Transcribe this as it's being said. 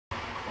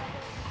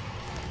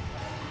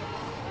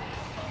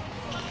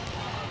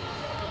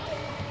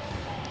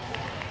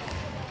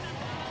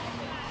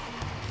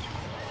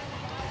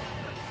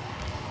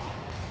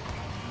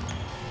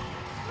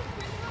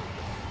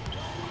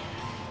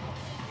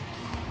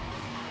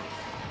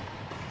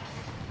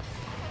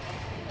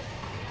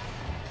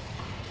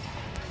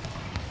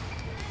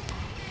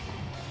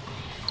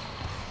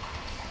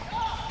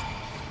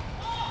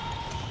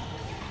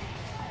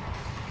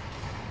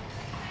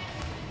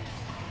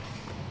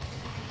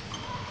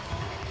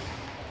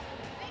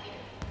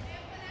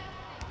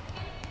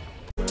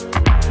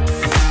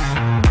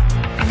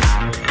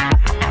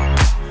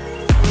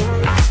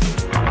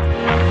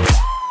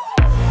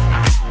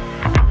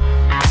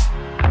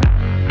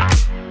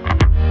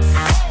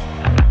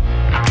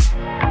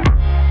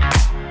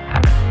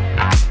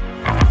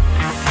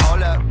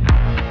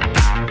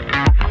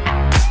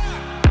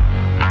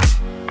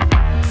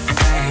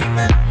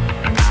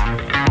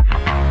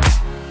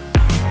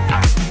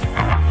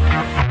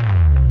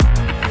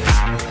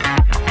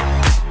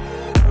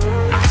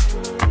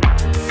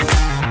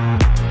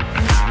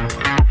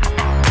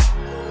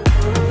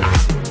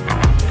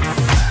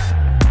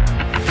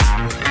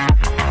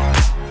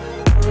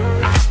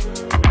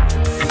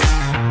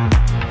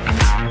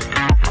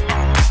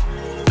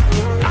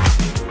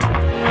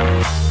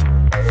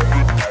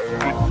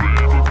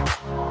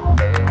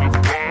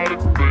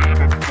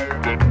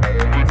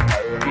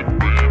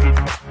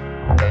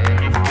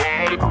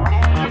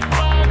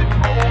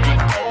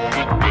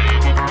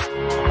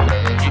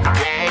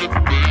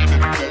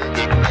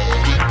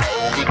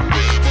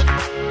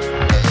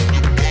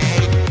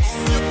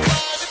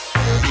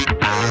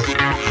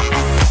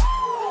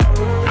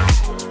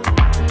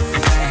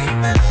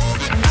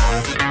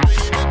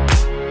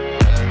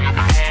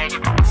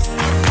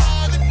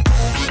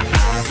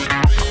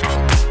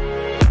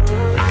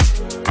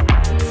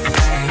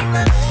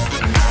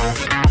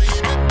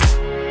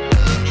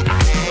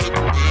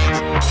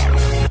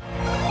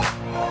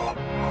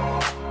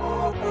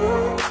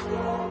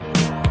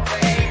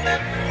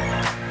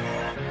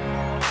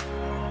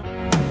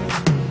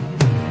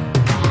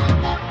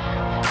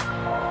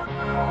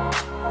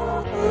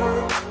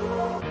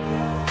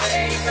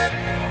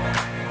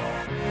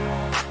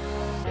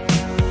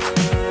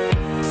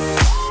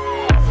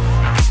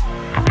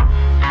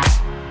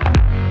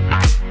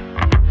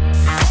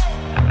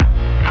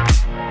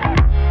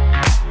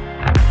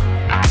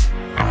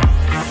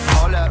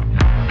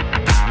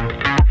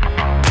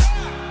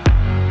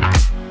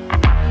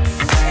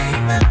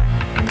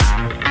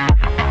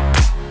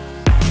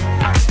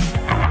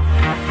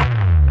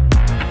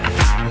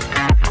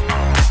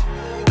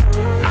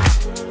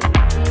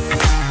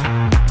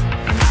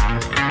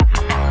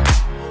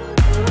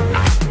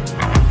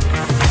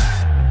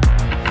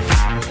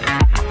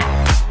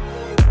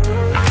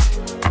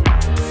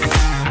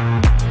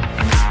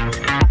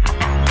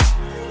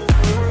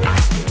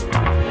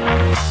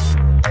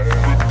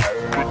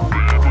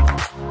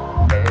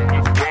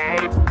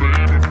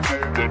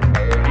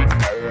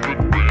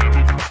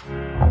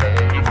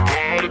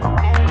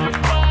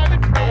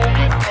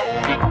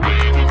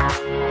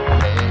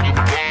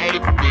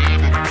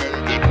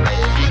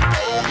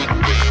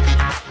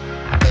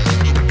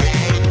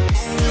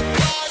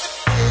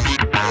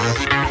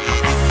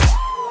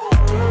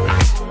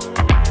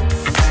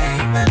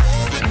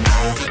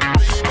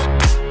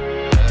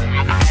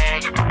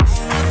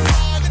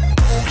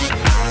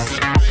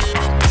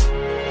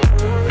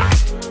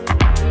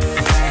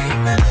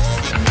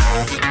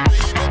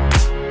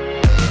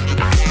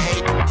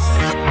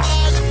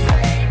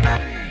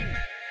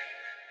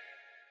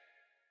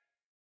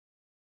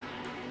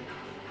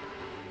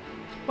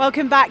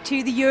Welcome back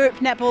to the Europe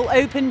Netball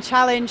Open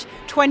Challenge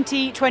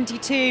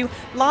 2022,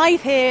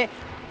 live here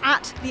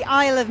at the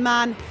Isle of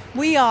Man.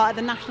 We are at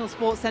the National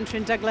Sports Centre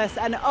in Douglas,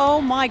 and oh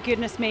my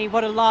goodness me,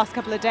 what a last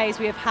couple of days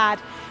we have had.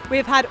 We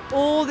have had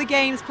all the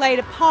games played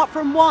apart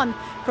from one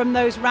from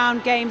those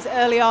round games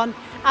early on.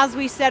 As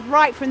we said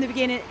right from the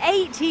beginning,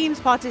 8 teams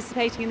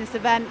participating in this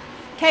event.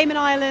 Cayman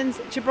Islands,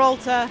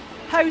 Gibraltar,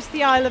 host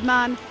the Isle of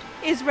Man,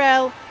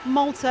 Israel,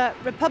 Malta,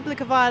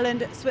 Republic of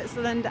Ireland,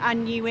 Switzerland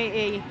and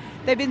UAE.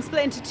 They've been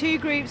split into 2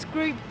 groups.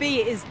 Group B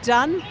is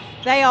done.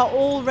 They are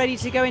all ready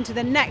to go into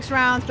the next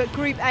round, but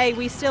Group A,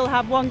 we still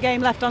have 1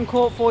 game left on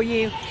court for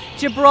you.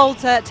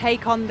 Gibraltar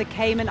take on the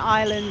Cayman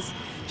Islands.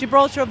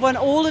 Gibraltar have won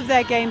all of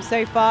their games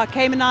so far.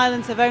 Cayman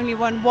Islands have only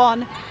won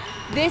 1.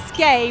 This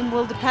game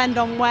will depend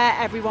on where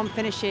everyone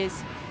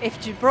finishes. If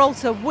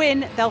Gibraltar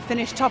win, they'll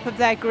finish top of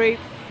their group.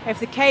 If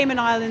the Cayman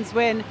Islands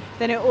win,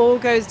 then it all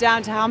goes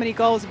down to how many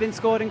goals have been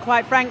scored. And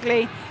quite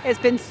frankly, it's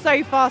been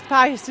so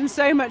fast-paced and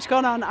so much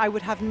gone on, I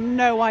would have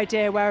no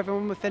idea where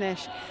everyone will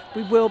finish.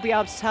 We will be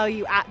able to tell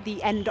you at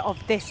the end of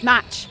this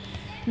match.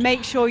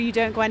 Make sure you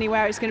don't go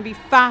anywhere. It's going to be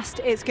fast,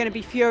 it's going to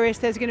be furious,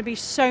 there's going to be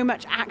so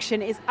much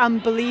action. It's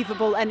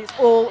unbelievable, and it's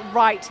all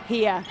right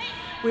here.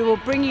 We will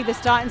bring you the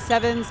starting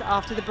 7s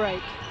after the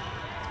break.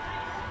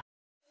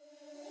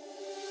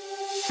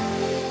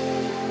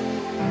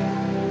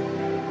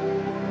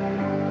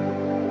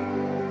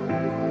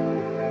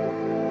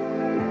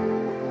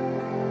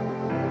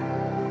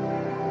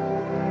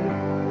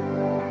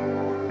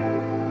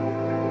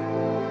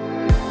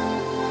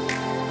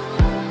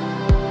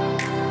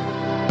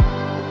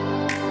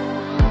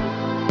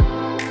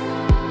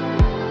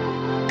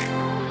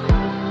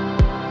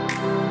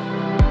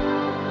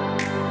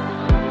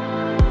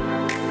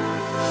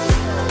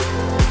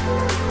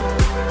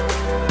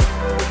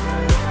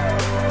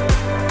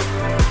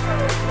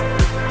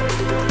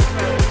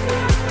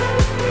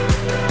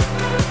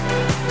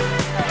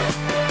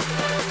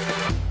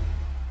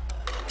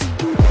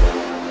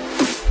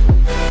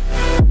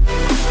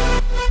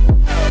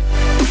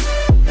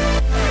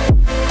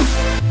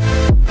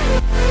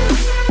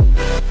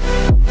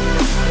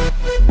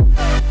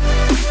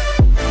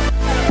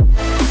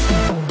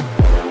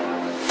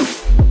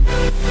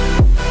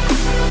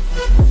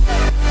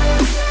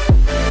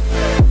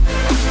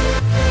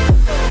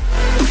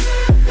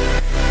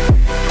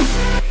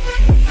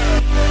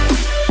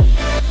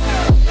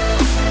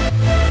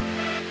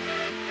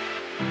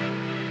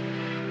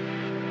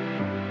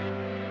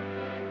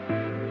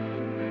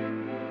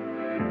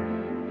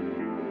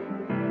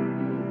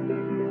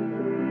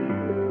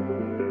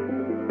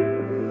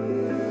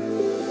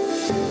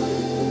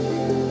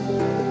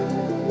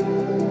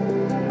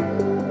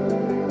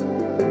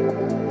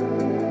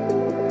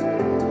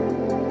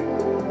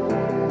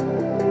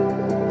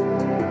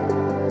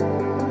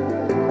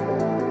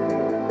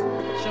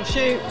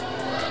 Shoot.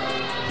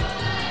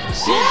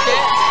 She gets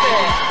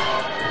it.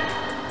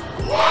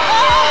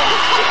 Oh,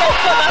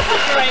 that's a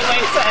great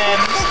way to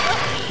end.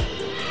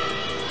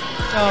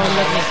 Oh,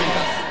 lovely.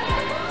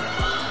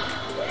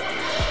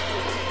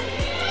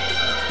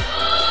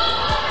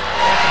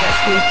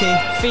 Squeaky.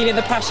 Feeling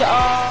the pressure.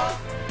 Oh.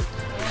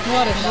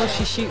 What a will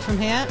she shoot from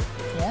here?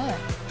 Yeah.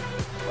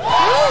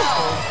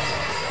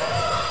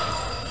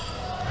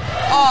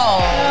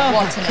 Oh,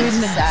 what an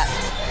intercept.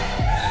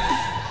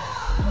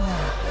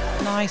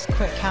 Nice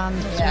quick hand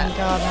between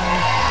guard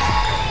line.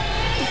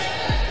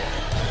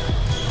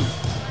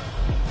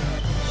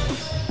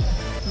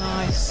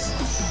 Nice.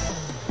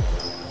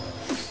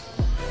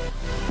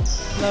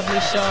 Lovely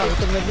shot.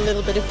 With a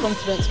little bit of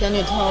confidence going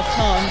into half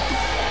time.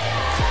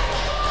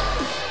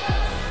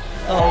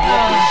 Oh,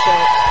 lovely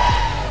shot.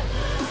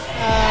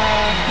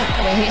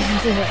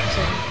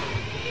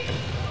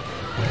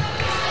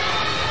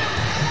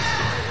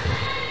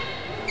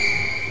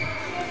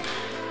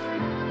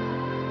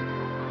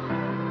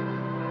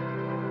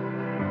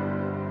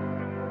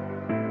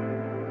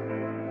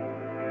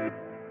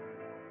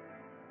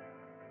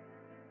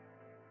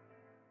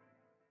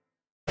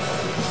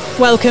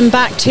 Welcome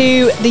back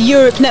to the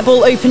Europe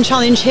Netball Open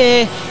Challenge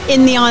here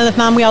in the Isle of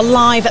Man. We are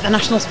live at the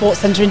National Sports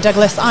Centre in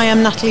Douglas. I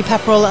am Natalie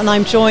Pepperell, and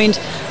I'm joined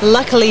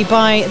luckily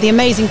by the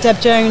amazing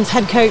Deb Jones,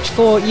 head coach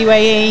for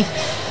UAE.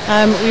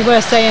 We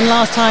were saying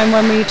last time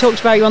when we talked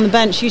about you on the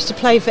bench, you used to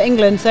play for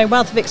England, so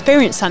wealth of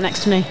experience sat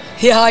next to me.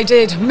 Yeah, I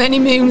did, many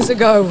moons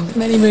ago.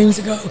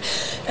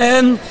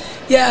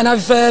 Yeah, and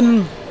I've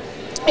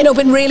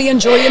been really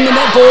enjoying the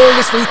netball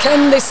this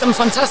weekend. There's some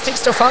fantastic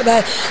stuff out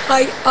there.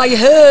 I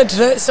heard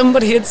that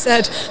somebody had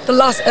said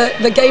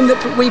the game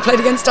that we played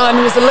against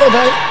Ireland was a little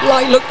bit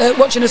like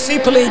watching a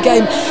Super League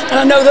game. And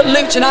I know that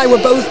Luch and I were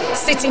both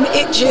sitting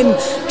itching,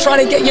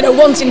 trying to get,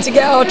 wanting to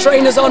get our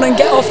trainers on and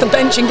get off the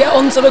bench and get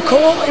onto the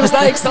court. It was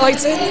that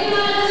exciting.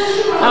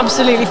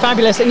 Absolutely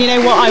fabulous. And you know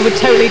what, I would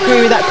totally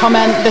agree with that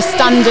comment. The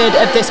standard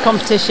of this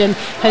competition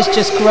has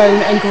just grown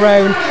and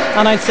grown,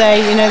 and I'd say,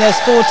 there's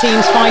 4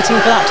 teams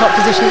fighting for that top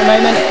position at the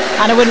moment,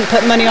 and I wouldn't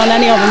put money on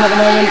any of them at the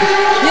moment.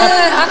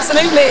 Yeah,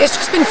 Absolutely, it's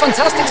just been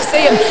fantastic to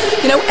see, and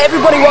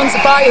everybody wants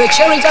a bite of the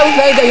cherry, don't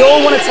they? They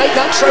all want to take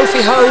that trophy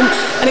home,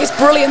 and it's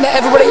brilliant that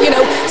everybody,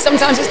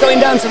 sometimes it's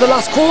going down to the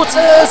last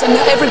quarters, and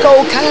that every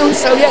goal counts.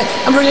 So yeah,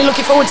 I'm really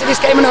looking forward to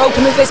this game and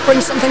hoping that this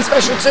brings something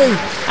special too.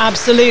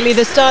 Absolutely.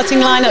 The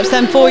starting lineups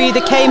then for you: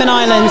 the Cayman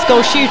Islands,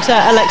 goal shooter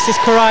Alexis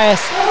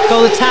Correas,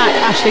 goal attack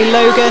Ashley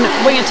Logan,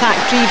 wing attack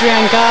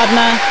Adrian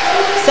Gardner,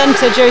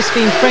 centre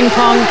Josephine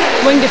Frimpong,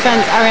 wing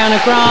defence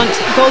Ariana Grant,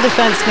 goal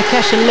defence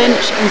Nikesha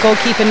Lynch, and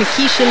goalkeeper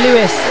Nikisha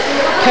Lewis.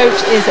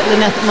 Coach is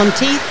Lynette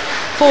Monteith.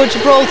 For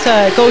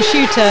Gibraltar, goal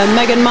shooter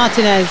Megan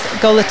Martinez,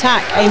 goal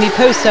attack Amy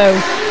Poso,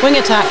 wing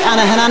attack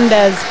Ana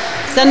Hernandez,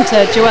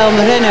 centre Joelle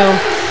Moreno,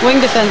 wing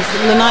defence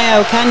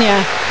Lanaya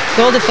Okanya,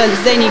 goal defence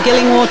Zaini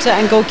Gillingwater,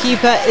 and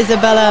goalkeeper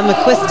Isabella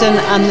McQuiston,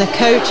 and the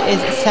coach is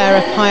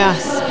Sarah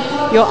Pias.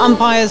 Your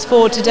umpires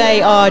for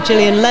today are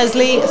Gillian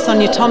Leslie,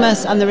 Sonia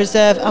Thomas, and the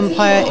reserve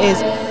umpire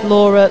is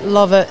Laura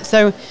Lovett.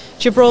 So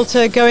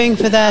Gibraltar going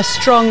for their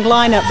strong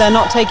lineup. They're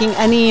not taking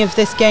any of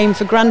this game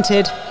for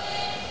granted.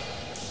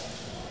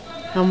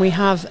 And we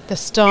have the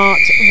start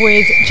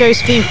with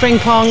Josephine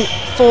Frimpong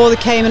for the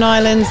Cayman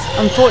Islands.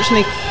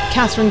 Unfortunately,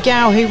 Catherine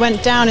Gow, who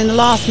went down in the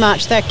last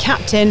match, their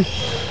captain,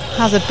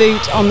 has a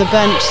boot on the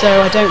bench,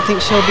 so I don't think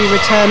she'll be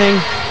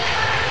returning.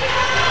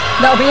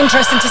 That'll be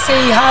interesting to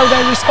see how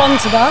they respond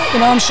to that.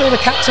 I'm sure the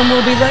captain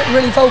will be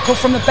really vocal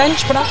from the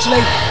bench, but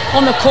actually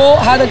on the court,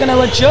 how they're going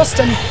to adjust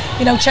and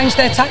change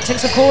their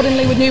tactics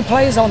accordingly with new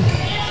players on.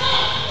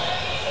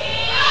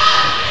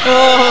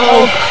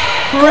 Oh,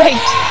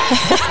 great.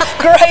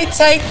 Great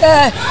take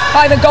there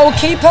by the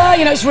goalkeeper.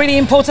 It's really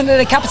important that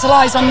they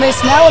capitalise on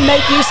this now and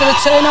make use of the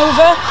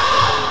turnover.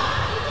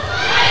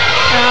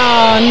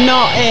 Oh,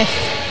 not if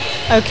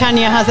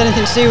Okanya has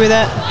anything to do with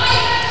it.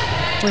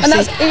 And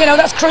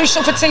that's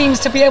crucial for teams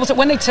to be able to,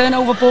 when they turn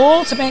over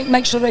ball, to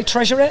make sure they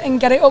treasure it and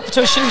get it up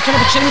to a shooting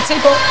opportunity.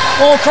 But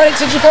all credit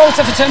to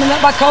Gibraltar for turning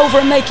that back over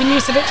and making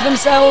use of it for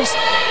themselves.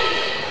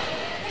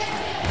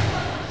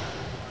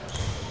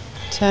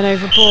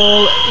 Turnover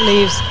ball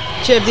leaves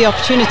Gib the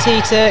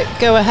opportunity to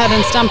go ahead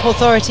and stamp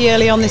authority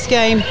early on this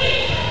game.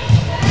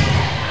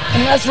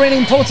 And that's really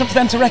important for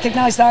them to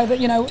recognise now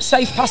that,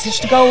 safe passage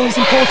to goal is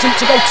important.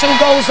 To go 2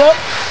 goals up,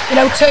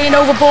 turning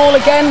over ball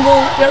again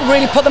will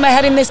really put them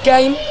ahead in this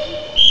game.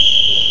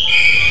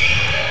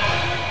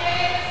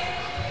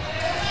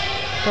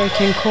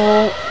 Breaking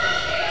call.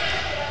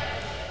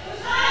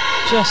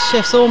 Just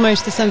shifts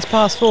almost the centre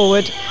pass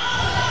forward.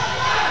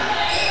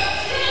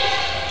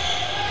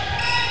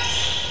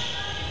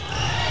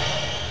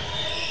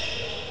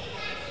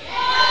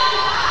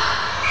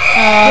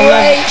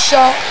 Great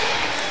shot.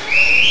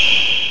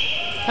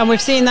 And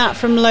we've seen that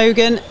from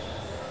Logan.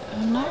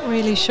 I'm not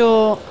really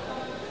sure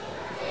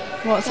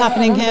what's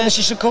happening here.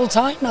 She should call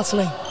time,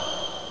 Natalie.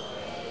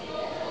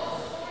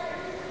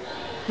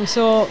 We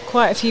saw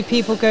quite a few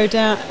people go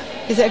down.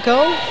 Is it a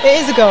goal?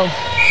 It is a goal.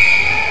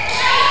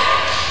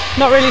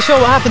 Not really sure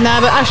what happened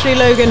there, but Ashley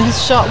Logan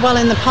has shot well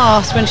in the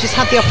past when she's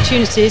had the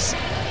opportunities.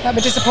 That'd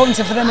be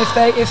disappointing for them if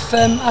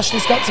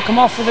Ashley's got to come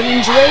off with an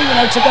injury,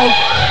 to go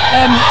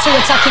 2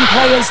 attacking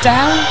players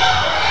down.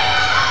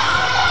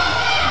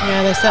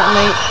 Yeah, they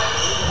certainly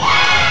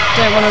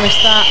don't want to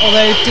risk that.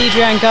 Although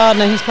Adrian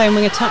Gardner, who's playing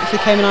wing attack for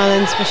the Cayman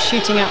Islands, was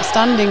shooting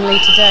outstandingly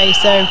today.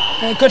 So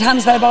good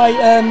hands there by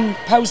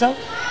Pozo.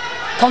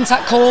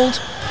 Contact called.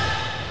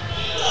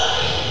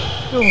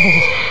 Ooh.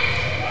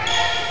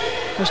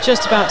 I was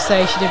just about to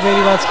say she did really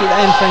well to keep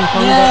that in for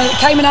Frimpong. Yeah, the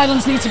Cayman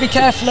Islands need to be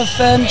careful of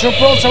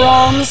Gibraltar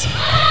arms.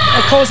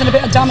 They're causing a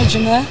bit of damage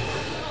in there.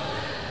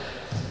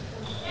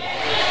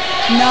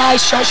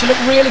 Nice shot. She looked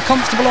really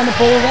comfortable on the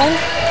ball then.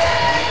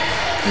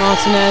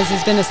 Martinez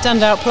has been a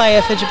standout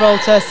player for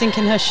Gibraltar,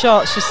 sinking her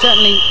shots. She's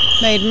certainly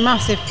made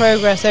massive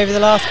progress over the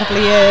last couple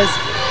of years.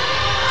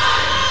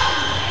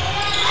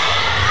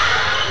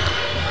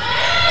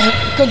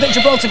 Good that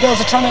Gibraltar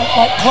girls are trying to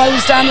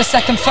close down the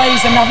second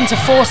phase and having to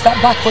force that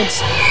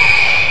backwards.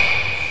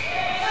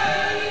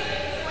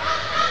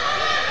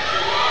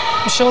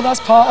 I'm sure that's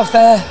part of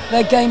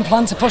their game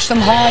plan, to push them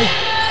high.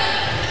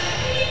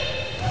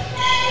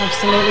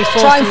 Absolutely.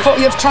 Try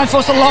and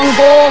force a long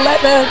ball.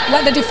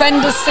 Let the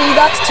defenders see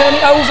that, turn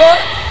it over.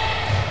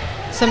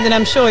 Something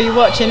I'm sure you're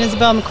watching.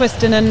 Isabel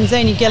McQuiston and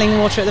Zaini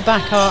Gillingwater at the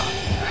back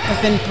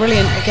have been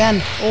brilliant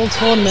again all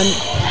tournament.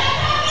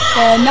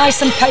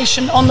 Nice and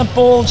patient on the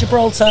ball,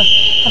 Gibraltar.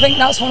 I think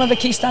that's one of the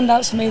key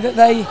standouts for me, that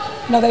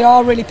they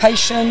are really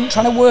patient,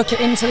 trying to work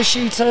it into the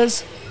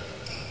shooters,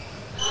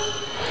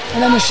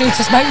 and then the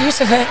shooters make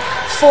use of it.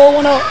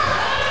 4-1 up.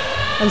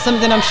 And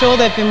something I'm sure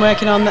they've been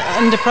working on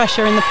under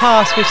pressure in the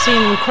past. We've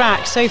seen them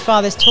crack so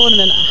far this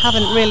tournament. I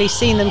haven't really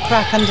seen them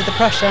crack under the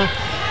pressure.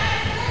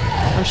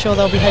 I'm sure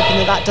they'll be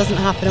hoping that doesn't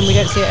happen and we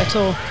don't see it at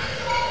all.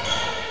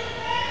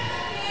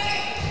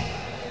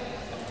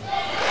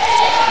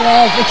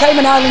 Yeah, the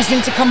Cayman Islands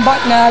need to come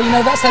back now.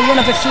 That's their run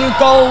of a few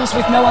goals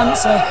with no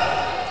answer.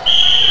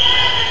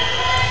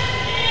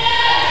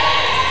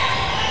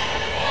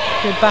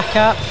 Good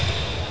backup.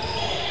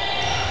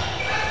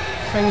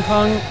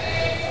 Frimpong.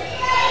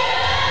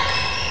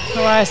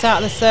 Arias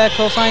out of the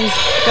circle, finds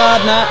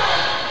Gardner.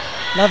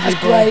 Lovely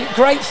ball.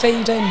 Great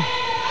feeding.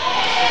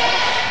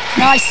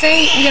 Now I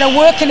see,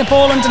 working the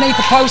ball underneath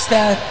the post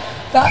there.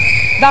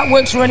 That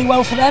works really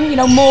well for them.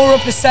 More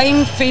of the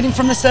same, feeding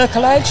from the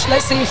circle edge.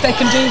 Let's see if they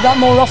can do that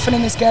more often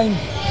in this game.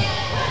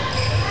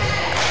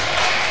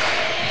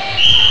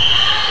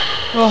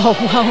 Oh,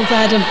 well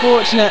read,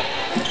 unfortunate.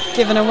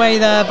 Given away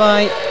there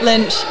by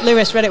Lynch.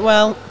 Lewis read it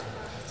well.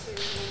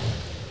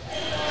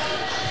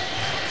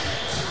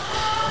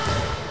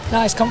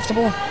 Nice,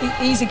 comfortable.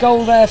 Easy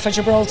goal there for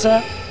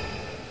Gibraltar.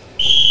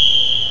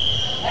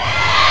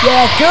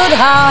 Yeah, good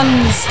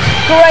hands.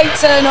 Great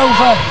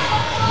turnover.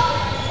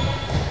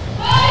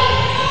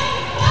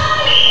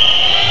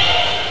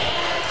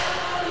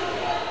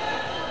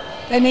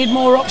 They need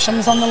more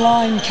options on the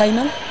line,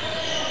 Cayman.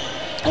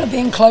 They're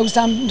being closed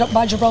down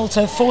by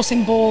Gibraltar,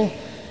 forcing ball,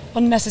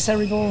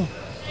 unnecessary ball.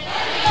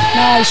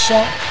 Nice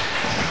shot.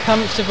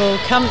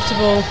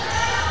 Comfortable.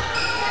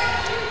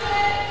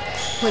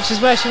 Which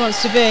is where she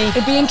wants to be.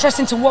 It'd be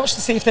interesting to watch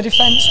to see if the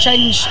defence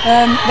change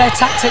their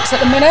tactics at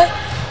the minute.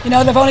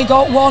 They've only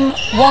got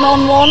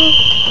one-on-one.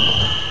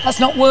 That's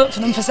not worked for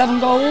them for 7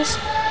 goals.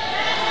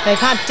 They've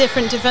had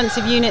different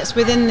defensive units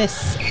within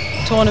this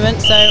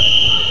tournament, so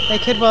they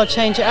could well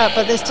change it up.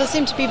 But this does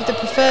seem to be the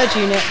preferred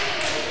unit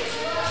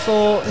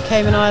for the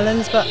Cayman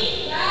Islands. But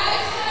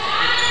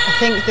I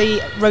think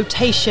the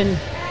rotation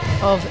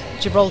of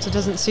Gibraltar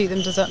doesn't suit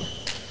them, does it?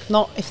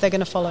 Not if they're going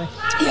to follow.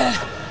 Yeah.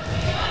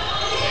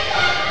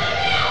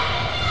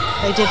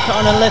 They did put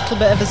on a little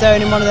bit of a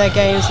zone in one of their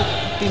games. It'd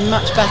be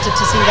much better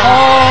to see that.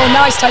 Oh,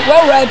 nice take.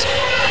 Well read.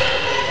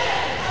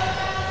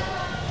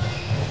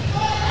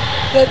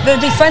 The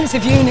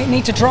defensive unit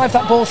need to drive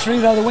that ball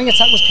through, though. The wing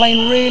attack was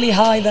playing really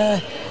high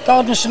there.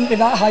 Gardner shouldn't be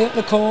that high up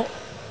the court.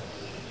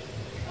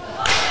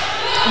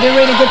 It'd be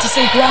really good to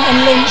see Grant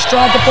and Lynch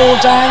drive the ball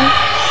down.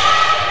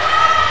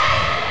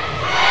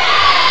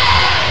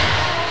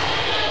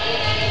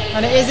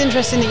 And it is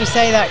interesting that you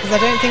say that, because I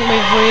don't think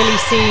we've really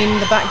seen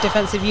the back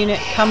defensive unit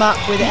come up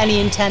with any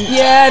intent in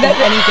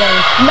any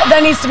game.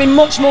 There needs to be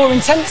much more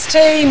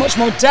intensity, much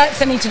more depth.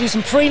 They need to do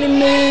some prelim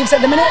moves.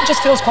 At the minute, it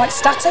just feels quite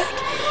static.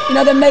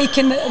 They're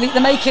making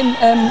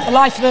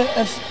life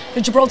of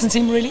the Gibraltar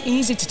team really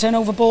easy to turn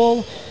over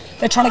ball.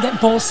 They're trying to get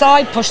ball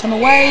side, push them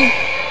away.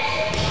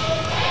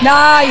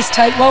 Nice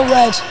take, well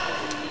read.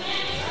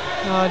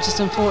 Oh, just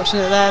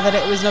unfortunate there that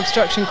it was an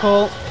obstruction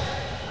call.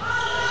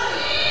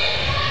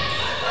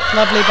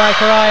 Lovely by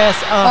Arias.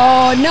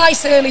 Oh,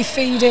 nice early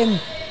feeding.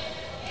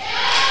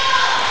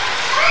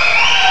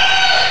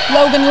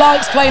 Logan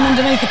likes playing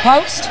underneath the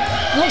post.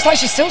 It looks like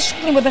she's still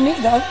struggling with the knee,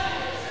 though.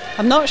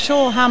 I'm not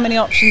sure how many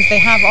options they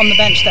have on the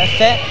bench that are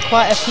fit.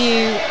 Quite a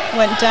few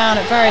went down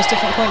at various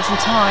different points in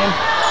time.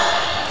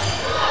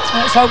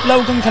 Let's hope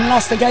Logan can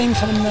last the game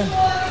for them then.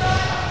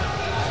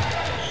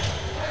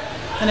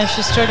 And if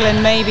she's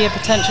struggling, maybe a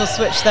potential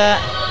switch there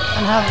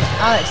and have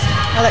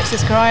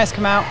Alexis Arias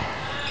come out.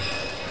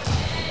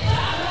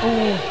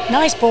 Oh,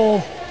 nice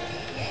ball.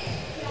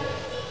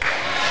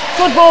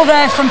 Good ball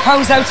there from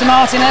Pozo to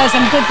Martinez,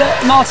 and good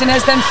that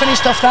Martinez then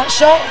finished off that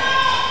shot.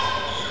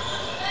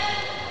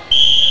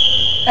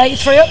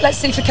 83 up. Let's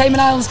see if the Cayman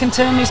Islands can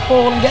turn this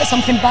ball and get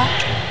something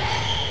back.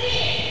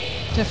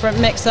 Different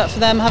mix-up for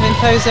them, having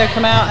Pozo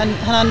come out and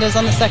Hernandez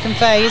on the second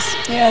phase.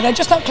 Yeah, they're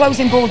just not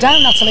closing ball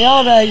down, Natalie,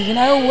 are they?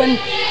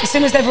 As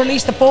soon as they've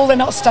released the ball, they're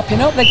not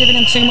stepping up. They're giving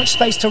them too much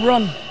space to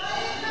run.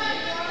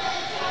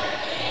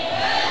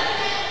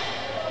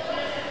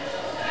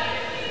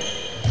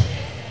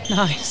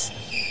 Nice.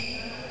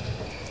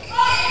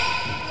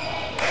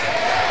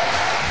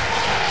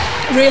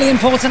 Really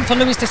important for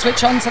Lewis to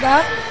switch on to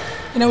that.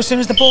 As soon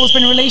as the ball's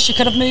been released, she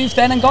could have moved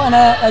then and gotten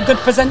a good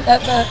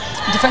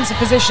defensive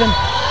position.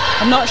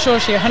 I'm not sure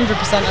she 100%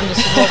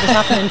 understood what was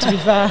happening, to be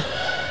fair.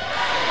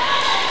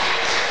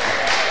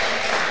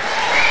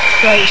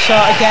 Great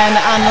shot again,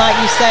 and like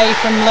you say,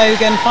 from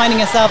Logan, finding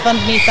herself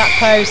underneath that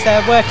post.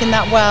 They're working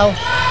that well.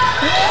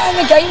 Yeah, and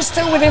the game's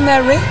still within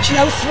their reach.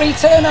 3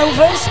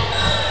 turnovers.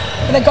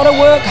 But they've got to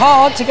work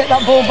hard to get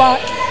that ball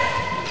back.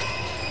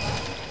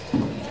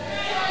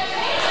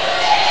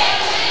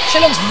 She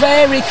looks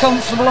very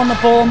comfortable on the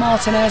ball,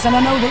 Martinez, and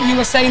I know that you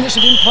were saying that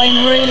she's been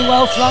playing really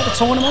well throughout the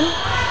tournament.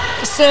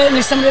 It's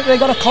certainly something that they've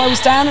got to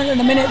close down, and in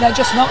a minute they're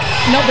just not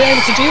being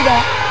able to do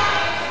that.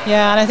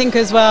 Yeah, and I think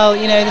as well,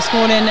 this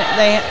morning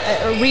they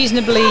a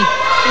reasonably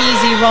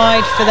easy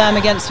ride for them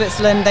against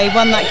Switzerland. They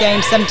won that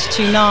game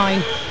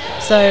 72-9,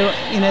 so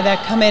they're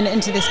coming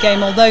into this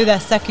game, although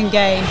their second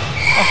game,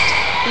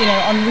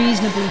 on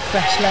reasonably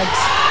fresh legs.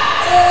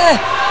 Yeah.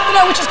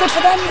 Which is good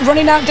for them,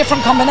 running out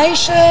different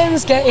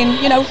combinations, getting,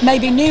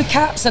 maybe new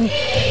caps, and,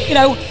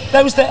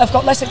 those that have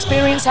got less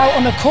experience out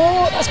on the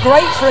court. That's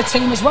great for a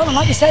team as well, and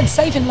like you said,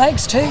 saving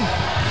legs too.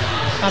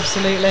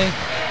 Absolutely.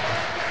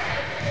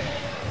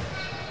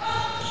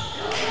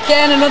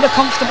 Again, another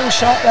comfortable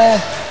shot there.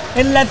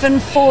 11-4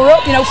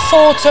 up,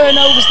 4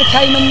 turnovers the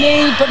Cayman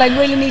need, but they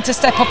really need to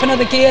step up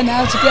another gear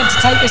now to be able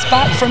to take this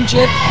back from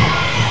Gib.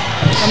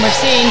 And we've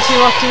seen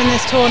too often in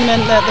this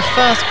tournament that the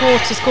first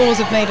quarter scores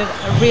have made a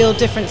real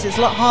difference. It's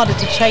a lot harder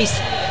to chase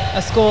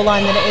a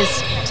scoreline than it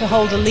is to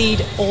hold a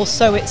lead, or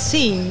so it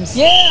seems.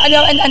 Yeah, I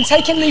know, and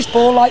taking loose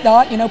ball like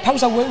that, you know,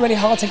 Pozo worked really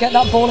hard to get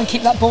that ball and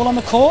keep that ball on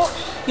the court.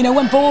 You know,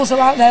 when balls are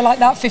out there like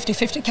that,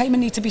 50-50, Cayman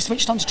need to be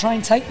switched on to try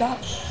and take that.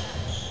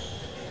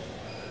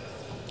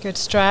 Good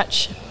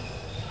stretch.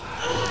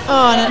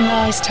 Oh, and a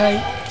Nice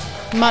take.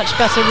 much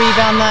better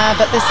rebound there,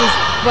 but this is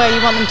where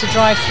you want them to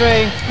drive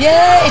through.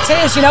 Yeah, it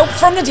is, you know,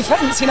 from the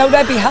defence, you know,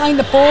 they're behind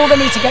the ball, they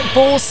need to get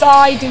ball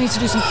side, they need to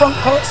do some front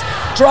cuts,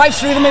 drive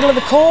through the middle of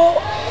the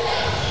court.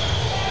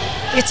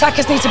 The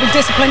attackers need to be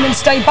disciplined and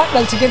stay back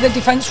though to give the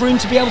defence room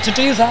to be able to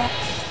do that.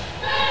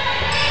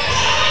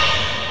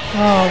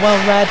 Oh,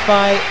 well read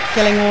by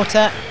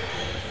Gillingwater.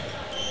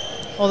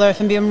 Although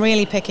if I'm being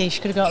really picky, she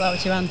could have got that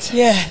with 2 hands.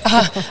 Yeah,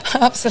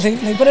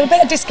 absolutely. But a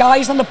bit of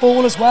disguise on the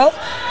ball as well.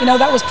 You know,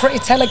 that was pretty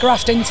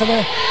telegraphed into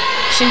the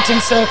shooting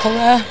circle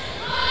there.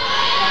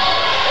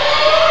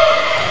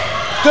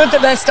 Good that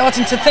they're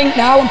starting to think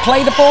now and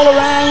play the ball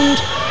around,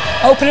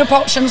 opening up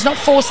options, not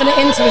forcing it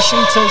into the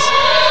shooters.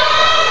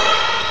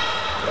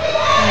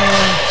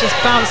 Just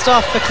bounced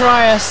off for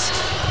Cryas.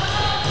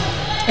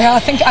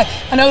 Yeah,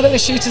 I know that the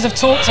shooters have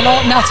talked a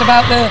lot, Nat,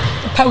 about the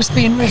post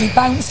being really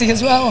bouncy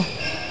as well.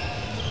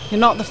 You're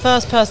not the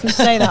first person to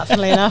say that,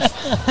 funnily enough.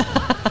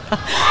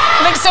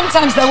 I think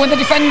sometimes though, when the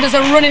defenders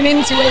are running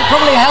into it, it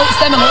probably helps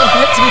them a little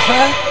bit, to be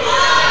fair.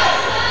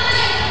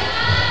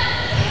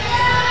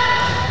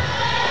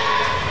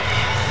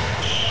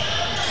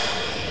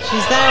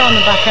 She's there on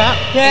the back up.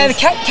 Yeah, the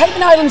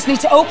Cayman Islands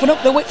need to open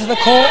up the width of the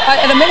court.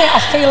 At the minute,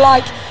 I feel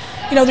like,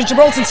 you know, the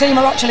Gibraltar team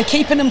are actually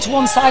keeping them to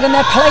one side and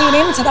they're playing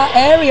into that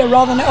area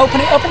rather than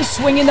opening it up and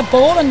swinging the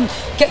ball and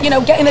getting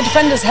the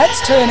defenders'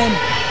 heads turning.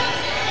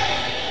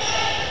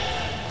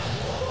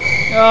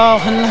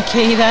 Oh,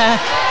 unlucky there.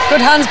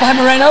 Good hands by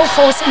Moreno,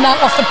 forcing that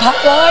off the pack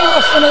line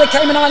off one of the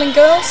Cayman Island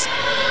girls.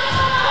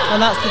 And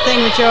that's the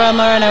thing with Joelle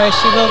Moreno, is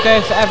she will go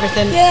for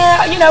everything.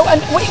 Yeah, you know,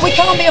 and we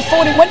can't be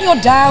affording, when you're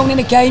down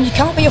in a game, you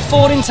can't be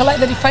affording to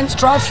let the defence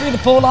drive through the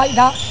ball like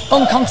that,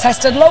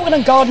 uncontested. Logan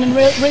and Gordon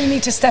really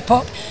need to step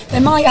up. They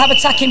might have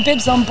attacking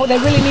bibs on, but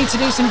they really need to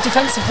do some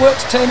defensive work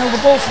to turn over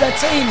the ball for their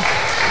team.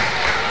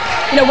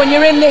 You know, when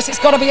you're in this, it's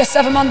got to be a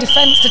 7-man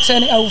defence to turn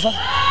it over.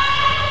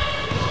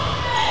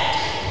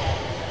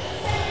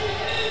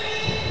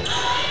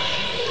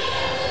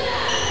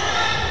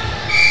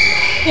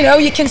 You know,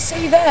 you can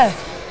see there,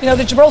 you know,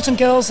 the Gibraltar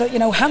girls are, you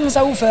know, hands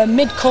over,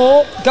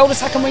 mid-court, goal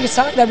attack and wing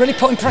attack. They're really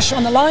putting pressure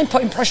on the line,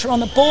 putting pressure on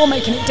the ball,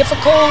 making it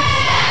difficult.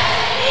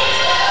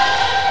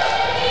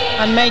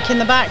 And making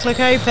the back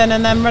look open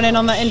and then running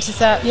on that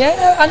intercept.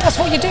 Yeah, and that's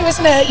what you do,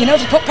 isn't it? You know,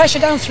 if you put pressure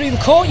down through the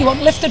court, you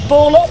want lifted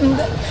ball up and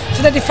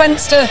for the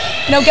defence to,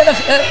 you know, get the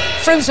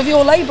fruits of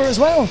your labour as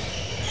well.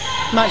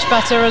 Much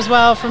better as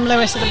well from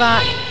Lewis at the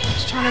back.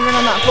 Just trying to run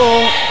on that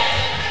ball.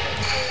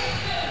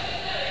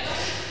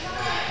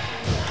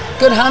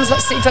 Good hands,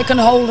 let's see if they can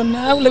hold them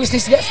now. Lewis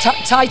needs to get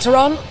tighter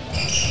on.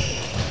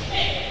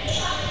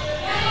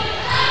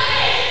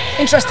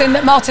 Interesting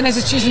that Martinez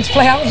is choosing to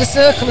play out of the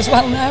circle as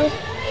well now.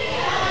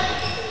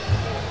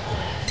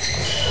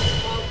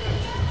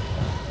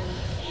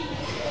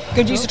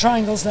 Good use of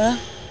triangles there.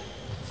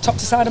 Top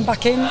to side and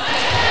back in.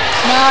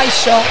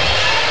 Nice shot.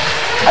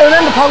 I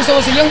remember Pozo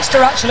as a youngster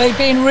actually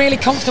being really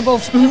comfortable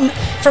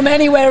from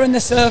anywhere in the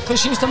circle.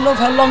 She used to love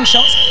her long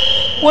shots.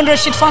 Wonder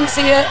if she'd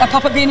fancy a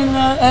pop-up being in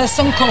a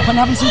Sun Cup and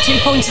having some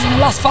 2-pointers in the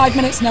last 5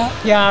 minutes now.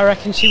 Yeah, I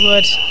reckon she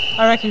would.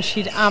 I reckon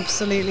she'd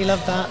absolutely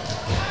love that.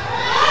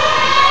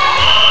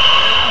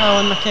 Oh,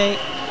 unlucky.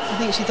 I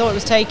think she thought it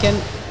was taken.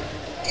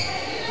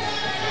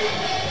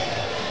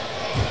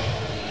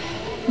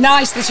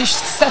 Nice that she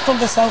settled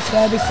herself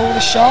there before the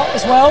shot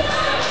as well.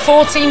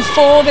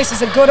 14-4, this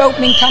is a good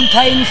opening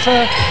campaign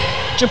for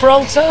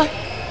Gibraltar.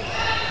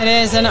 It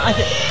is, and I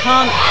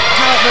can't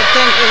help but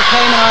think that the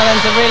Cayman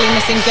Islands are really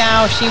missing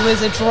Gao. She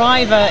was a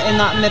driver in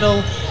that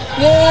middle.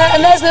 Yeah,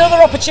 and there's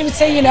another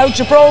opportunity, you know,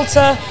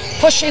 Gibraltar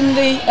pushing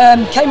the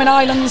Cayman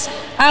Islands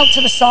out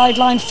to the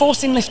sideline,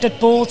 forcing lifted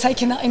ball,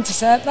 taking that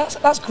intercept.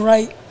 That's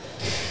great.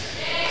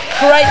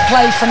 Great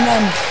play from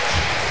them.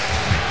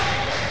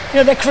 You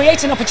know, they're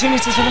creating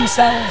opportunities for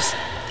themselves.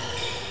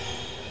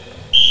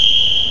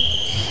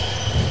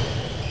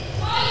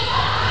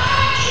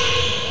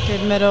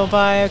 Good middle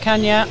by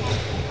Okanya.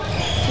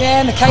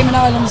 Yeah, and the Cayman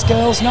Islands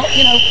girls,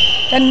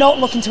 they're not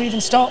looking to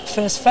even stop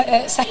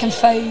second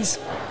phase,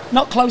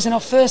 not closing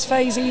off first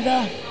phase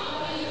either.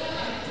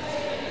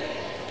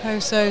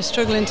 Poso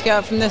struggling to get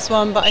up from this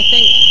one, but I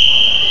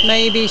think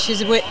maybe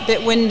she's a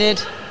bit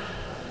winded.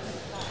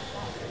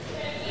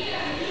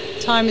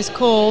 Time is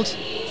called.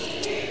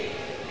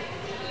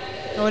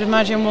 I would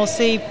imagine we'll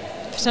see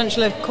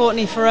potential of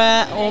Courtney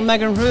Ferrer or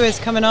Megan Ruiz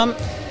coming on.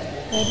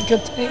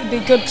 It'd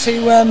be good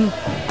to,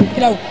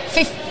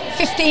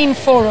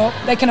 15-4 up.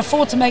 They can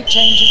afford to make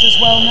changes as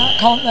well now,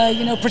 can't they?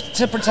 You know,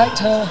 to protect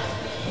her.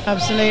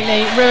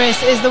 Absolutely.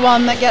 Ruiz is the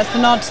one that gets the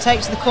nod to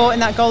take to the court in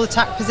that goal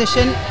attack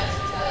position.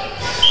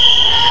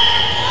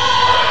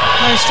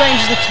 a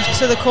stranger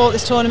to the court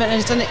this tournament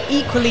and has done an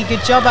equally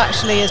good job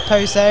actually as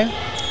Poso.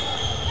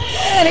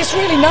 And it's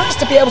really nice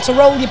to be able to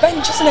roll your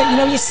bench, isn't it? You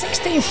know, you're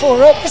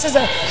 16-4 up. This is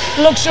a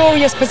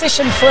luxurious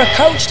position for a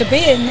coach to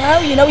be in now.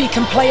 You know, you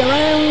can play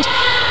around.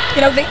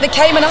 You know, the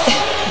Cayman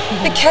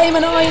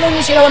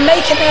Islands, you know, are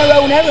making their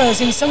own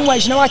errors in some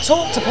ways. You know, I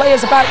talk to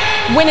players about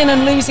winning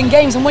and losing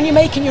games, and when you're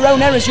making your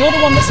own errors, you're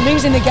the one that's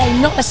losing the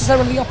game, not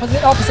necessarily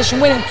the opposition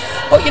winning.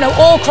 But, you know,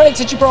 all credit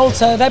to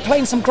Gibraltar. They're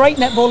playing some great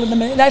netball in the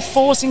minute. They're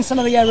forcing some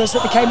of the errors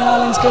that the Cayman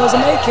Islands girls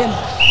are making.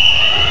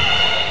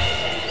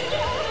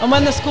 And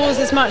when the score's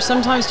this much,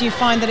 sometimes do you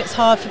find that it's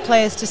hard for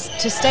players to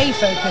stay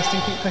focused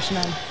and keep pushing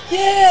on?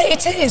 Yeah,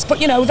 it is. But,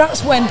 you know,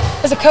 that's when,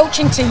 as a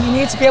coaching team, you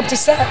need to be able to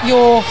set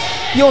your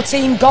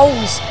team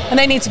goals, and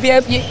they need to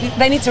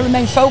they need to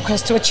remain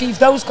focused to achieve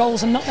those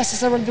goals, and not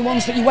necessarily the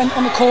ones that you went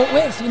on the court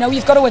with. You know,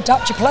 you've got to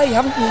adapt your play,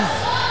 haven't you?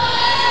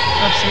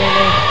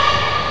 Absolutely.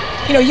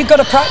 You know, you've got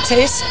to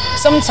practice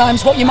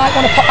sometimes what you might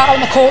want to put out on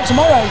the court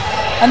tomorrow.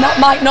 And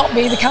that might not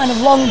be the kind of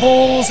long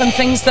balls and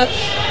things that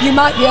you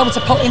might be able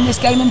to put in this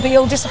game and be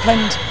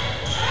ill-disciplined.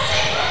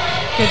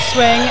 Good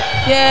swing.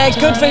 Yeah,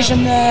 good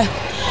vision there.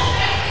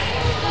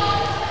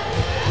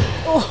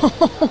 Oh,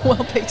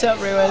 well picked up,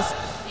 Ruiz.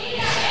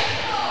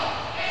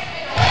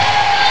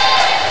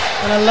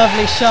 And a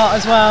lovely shot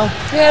as well.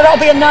 Yeah, that'll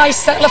be a nice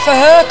settler for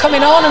her,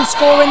 coming on and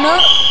scoring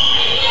that.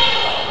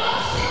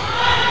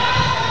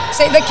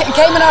 See, the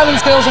Cayman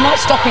Islands girls are not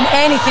stopping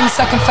anything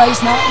second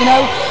phase now, you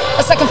know.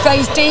 A second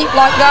phase deep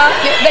like that,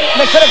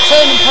 they could have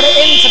turned and put it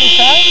in, to be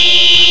fair.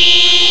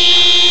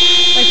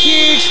 A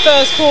huge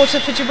first quarter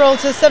for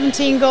Gibraltar,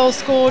 17 goals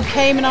scored,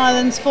 Cayman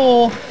Islands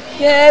 4.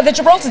 Yeah, the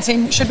Gibraltar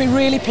team should be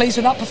really pleased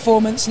with that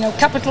performance, you know,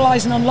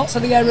 capitalising on lots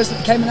of the errors that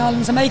the Cayman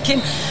Islands are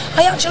making.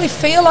 I actually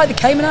feel like the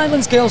Cayman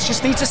Islands girls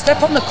just need to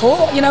step on the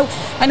court, you know.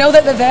 I know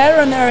that they're there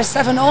and they're a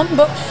 7-on,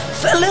 but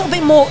for a little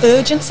bit more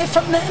urgency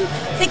from them.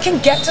 They can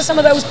get to some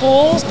of those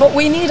balls, but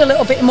we need a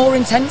little bit more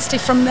intensity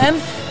from them,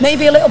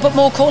 maybe a little bit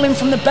more calling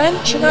from the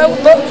bench, you know.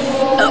 But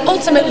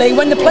ultimately,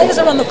 when the players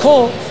are on the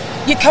court,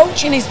 your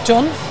coaching is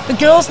done. The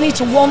girls need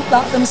to want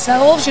that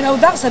themselves, you know.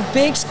 That's a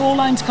big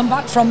scoreline to come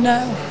back from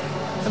now.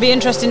 It'll be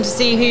interesting to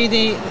see who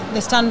the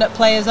stand-up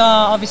players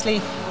are.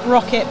 Obviously,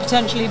 Rocket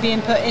potentially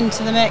being put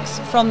into the mix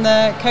from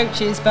the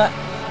coaches, but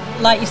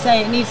like you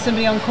say, it needs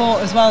somebody on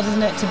court as well,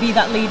 doesn't it, to be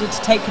that leader,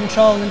 to take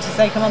control and to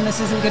say, come on, this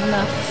isn't good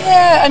enough.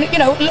 Yeah, and, you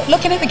know,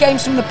 looking at the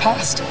games from the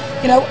past,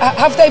 you know,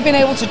 have they been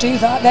able to do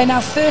that? They're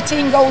now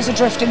 13 goals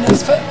adrift in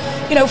this.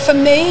 For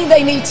me,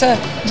 they need to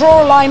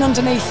draw a line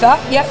underneath that.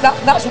 Yeah,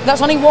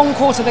 that's only one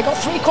quarter. They've got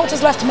 3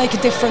 quarters left to make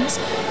a difference.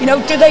 You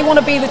know, do they want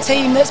to be the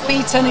team that's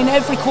beaten in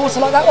every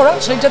quarter like that? Or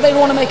actually, do they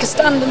want to make a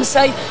stand and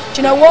say,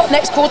 do you know what,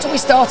 next quarter we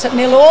start at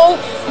 0-all.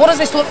 What does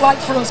this look like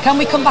for us? Can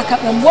we come back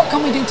at them? What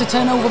can we do to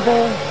turn over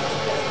ball?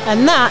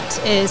 And that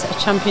is a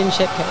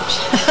championship coach.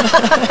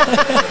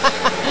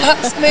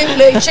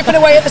 Absolutely. Chipping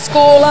away at the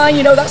scoreline,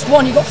 you know, that's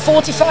one. You've got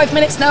 45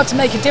 minutes now to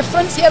make a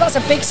difference. Yeah, that's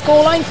a big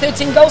scoreline,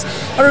 13 goals.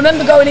 I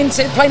remember going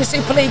into playing a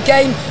Super League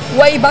game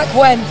way back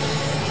when.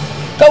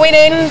 Going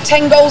in,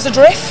 10 goals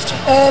adrift.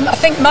 I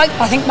think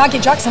Maggie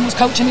Jackson was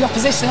coaching the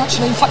opposition,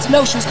 actually. In fact, I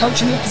know she was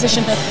coaching the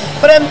opposition.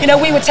 But, you know,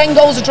 we were 10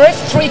 goals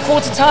adrift,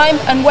 3/4 time,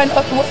 and went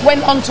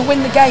on to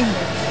win the game.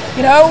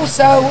 You know,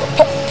 so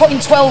putting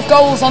 12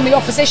 goals on the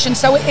opposition,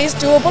 so it is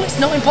doable. It's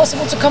not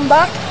impossible to come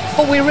back,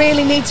 but we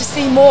really need to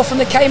see more from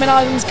the Cayman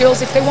Islands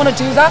girls if they want to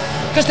do that,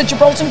 because the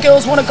Gibraltar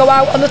girls want to go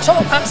out on the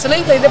top.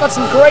 Absolutely, they've had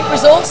some great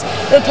results.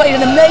 They've played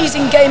an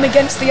amazing game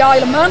against the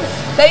Isle of Man.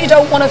 They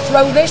don't want to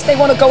throw this. They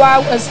want to go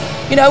out as,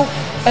 you know,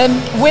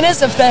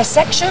 winners of their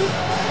section.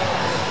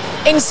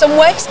 In some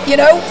ways, you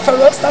know, for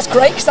us that's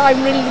great, because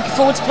I'm really looking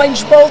forward to playing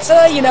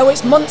Gibraltar. You know,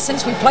 it's months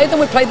since we played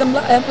them. We played them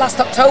last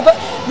October.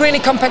 Really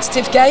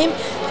competitive game.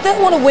 But they'll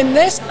want to win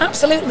this,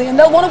 absolutely, and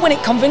they'll want to win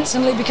it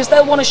convincingly, because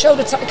they'll want to show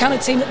the kind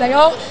of team that they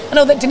are. I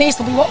know that Denise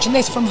will be watching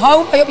this from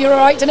home. I hope you're all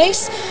right,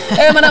 Denise.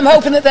 And I'm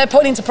hoping that they're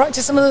putting into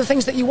practice some of the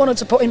things that you wanted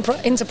to put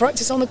into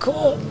practice on the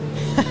court.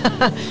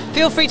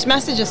 Feel free to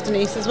message us,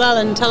 Denise, as well,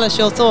 and tell us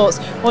your thoughts,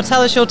 or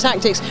tell us your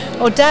tactics.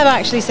 Or Deb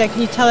actually said,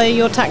 can you tell her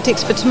your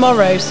tactics for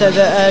tomorrow, so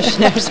that she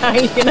knows how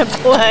you're going to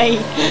play?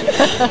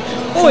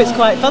 Oh, it's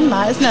quite fun,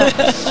 that, isn't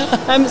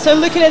it? So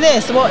looking at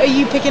this, what are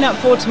you picking up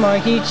for tomorrow?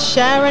 Can you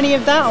share any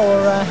of that,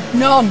 or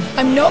none?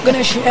 I'm not going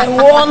to share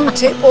one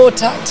tip or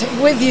tactic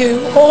with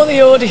you or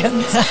the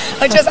audience.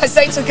 I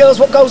say to the girls,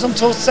 what goes on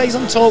tour stays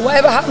on tour.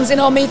 Whatever happens in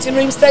our meeting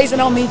room stays in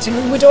our meeting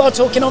room. We do our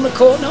talking on the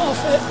court, not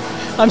off it.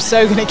 I'm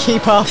so going to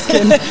keep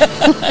asking.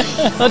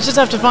 I'll just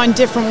have to find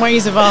different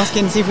ways of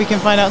asking, see if we can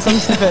find out some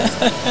snippets.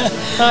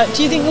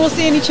 Do you think we'll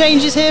see any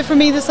changes here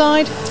from either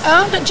side? Do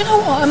you know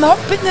what? I'm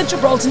hoping the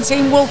Gibraltar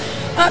team will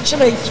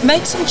actually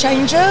make some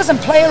changes and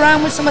play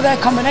around with some of their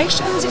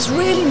combinations. It's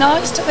really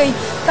nice to be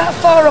that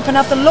far up and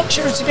have the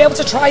luxury to be able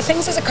to try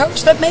things as a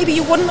coach that maybe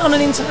you wouldn't on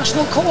an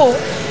international court.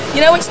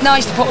 You know, it's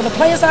nice to put all the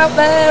players out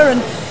there,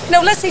 and, you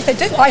know, let's see if they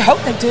do. I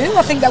hope they do.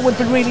 I think that would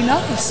be really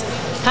nice.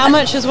 How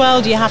much as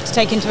well do you have to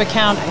take into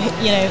account,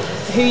 you know,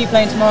 who you're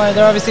playing tomorrow?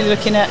 They're obviously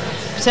looking at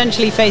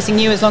potentially facing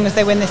you as long as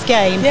they win this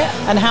game. Yeah.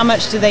 And how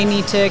much do they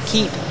need to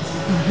keep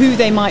who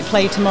they might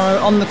play tomorrow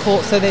on the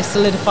court so they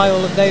solidify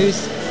all of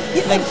those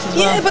links as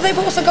well? Yeah, but they've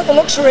also got the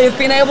luxury of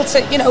being able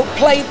to,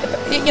 play,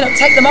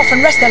 take them off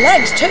and rest their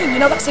legs too.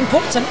 That's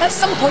important. At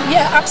some point,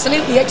 yeah,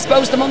 absolutely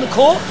expose them on the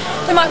court.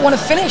 They might want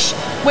to finish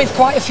with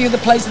quite a few of the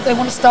plays that they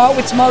want to start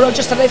with tomorrow,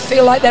 just so they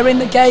feel like they're in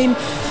the game.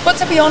 But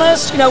to be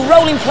honest,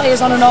 rolling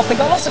players on and off, they've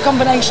got lots of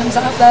combinations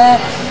out there.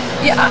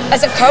 Yeah,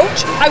 as a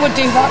coach, I would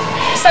do that.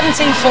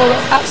 17-4,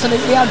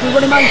 absolutely. I'd be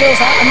running my girls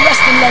out and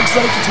resting legs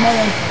ready for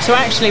tomorrow. So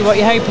actually what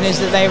you're hoping is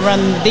that they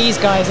run these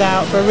guys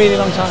out for a really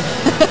long time.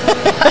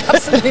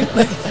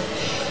 Absolutely.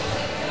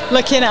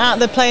 Looking at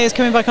the players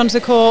coming back onto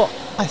the court,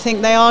 I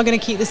think they are going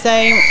to keep the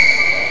same.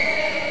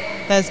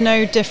 There's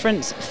no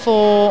difference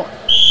for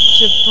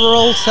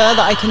Gibraltar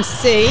that I can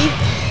see.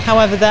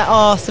 However, there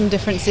are some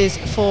differences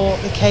for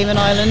the Cayman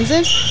Islands.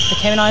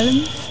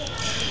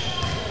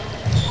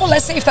 Well,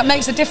 let's see if that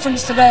makes a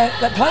difference to their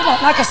play.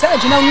 Like I said,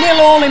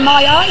 0-0 in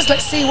my eyes.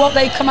 Let's see what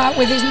they come out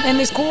with in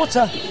this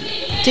quarter.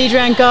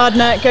 Deidre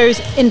Gardner goes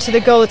into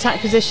the goal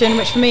attack position,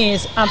 which for me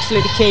is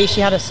absolutely key.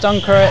 She had a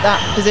stonker at that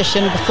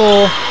position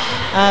before.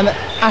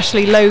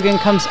 Ashley Logan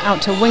comes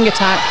out to wing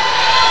attack.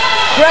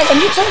 Great, and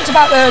you talked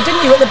about her,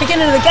 didn't you, at the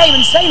beginning of the game,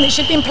 and saying that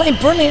she'd been playing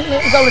brilliantly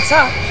at the goal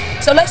attack.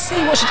 So let's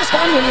see what she does.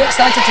 I'm really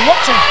excited to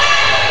watch her.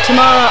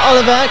 Tamara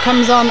Oliver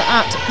comes on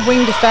at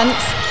wing defence,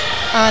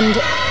 and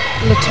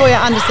Latoya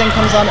Anderson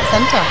comes on at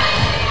centre.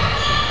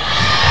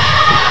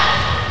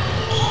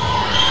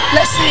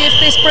 Let's see if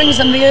this brings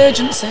them the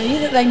urgency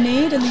that they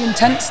need and the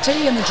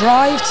intensity and the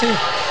drive to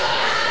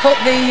put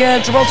the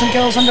Gibraltar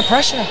girls under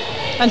pressure.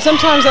 And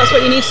sometimes that's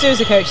what you need to do as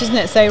a coach, isn't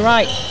it? Say,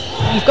 right,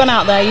 you've gone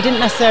out there, you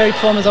didn't necessarily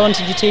perform as I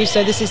wanted you to,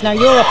 so this is now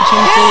your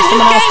opportunity,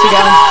 someone else to go.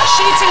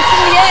 Shooting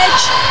from the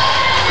edge.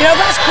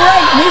 That's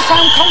great.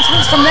 Newfound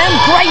confidence from them.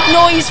 Great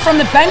noise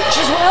from the bench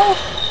as well.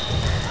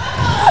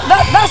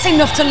 That's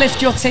enough to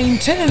lift your team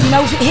too.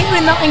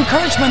 Hearing that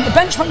encouragement, the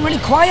bench went really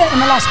quiet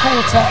in the last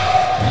quarter.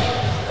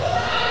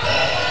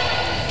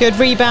 Good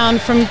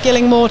rebound from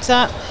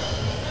Gillingwater.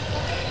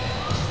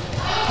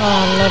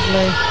 Oh,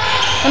 lovely.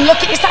 And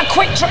look, it's that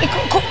quick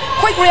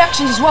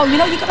reactions as well.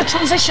 You've got to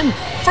transition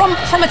from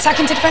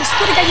attacking to defence.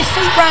 You've got to get your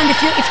feet round.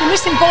 If you're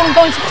missing ball and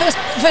going for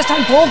first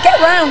time ball, get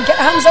round, get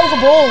hands over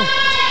ball.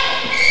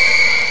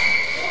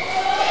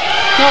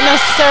 Not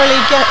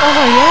necessarily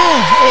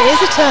it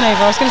is a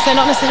turnover. I was going to say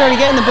not necessarily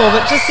getting the ball,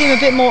 but just seem a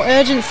bit more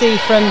urgency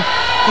from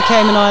the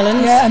Cayman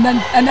Islands. Yeah, and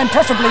then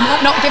preferably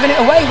not giving it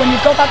away when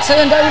you've got that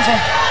turned over.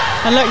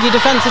 And look, your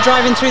defence are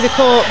driving through the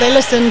court. They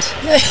listened.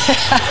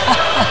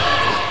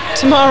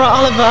 Tamara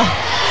Oliver.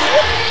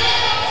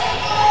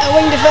 A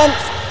wing defence.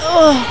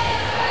 Oh.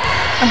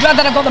 I'm glad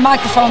that I've got the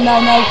microphone now,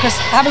 because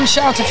having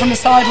shouted from the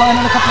sideline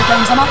on a couple of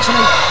games, I'm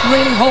actually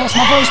really hoarse.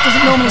 My voice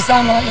doesn't normally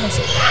sound like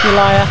this. You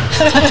liar.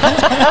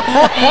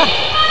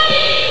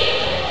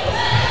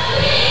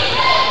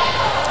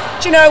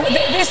 Do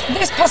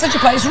this passage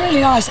of play is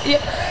really nice.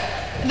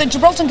 The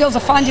Gibraltar girls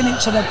are finding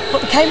each other,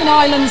 but the Cayman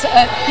Islands,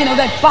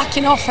 they're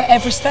backing off at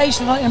every stage.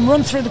 They're letting them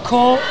run through the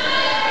court.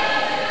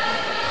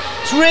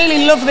 It's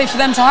really lovely for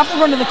them to have the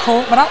run of the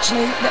court, but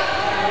actually,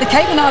 the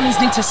Cayman Islands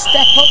need to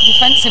step up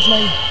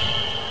defensively.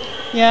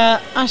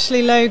 Yeah,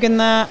 Ashley Logan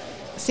there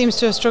seems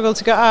to have struggled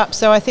to get up,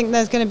 so I think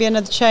there's going to be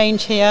another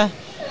change here.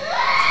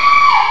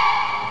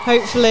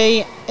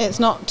 Hopefully it's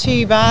not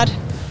too bad.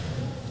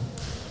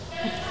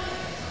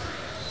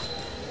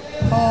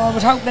 Oh, I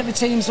would hope that the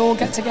teams all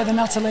get together,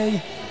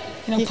 Natalie.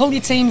 Pull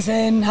your teams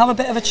in, have a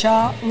bit of a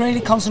chat, really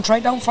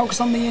concentrate, don't focus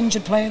on the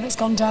injured player that's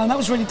gone down. That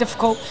was really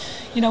difficult,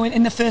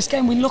 in the first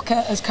game. We look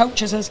at, as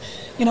coaches, as,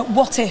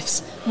 what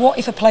ifs. What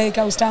if a player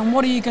goes down?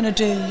 What are you going to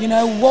do?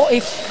 What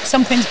if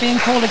something's being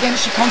called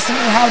against you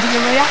constantly? How do you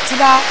react to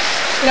that?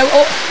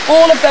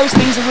 All of those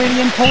things are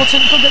really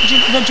important. Good that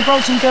the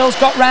Gibraltar girls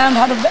got round,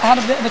 had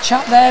a bit of a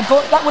chat there,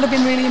 but that would have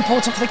been really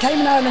important for the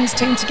Cayman Islands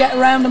team to get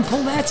around and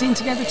pull their team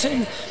together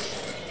too.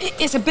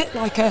 It's a bit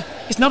like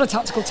it's not a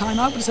tactical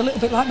timeout, but it's a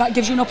little bit like that. It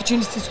gives you an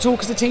opportunity to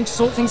talk as a team, to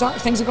sort things out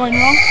if things are going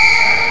wrong.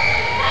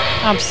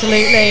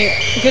 Absolutely.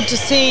 Good to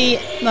see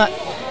that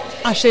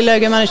Ashley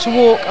Logan managed to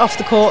walk off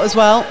the court as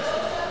well.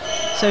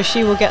 So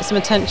she will get some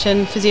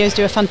attention. Physios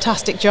do a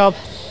fantastic job.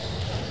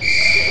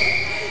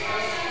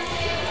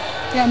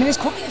 Yeah, there's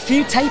quite a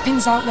few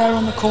tapings out there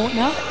on the court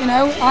now.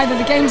 Either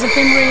the games have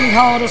been really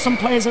hard or some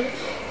players are,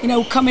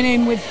 coming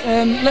in with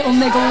little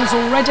niggles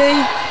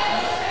already.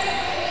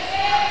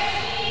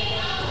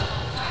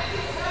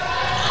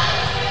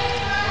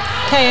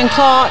 Kayan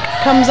Clark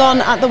comes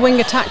on at the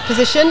wing attack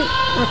position,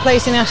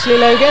 replacing Ashley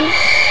Logan.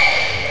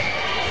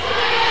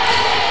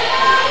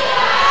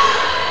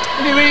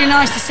 It'd be really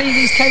nice to see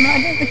these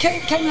the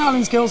Cayman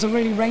Islands girls are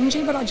really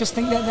rangy, but I just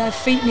think that their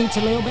feet need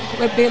to be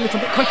a little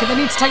bit quicker. They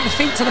need to take the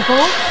feet to the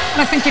ball,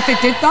 and I think if they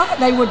did that,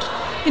 they would,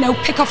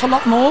 pick off a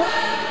lot more.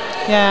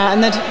 Yeah,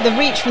 and the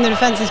reach from the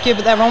defence is good,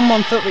 but they're on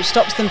one foot, which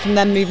stops them from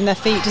then moving their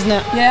feet, doesn't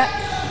it? Yeah.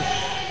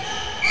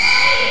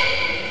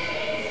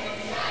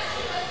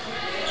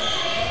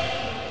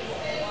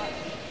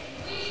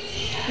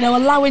 you know,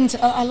 allowing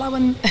the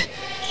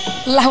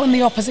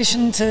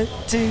opposition to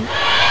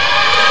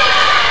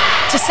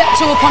set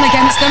two up on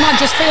against them. I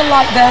just feel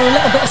like they're a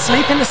little bit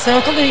asleep in the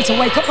circle. They need to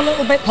wake up a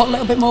little bit, put a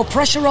little bit more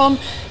pressure on,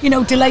 you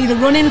know, delay the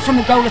run in from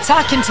the goal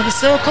attack into the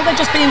circle. They're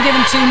just being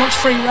given too much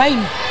free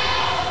rein.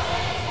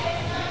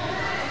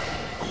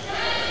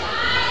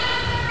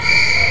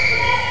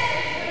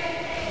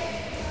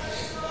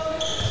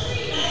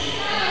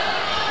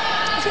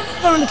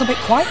 They're a little bit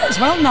quiet as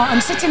well now.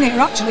 I'm sitting here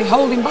actually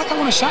holding back. I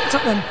want to shout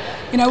at them,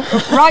 you know,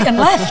 right and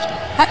left.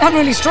 I'm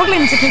really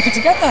struggling to keep it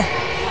together.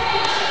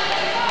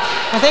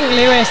 I think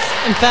Lewis,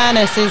 in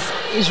fairness, is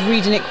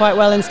reading it quite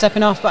well and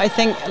stepping off, but I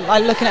think,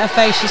 like, looking at her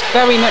face, she's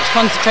very much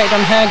concentrated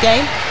on her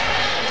game.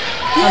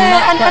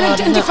 Yeah, and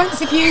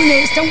defensive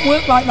units don't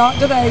work like that,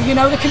 do they? You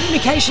know, the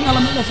communication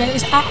element of it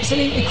is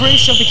absolutely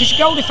crucial, because your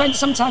goal defence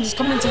sometimes is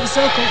coming into the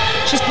circle.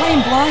 She's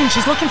playing blind.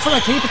 She's looking for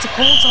her keeper to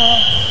call to her.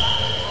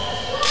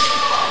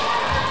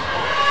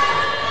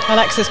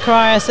 Alexis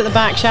Carias at the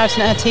back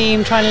shouting at her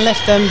team, trying to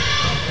lift them.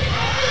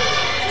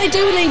 They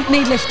do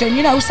need lifting,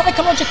 you know,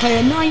 psychologically,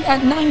 a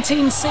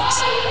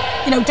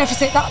 19-6, you know,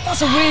 deficit,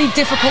 that's a really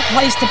difficult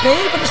place to be,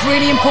 but it's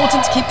really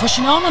important to keep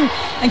pushing on and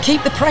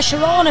keep the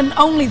pressure on, and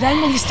only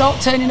then will you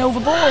start turning over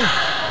ball.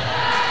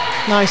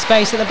 Nice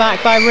space at the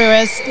back by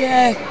Ruiz.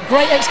 Yeah,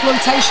 great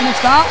exploitation of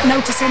that,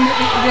 noticing that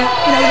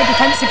the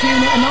defensive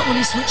unit are not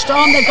really switched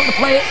on. They've got to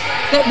play it,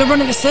 the run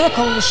of the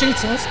circle, the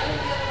shooters.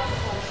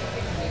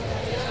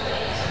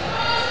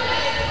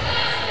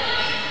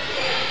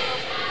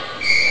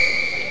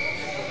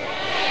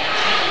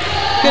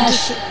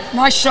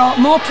 Nice shot.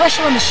 More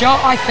pressure on the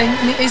shot, I think,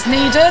 is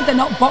needed. They're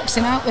not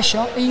boxing out the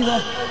shot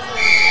either.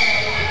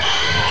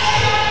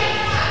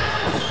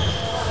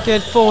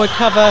 Good forward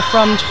cover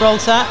from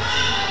Gibraltar.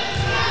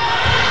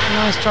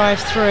 Nice drive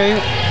through.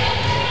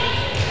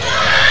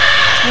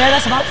 Yeah,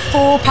 that's about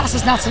 4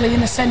 passes, Natalie,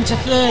 in the centre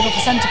third of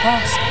the centre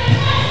pass.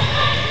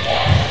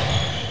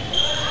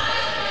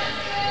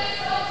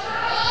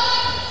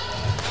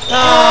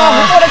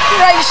 Oh, what a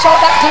great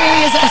shot. That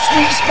clearly is at a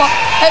sweet spot.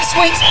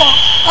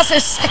 That's her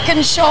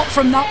second shot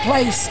from that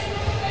place.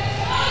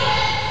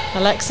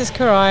 Alexis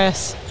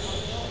Carias.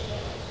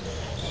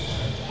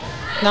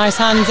 Nice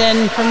hands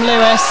in from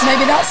Lewis.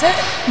 Maybe that's it.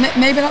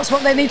 Maybe that's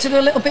what they need to do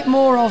a little bit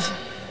more of.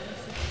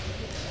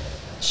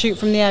 Shoot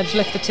from the edge,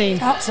 lift the team.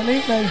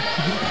 Absolutely.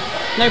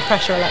 No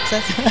pressure,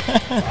 Alexis.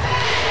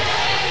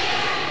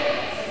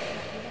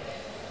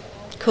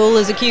 Cool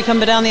as a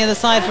cucumber down the other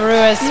side for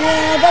Ruiz.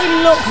 Yeah, they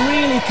look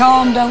really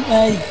calm, don't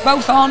they?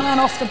 Both on and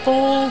off the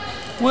ball,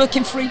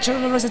 working for each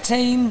other as a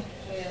team.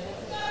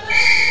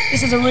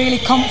 This is a really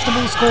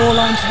comfortable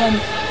scoreline for them.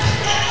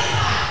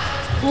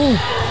 Ooh.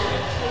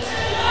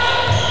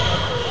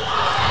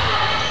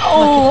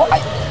 Oh,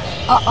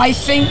 I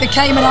think the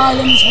Cayman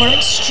Islands were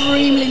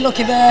extremely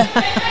lucky there.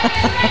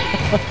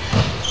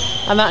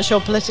 And that's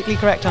your politically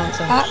correct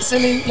answer.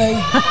 Absolutely.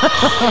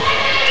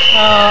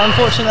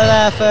 Unfortunately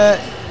there for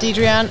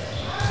Deidrean.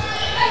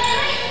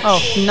 Oh,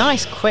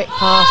 nice quick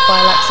pass by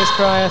Alexis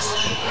Carias.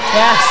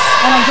 Yes.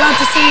 And I'm glad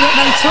to see that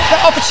they took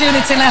the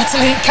opportunity,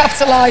 Natalie,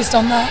 capitalised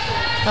on that.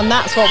 And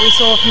that's what we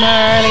saw from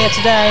her earlier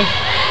today.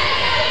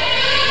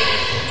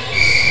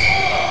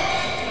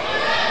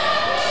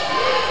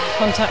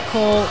 Contact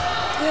call.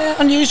 Yeah,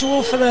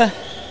 unusual for the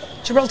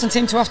Gibraltar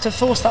team to have to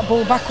force that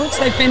ball backwards.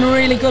 They've been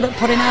really good at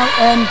putting out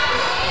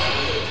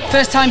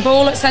first time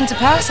ball at centre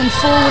pass and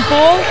forward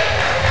ball.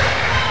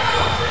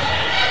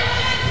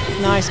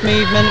 Nice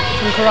movement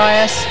from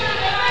Carias.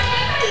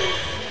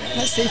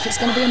 Let's see if it's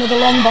going to be another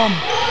long bomb.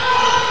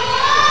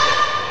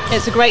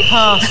 It's a great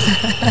pass.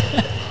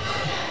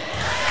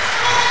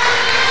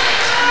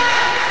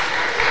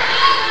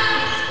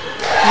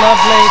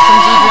 Lovely from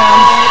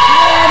Deidrean.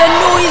 Yeah, the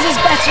noise is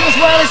better as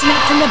well, isn't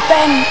it, from the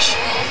bench?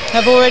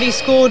 Have already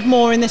scored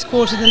more in this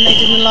quarter than they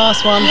did in the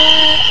last one.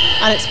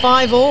 Yeah. And it's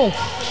 5-all.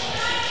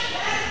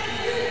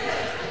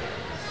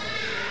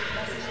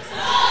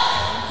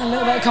 A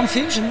little bit of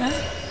confusion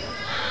there.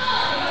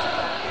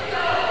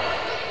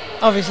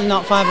 Obviously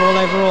not 5-all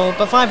overall,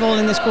 but 5-all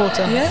in this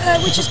quarter. Yeah,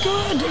 which is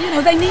good. You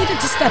know, they needed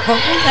to step up,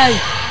 didn't they?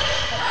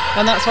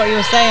 And that's what you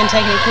were saying,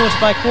 taking it quarter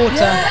by quarter.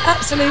 Yeah,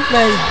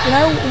 absolutely. You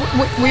know,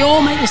 we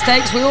all make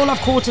mistakes. We all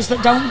have quarters that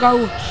don't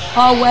go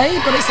our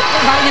way, but it's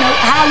about, you know,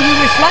 how you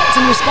reflect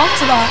and respond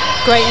to that.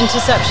 Great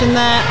interception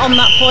there on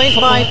that point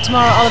by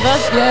Tamara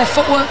Oliver. Yeah,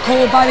 footwork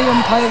called by the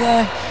umpire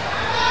there.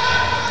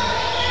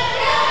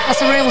 That's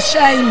a real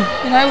shame.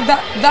 You know,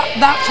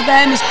 that for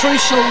them is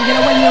crucial. You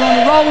know, when you're on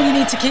a roll, you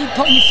need to keep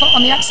putting your foot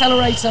on the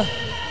accelerator.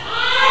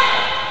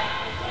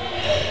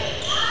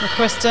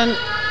 McQuiston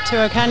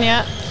to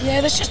Okanya.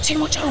 Yeah, there's just too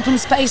much open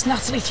space,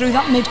 Natalie, through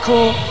that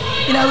mid-court.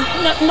 You know,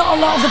 not a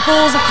lot of the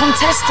balls are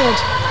contested.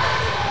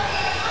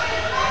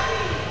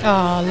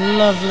 Oh,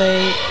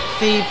 lovely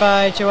feed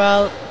by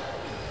Joelle.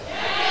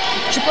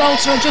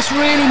 Gibraltar are just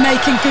really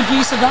making good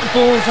use of that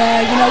ball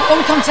there. You know,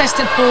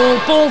 uncontested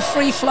ball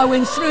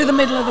free-flowing through the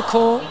middle of the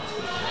court.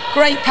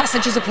 Great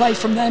passages of play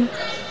from them.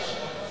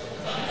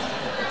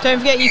 Don't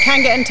forget, you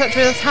can get in touch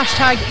with us,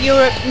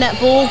 #Europe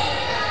Netball.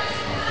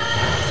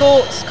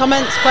 thoughts,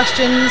 comments,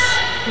 questions?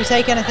 We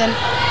take anything.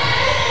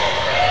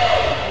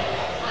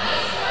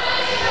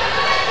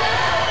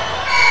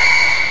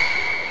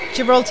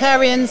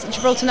 Gibraltarians,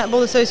 Gibraltar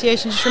Netball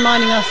Association just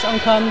reminding us on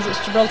comms, it's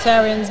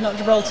Gibraltarians, not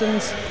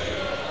Gibraltans.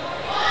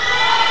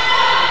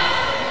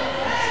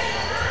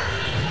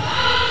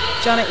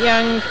 Janet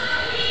Young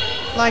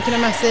liking a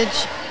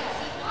message.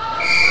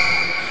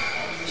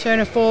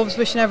 Shona Forbes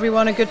wishing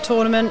everyone a good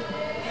tournament.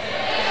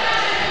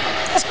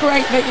 That's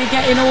great that you're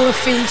getting all the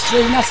feeds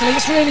through, Natalie.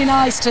 It's really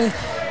nice to,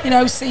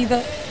 see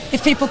that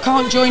if people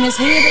can't join us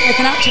here, that they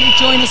can actually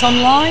join us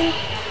online.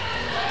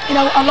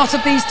 A lot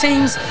of these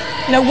teams,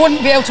 wouldn't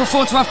be able to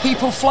afford to have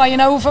people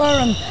flying over,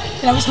 and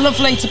it's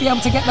lovely to be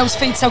able to get those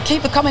feeds. So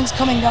keep the comments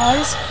coming,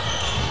 guys.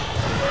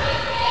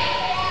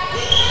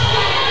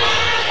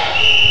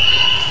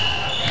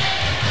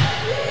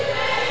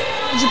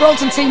 The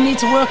Gibraltar team need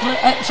to work.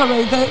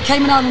 The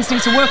Cayman Islands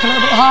need to work a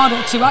little bit harder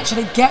to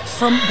actually get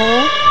front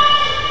ball.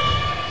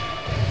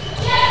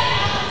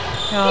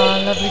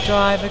 Oh, lovely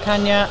drive,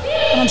 Akanya.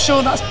 And I'm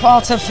sure that's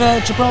part of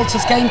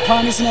Gibraltar's game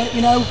plan, isn't it?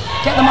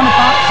 Get them on the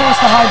back, force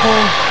the high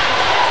ball.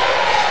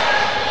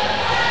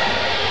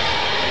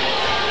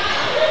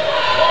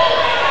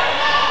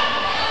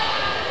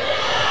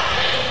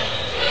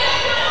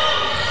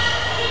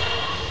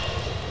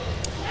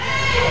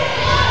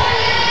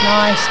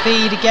 Nice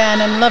feed again,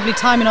 and lovely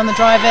timing on the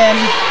drive in.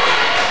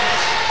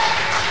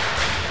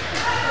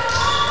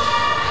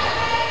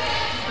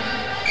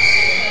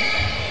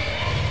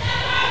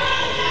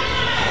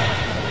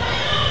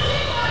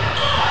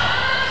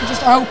 I'm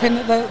just hoping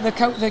that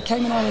the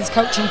Cayman Islands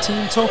coaching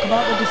team talk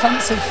about the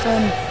defensive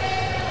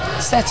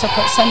setup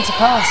at centre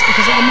pass,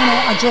 because at the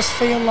minute I just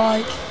feel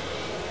like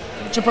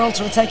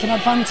Gibraltar are taking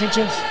advantage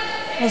of.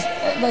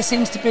 There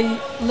seems to be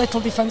little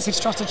defensive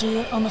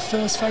strategy on the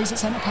first phase at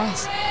centre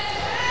pass.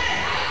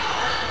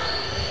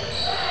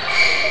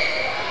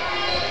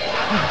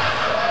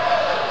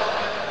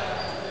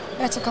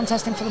 Better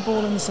contesting for the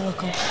ball in the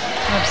circle.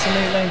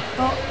 Absolutely.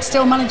 But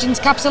still managing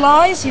to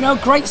capitalise,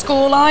 great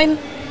score line.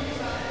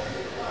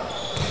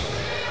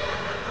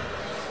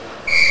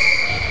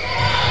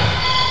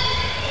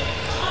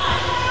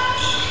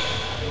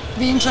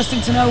 Be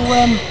interesting to know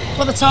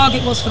what the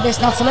target was for this,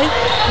 Natalie.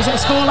 Was it a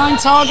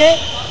scoreline target?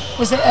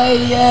 Was it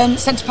a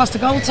centre pass to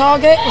goal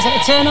target? Was it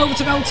a turnover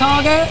to goal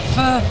target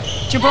for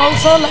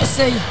Gibraltar? Let's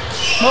see.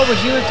 What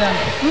would you have done?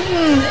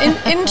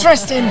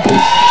 Interesting.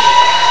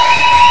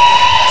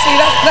 See,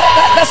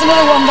 that's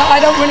another one that I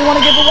don't really want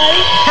to give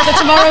away for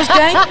tomorrow's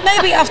game.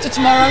 Maybe after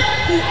tomorrow.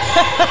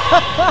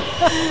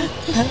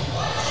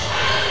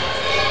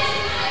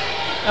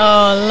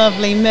 Oh,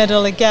 lovely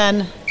middle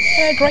again.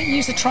 Yeah, great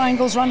use of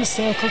triangles around the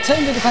circle.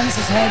 Turn the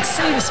defence's head,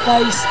 see the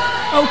space,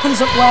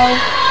 opens up well.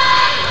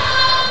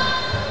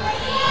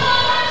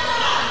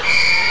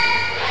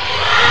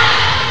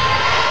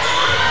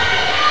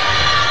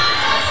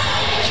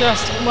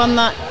 Just won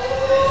that,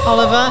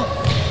 Oliver.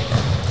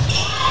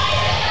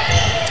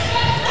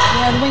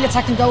 Yeah, the wing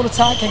attack and goal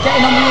attack are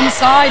getting on the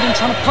inside and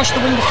trying to push the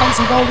wing defence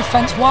and goal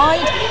defence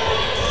wide.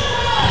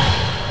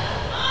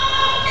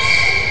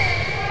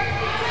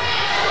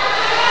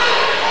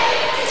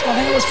 So I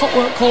think it was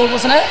footwork called,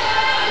 wasn't it?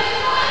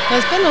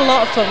 There's been a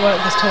lot of footwork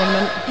this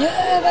tournament.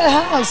 Yeah, there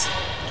has.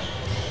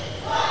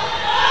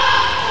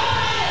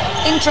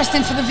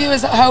 Interesting for the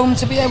viewers at home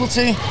to be able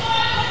to,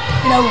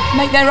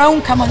 make their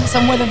own comments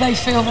on whether they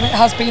feel that it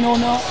has been or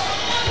not.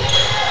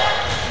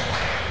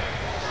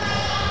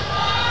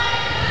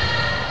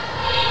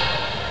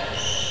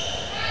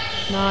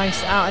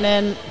 Nice, out and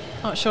in.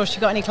 Not sure she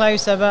got any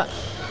closer, but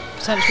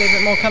potentially a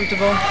bit more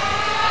comfortable.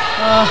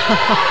 Oh.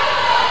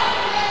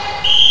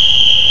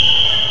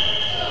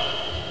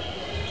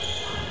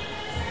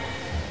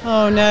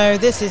 Oh no,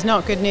 this is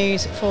not good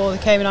news for the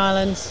Cayman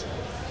Islands.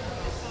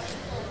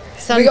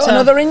 We got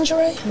another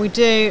injury? We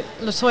do.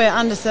 Latoya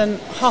Anderson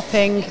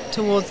hopping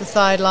towards the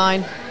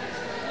sideline.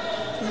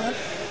 Yep.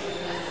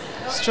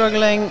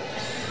 Struggling.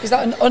 Is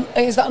that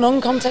an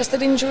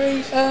uncontested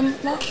injury,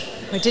 Matt?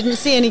 I didn't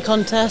see any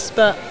contest,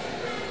 but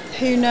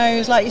who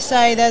knows? Like you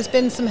say, there's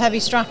been some heavy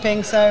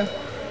strapping, so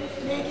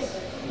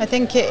I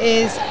think it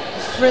is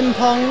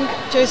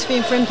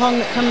Josephine Frimpong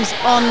that comes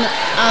on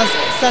as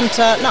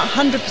centre. Not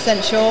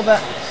 100% sure, but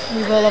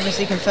we will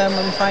obviously confirm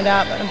when we find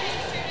out. But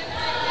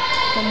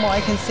from what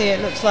I can see,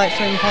 it looks like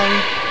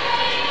Frimpong.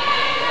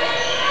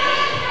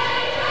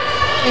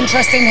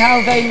 Interesting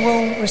how they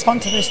will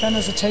respond to this then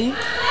as a team.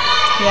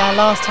 Yeah,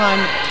 last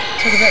time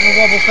took a bit of a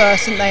wobble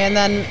first, didn't they, and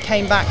then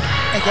came back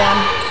again.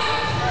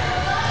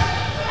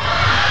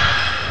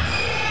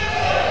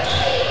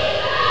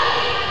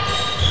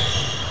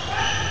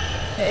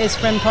 It is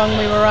Frimpong,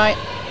 we were right.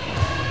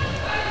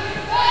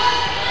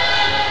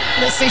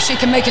 Let's see if she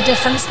can make a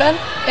difference then,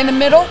 in the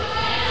middle.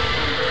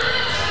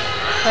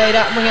 Played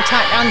at wing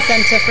attack and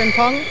centre,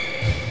 Frimpong.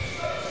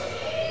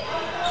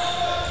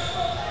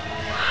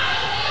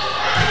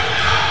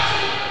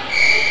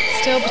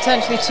 Still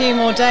potentially 2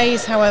 more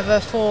days, however,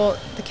 for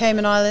the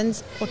Cayman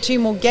Islands, or 2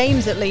 more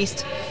games at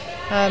least,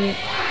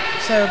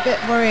 So a bit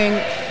worrying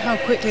how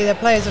quickly their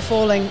players are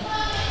falling.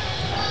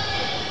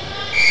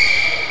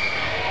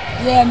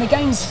 Yeah, and the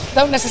games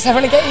don't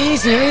necessarily get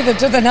easier either,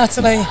 do they,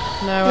 Natalie?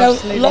 No,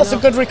 absolutely lots not.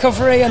 of good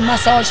recovery and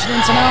massage for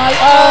them tonight.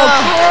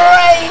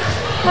 Oh,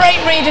 great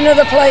reading of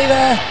the play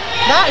there.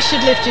 That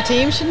should lift your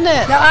team, shouldn't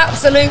it? No,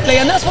 absolutely,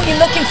 and that's what you're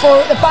looking for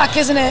at the back,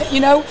 isn't it? You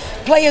know,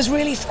 players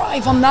really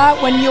thrive on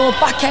that when your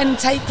back end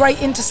take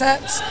great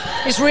intercepts.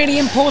 It's really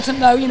important,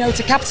 though, you know,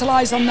 to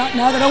capitalise on that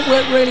now. They don't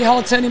work really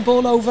hard turning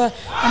ball over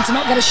and to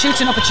not get a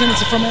shooting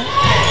opportunity from it.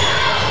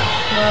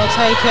 Well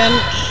taken.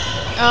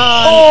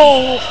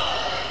 Oh!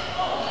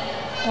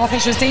 I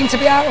think she was deemed to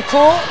be out of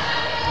court.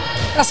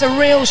 That's a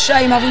real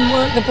shame, having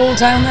worked the ball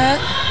down there.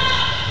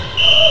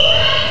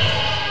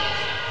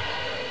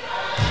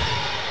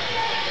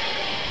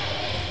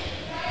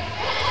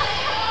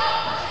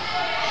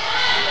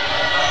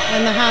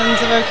 In the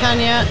hands of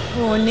Okanya,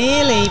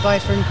 nearly by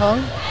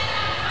Frimpong.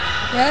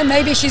 Yeah,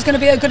 maybe she's going to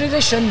be a good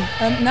addition.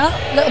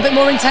 Nat, a little bit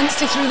more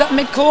intensity through that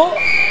mid-court.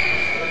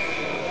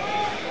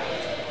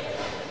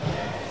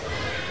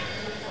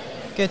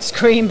 Good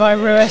screen by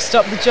Ruiz,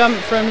 stop the jump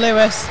from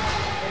Lewis.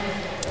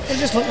 They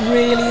just look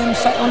really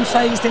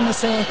unfazed in the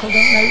circle, don't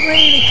they?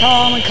 Really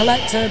calm and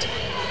collected.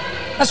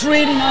 That's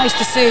really nice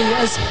to see,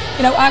 as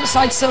you know,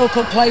 outside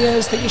circle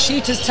players, that your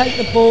shooters take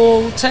the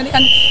ball, turn it,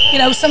 and you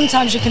know,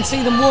 sometimes you can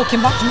see them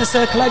walking back from the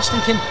circle edge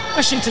thinking,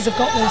 my shooters have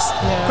got this.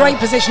 Yeah. Great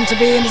position to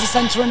be in as a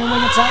centre in a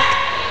wing attack.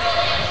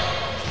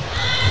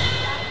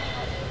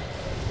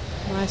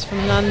 Nice from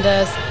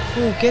Hernandez.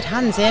 Oh, good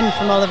hands in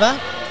from Oliver.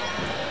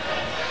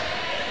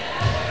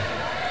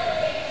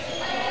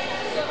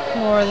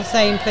 More of the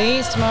same,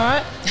 please,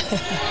 tomorrow.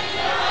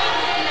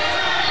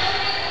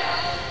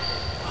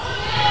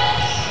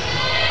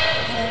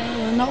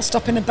 Not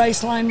stopping the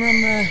baseline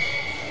run there.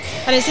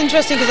 And it's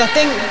interesting because I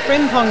think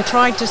Frimpong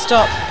tried to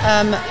stop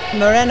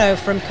Moreno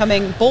from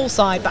coming ball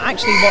side, but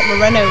actually what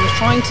Moreno was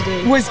trying to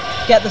do was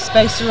get the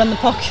space to run the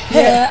pocket.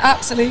 Yeah,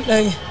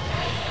 absolutely.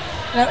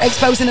 You know,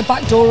 exposing the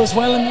back door as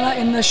well and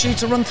letting the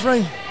shooter run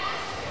through.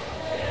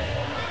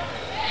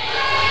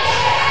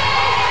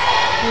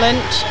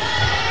 Lynch,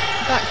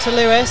 back to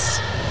Lewis.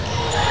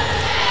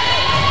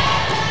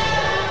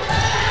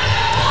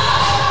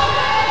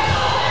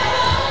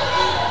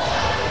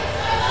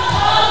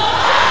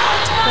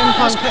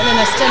 Frimpong putting in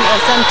a stint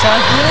at centre.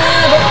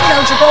 Yeah, but you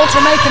know,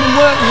 Gibraltar making him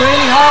work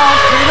really hard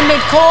through the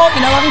mid-court,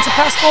 you know, having to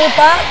pass ball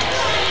back.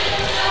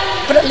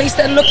 But at least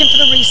they're looking for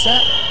the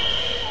reset.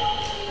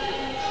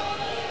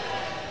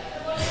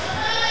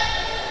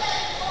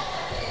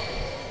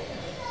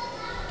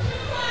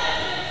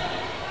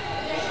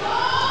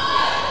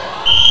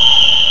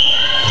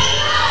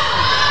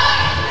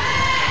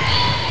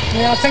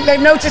 Yeah, I think they've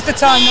noticed the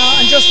time now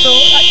and just thought,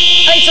 I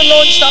need to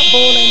launch that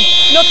ball in.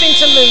 Nothing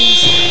to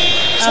lose.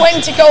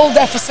 20-goal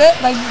deficit.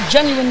 They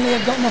genuinely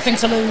have got nothing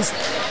to lose.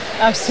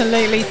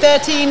 Absolutely.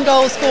 13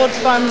 goals scored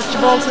from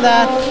Gibraltar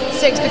there,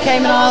 6 for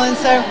Cayman Islands.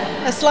 So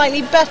a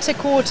slightly better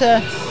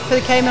quarter for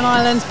the Cayman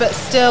Islands, but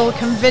still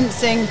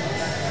convincing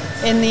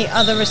in the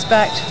other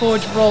respect for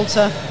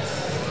Gibraltar.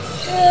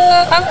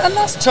 Yeah, and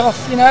that's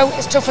tough, you know.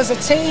 It's tough as a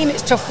team.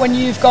 It's tough when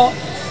you've got,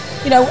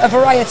 you know, a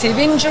variety of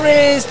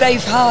injuries.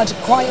 They've had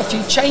quite a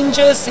few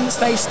changes since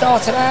they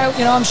started out.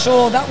 You know, I'm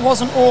sure that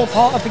wasn't all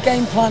part of the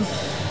game plan.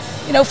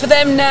 You know, for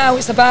them now,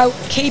 it's about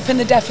keeping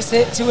the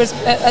deficit to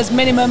as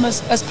minimum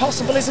as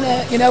possible, isn't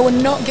it? You know,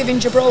 and not giving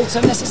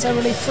Gibraltar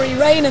necessarily free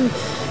rein and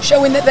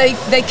showing that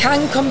they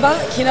can come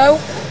back, you know.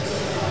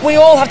 We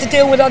all have to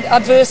deal with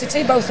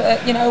adversity, both,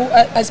 you know,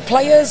 as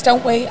players,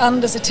 don't we,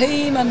 and as a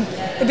team. And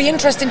it'll be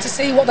interesting to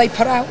see what they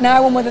put out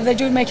now and whether they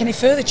do make any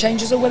further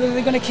changes or whether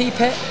they're going to keep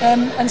it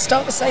and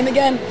start the same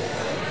again.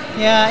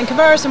 Yeah, and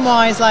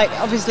comparison-wise, like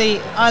obviously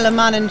Isle of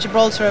Man and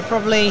Gibraltar are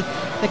probably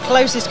the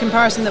closest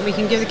comparison that we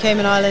can give the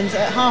Cayman Islands.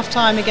 At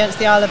half-time against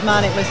the Isle of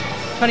Man, it was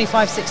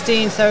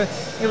 25-16, so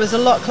it was a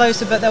lot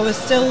closer, but there was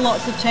still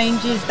lots of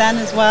changes then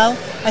as well.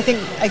 I think,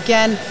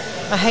 again,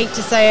 I hate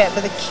to say it,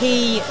 but the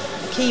key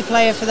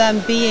player for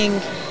them being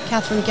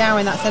Catherine Gow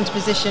in that centre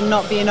position,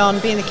 not being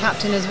the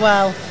captain as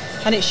well.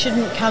 And it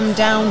shouldn't come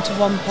down to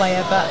one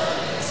player, but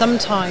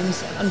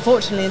sometimes,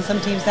 unfortunately, in some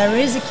teams, there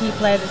is a key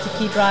player that's a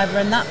key driver,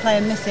 and that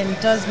player missing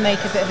does make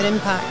a bit of an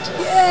impact.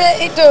 Yeah,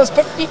 it does,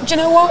 but do you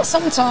know what?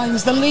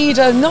 Sometimes the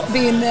leader not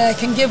being there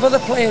can give other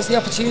players the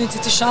opportunity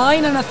to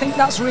shine, and I think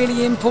that's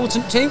really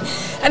important too.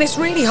 And it's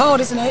really hard,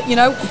 isn't it? You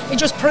know, it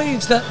just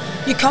proves that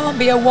you can't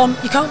be a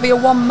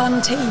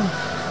one-man team.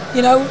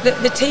 You know,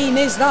 the team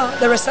is that.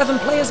 There are 7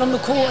 players on the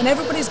court and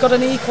everybody's got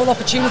an equal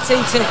opportunity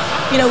to,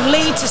 you know,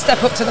 lead, to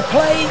step up to the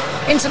play.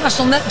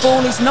 International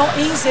netball is not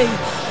easy.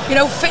 You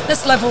know,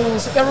 fitness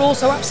levels are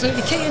also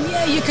absolutely key. And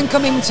yeah, you can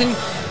come into,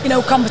 you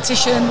know,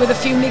 competition with a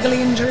few niggly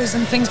injuries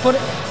and things, but,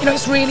 you know,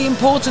 it's really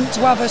important to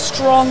have a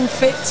strong,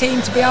 fit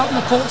team to be out on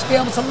the court, to be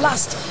able to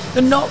last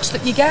the knocks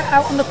that you get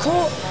out on the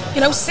court.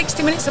 You know,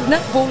 60 minutes of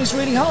netball is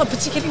really hard,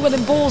 particularly when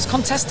the ball's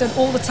contested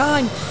all the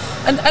time.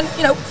 And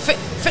you know,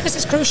 fitness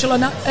is crucial.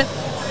 And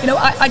you know,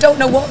 I don't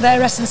know what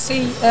their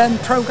S&C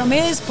programme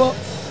is, but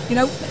you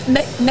know,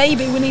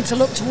 maybe we need to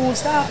look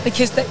towards that,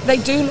 because they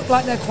do look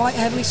like they're quite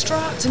heavily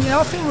strapped, and you know,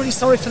 I feel really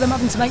sorry for them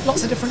having to make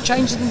lots of different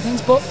changes and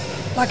things, but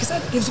like I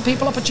said, it gives the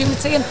people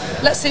opportunity, and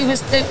let's see who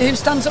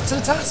stands up to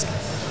the task.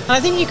 And I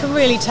think you can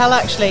really tell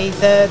actually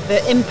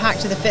the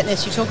impact of the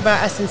fitness. You talk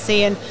about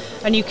S&C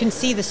and you can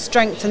see the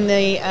strength and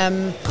the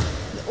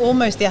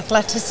almost the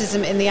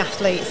athleticism in the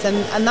athletes,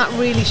 and that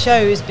really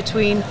shows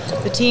between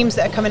the teams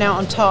that are coming out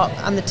on top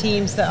and the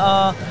teams that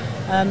are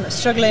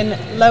struggling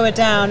lower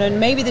down, and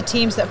maybe the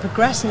teams that are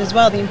progressing as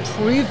well, the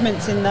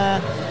improvements in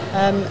their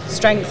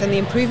strength and the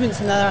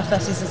improvements in their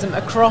athleticism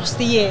across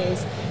the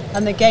years,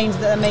 and the gains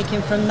that they're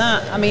making from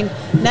that. I mean,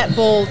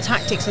 netball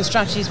tactics and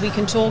strategies, we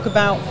can talk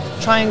about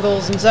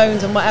triangles and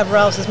zones and whatever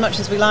else as much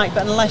as we like,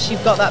 but unless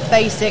you've got that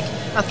basic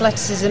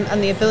athleticism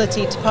and the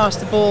ability to pass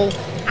the ball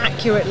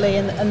accurately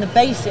and the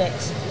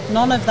basics,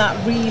 none of that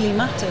really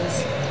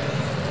matters.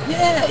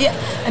 Yeah,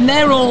 and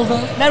they're all the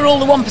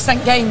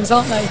 1% games,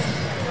 aren't they?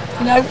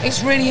 You know,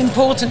 it's really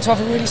important to have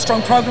a really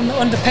strong program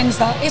that underpins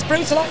that. It's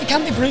brutal. It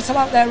can be brutal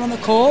out there on the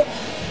court.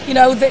 You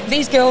know,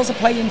 these girls are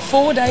playing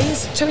 4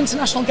 days, 2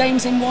 international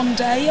games in 1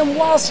 day, and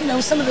whilst, you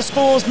know, some of the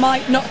scores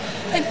might not,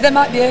 there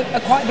might be a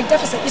quite a big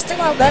deficit, you're still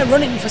out there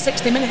running for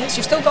 60 minutes,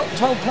 you've still got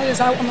 12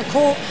 players out on the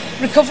court.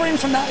 Recovering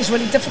from that is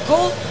really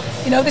difficult.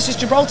 You know, this is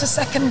Gibraltar's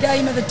second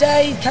game of the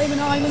day, Cayman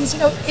Islands,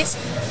 you know,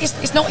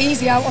 it's not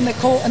easy out on the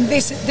court, and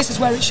this is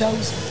where it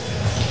shows.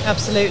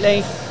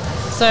 Absolutely.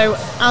 So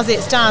as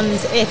it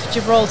stands, if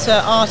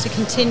Gibraltar are to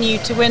continue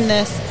to win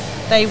this,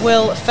 they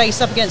will face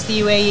up against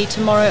the UAE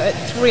tomorrow at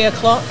 3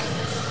 o'clock,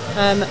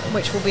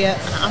 which will be an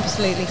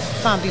absolutely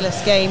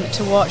fabulous game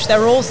to watch.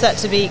 They're all set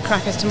to beat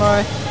crackers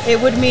tomorrow. It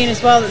would mean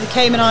as well that the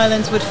Cayman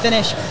Islands would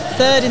finish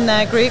third in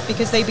their group,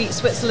 because they beat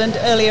Switzerland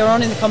earlier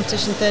on in the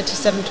competition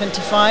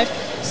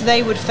 37-25. So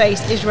they would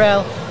face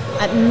Israel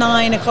at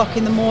 9 o'clock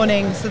in the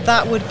morning. So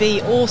that would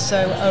be also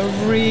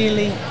a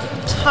really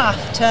tough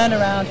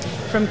turnaround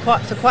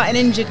for quite an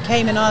injured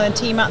Cayman Island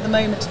team at the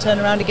moment to turn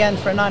around again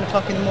for a 9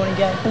 o'clock in the morning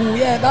game. Oh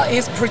yeah, that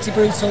is pretty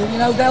brutal. You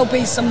know, there'll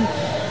be some,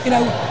 you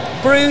know,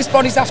 bruised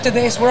bodies after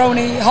this. We're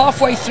only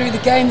halfway through the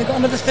game. They've got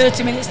another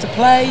 30 minutes to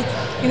play.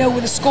 You know,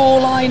 with a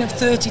score line of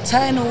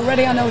 30-10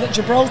 already, I know that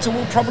Gibraltar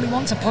will probably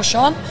want to push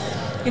on.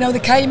 You know, the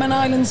Cayman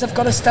Islands have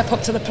got to step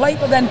up to the plate,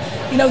 but then,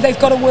 you know, they've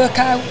got to work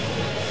out,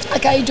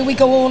 okay, do we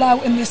go all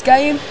out in this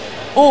game,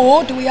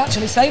 or do we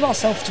actually save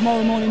ourselves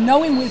tomorrow morning,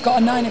 knowing we've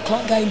got a 9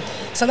 o'clock game?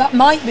 So that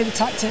might be the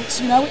tactics.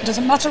 You know, it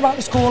doesn't matter about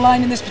the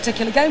scoreline in this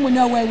particular game. We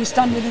know where we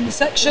stand within the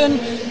section.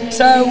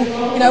 So,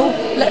 you know,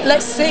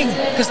 let's see,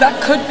 because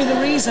that could be the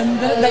reason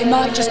that they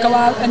might just go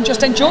out and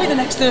just enjoy the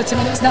next 30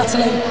 minutes,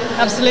 Natalie.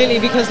 Absolutely,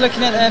 because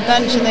looking at their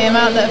bench and the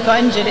amount that have got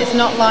injured, it's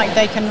not like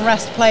they can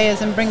rest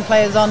players and bring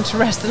players on to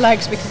rest the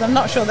legs, because I'm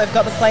not sure they've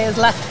got the players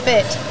left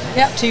fit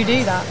to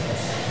do that.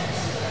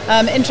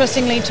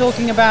 Interestingly,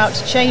 talking about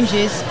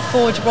changes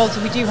for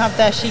Gibraltar, we do have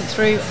their sheet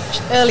through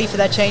early for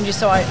their changes,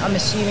 so I'm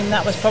assuming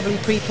that was probably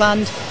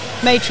pre-planned.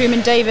 May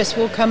Truman-Davis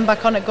will come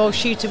back on at goal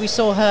shooter. We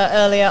saw her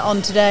earlier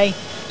on today.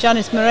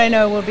 Janice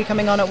Moreno will be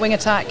coming on at wing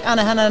attack.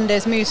 Ana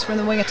Hernandez moves from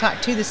the wing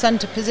attack to the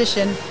centre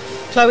position.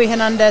 Chloe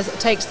Hernandez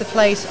takes the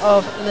place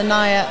of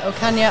Lanaya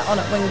Okanya on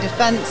at wing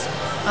defence,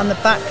 and the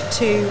back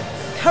two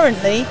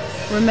currently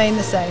remain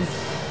the same.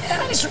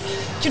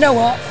 Do you know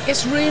what?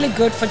 It's really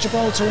good for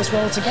Gibraltar as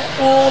well to get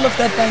all of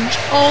their bench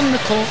on the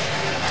court.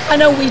 I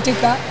know we did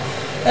that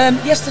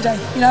yesterday.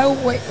 You know,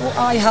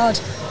 I had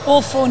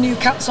all 4 new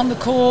cats on the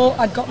court.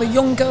 I'd got the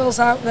young girls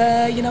out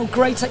there. You know,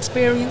 great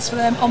experience for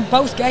them on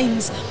both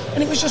games,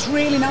 and it was just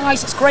really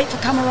nice. It's great for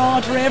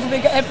camaraderie.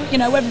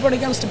 Everybody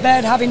goes to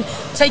bed having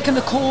taken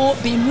the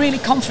court, being really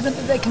confident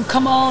that they can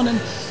come on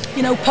and,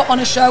 you know, put on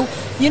a show.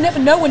 You never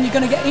know when you're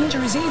going to get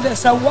injuries either.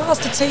 So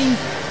whilst a team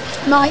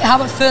might have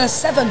a first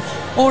 7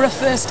 or a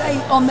first 8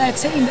 on their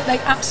team that they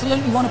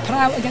absolutely want to put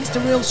out against a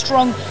real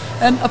strong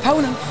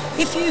opponent,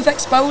 if you've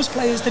exposed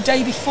players the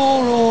day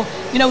before, or,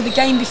 you know, the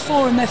game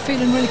before, and they're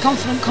feeling really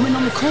confident coming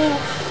on the court,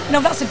 you know,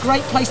 that's a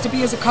great place to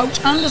be as a coach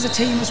and as a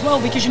team as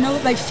well, because you know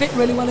that they fit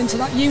really well into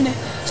that unit.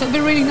 So it'd be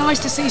really nice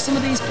to see some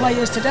of these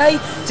players today,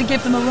 to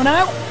give them a run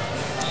out,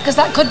 because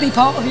that could be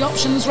part of the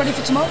options ready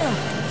for tomorrow.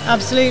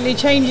 Absolutely.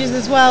 Changes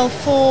as well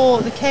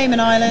for the Cayman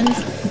Islands.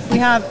 We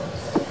have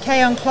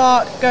Kayon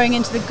Clark going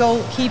into the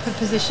goalkeeper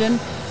position.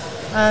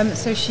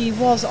 So she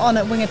was on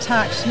at wing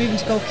attack, she's moving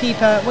to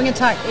goalkeeper. Wing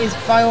attack is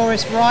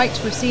Vioris Wright,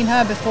 we've seen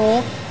her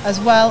before as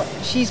well.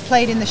 She's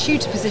played in the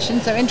shooter position,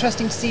 so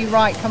interesting to see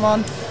Wright come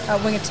on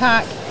at wing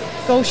attack.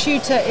 Goal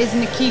shooter is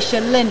Nikisha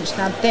Lynch.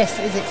 Now this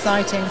is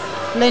exciting.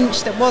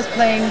 Lynch, that was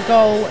playing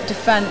goal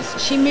defence,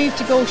 she moved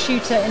to goal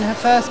shooter in her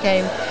first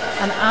game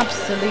and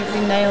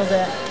absolutely nailed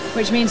it,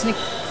 which means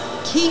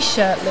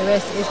Nikisha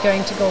Lewis is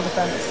going to goal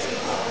defence.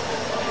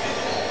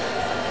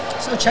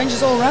 So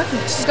changes all round.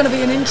 This is going to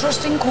be an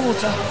interesting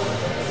quarter.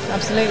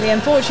 Absolutely,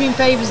 and fortune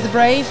favours the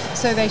brave,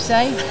 so they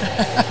say.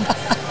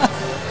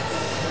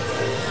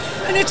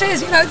 And it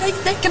is, you know,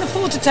 they can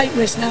afford to take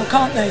risks now,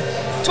 can't they?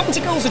 20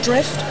 goals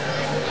adrift.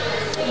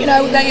 You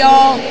know, they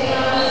are,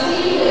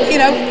 you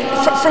know,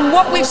 from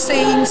what we've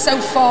seen so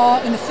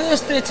far in the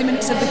first 30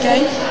 minutes of the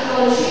game,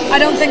 I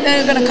don't think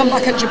they're going to come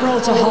back at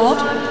Gibraltar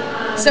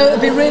hard. So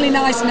it'd be really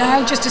nice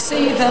now just to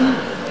see them,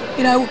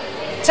 you know,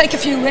 take a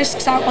few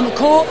risks out on the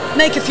court,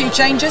 make a few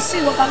changes,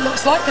 see what that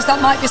looks like, because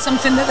that might be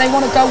something that they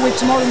want to go with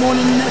tomorrow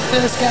morning in their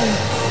first game.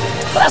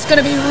 But that's going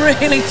to be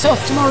really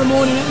tough tomorrow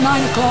morning at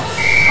 9 o'clock.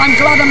 I'm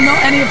glad I'm not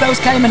any of those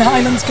Cayman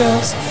Islands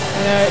girls. I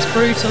know, it's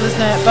brutal, isn't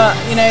it? But,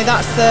 you know,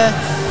 that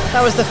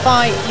was the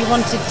fight you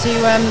wanted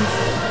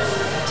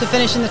to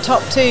finish in the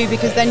top two,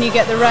 because then you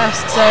get the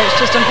rest. So it's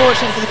just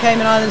unfortunate for the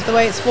Cayman Islands the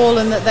way it's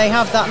fallen that they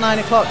have that 9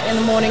 o'clock in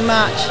the morning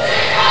match.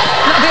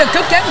 It'll be a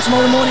good game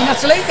tomorrow morning,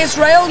 actually.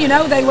 Israel, you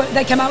know,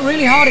 they came out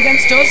really hard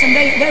against us, and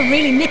they're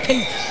really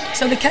nippy.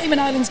 So the Cayman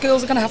Islands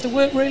girls are going to have to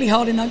work really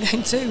hard in that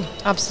game too.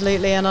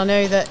 Absolutely, and I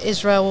know that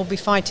Israel will be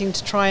fighting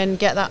to try and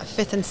get that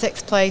 5th and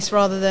 6th place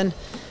rather than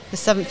the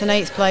 7th and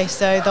 8th place.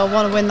 So they'll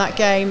want to win that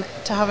game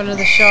to have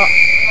another shot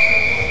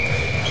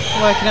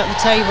working up the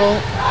table.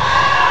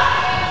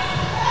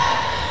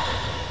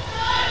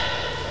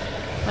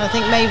 I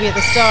think maybe at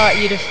the start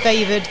you'd have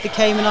favoured the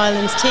Cayman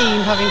Islands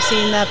team, having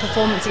seen their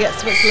performance against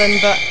Switzerland,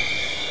 but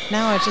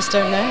now I just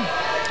don't know.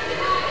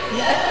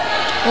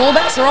 Yeah, all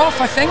bets are off,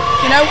 I think.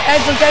 You know,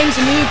 every game's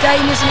a new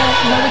game, isn't it?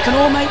 You know, we can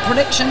all make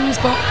predictions,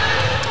 but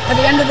at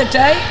the end of the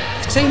day,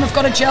 the team have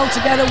got to gel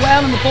together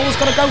well, and the ball's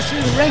got to go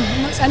through the ring,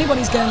 and that's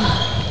anybody's game.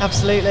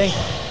 Absolutely.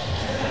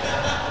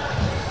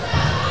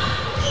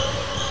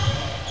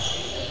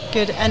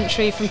 Good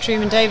entry from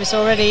Truman Davis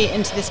already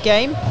into this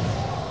game.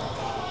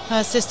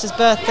 Her sister's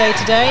birthday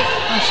today.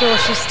 I'm sure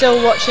she's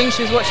still watching.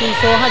 She was watching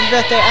before. Happy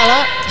birthday,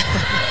 Ella.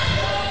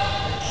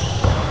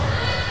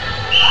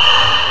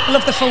 I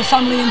love the full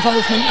family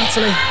involvement,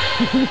 Natalie.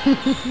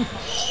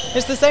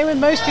 It's the same with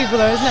most people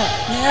though, isn't it?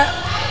 Yeah.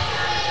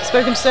 I've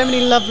spoken to so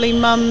many lovely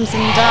mums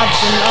and dads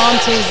and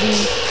aunties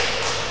and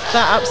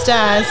that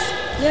upstairs.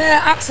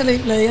 Yeah,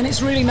 absolutely. And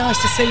it's really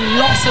nice to see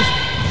lots of,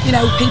 you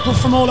know, people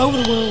from all over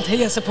the world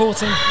here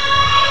supporting.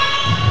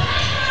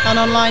 And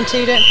online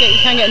too, don't forget you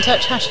can get in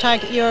touch,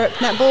 hashtag Europe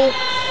Netball.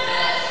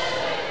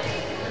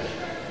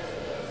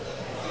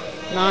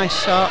 Nice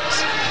shot.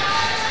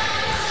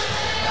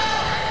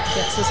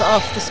 Gets us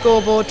off the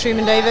scoreboard,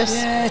 Truman Davis.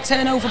 Yeah,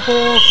 turnover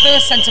ball,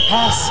 first centre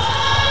pass.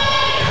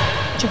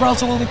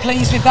 Gibraltar will be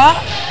pleased with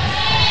that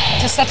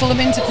to settle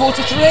them into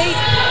quarter 3.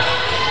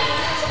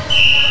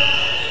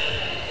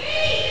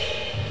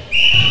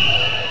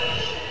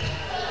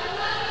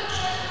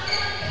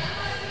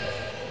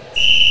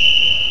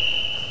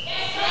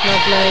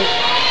 Lovely.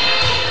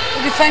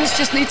 The defence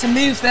just need to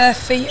move their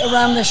feet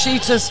around the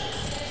shooters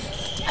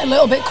a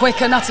little bit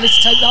quicker, Natalie,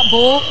 to take that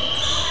ball.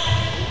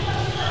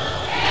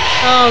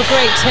 Oh,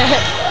 great tip.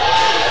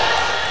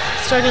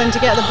 Struggling to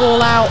get the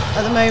ball out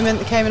at the moment,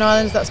 the Cayman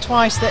Islands. That's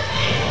twice that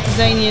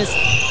Zania's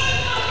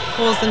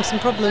caused them some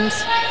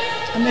problems.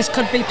 And this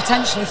could be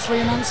potentially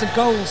 3 unanswered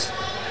goals.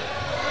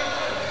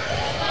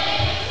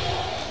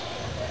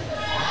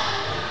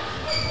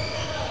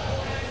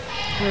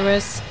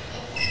 Lewis.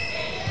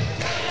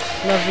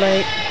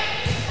 Lovely.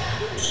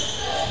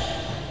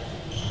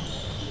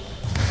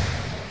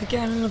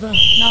 Again, another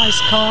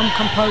nice, calm,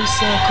 composed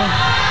circle.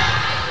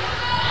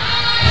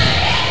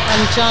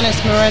 And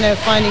Janice Moreno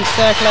finding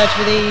circle edge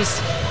with ease.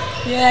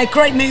 Yeah,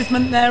 great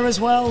movement there as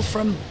well,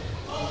 from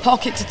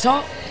pocket to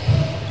top.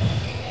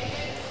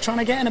 Trying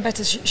to get in a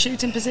better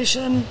shooting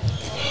position.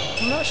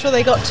 I'm not sure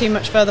they got too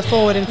much further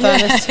forward, in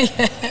fairness.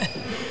 Yeah.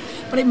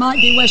 But it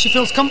might be where she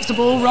feels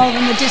comfortable rather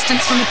than the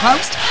distance from the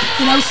post.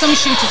 You know, some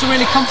shooters are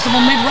really comfortable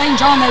mid-range,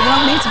 aren't they? They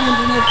don't need to be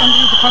underneath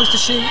the post to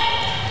shoot.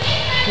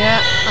 Yeah,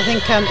 I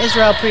think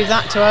Israel proved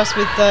that to us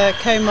with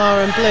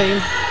Komar and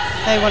Bloom.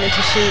 They wanted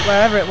to shoot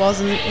wherever it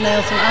was and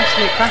nailed some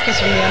absolute crackers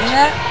from the edge.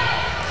 Yeah.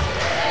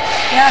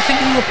 Yeah, I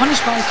think we were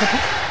punished by a couple.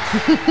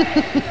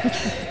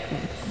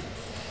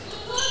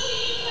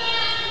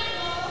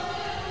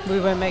 We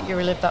won't make you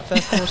relive that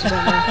first quarter,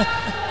 don't we?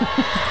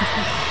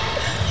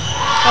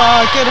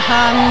 Oh, good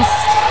hands.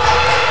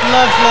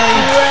 Lovely.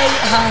 Great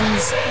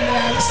hands on the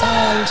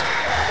outside.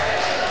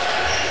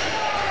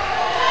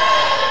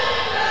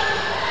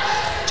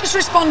 Just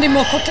responding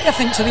more quickly, I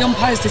think, to the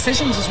umpire's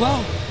decisions as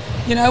well.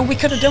 You know, we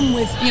could have done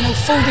with, you know,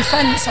 full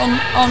defence on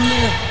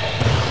the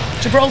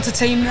Gibraltar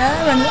team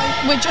there, and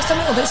we're just a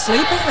little bit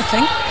sleepy, I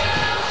think.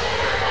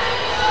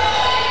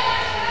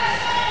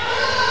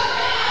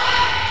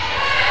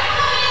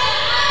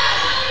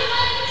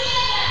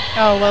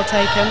 Oh, well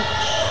taken.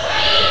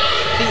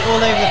 Feet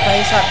all over the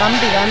place, like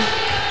Bambi then.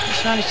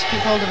 She managed to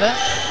keep hold of it.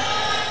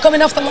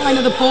 Coming off the line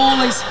of the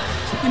ball is,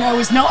 you know,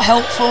 is not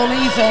helpful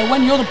either.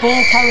 When you're the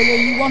ball carrier,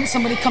 you want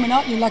somebody coming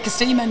at you like a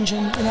steam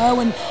engine, you know,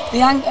 and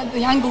the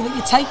angle that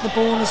you take the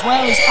ball as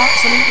well is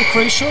absolutely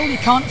crucial. You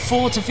can't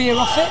afford to veer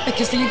off it,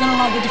 because then you're going to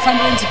allow the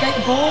defender in to get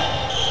the ball.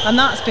 And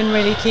that's been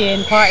really key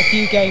in quite a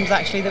few games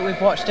actually that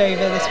we've watched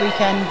over this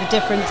weekend. The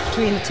difference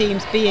between the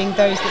teams being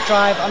those that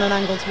drive on an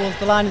angle towards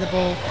the line of the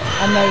ball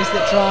and those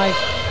that drive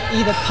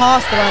either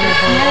past the line of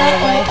the ball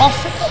or away. Or off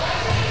it.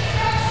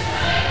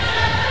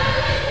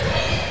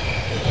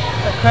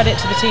 But credit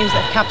to the teams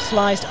that have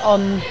capitalised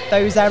on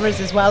those errors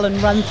as well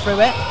and run through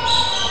it.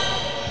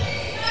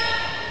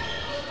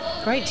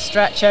 Great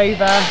stretch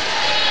over.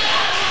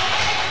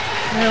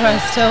 Nowhere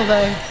still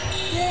though.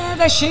 Yeah,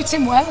 they're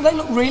shooting well. They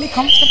look really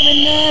comfortable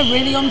in there,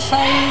 really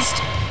unfazed.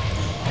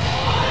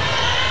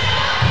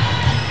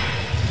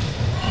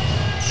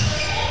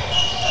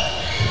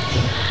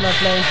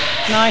 Lovely.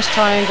 Nice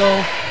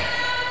triangle.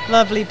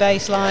 Lovely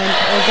baseline.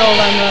 A goal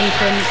line run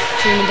from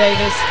Truman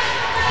Davis.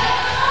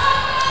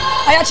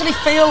 I actually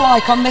feel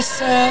like on this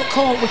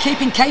court we're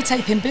keeping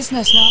K-tape in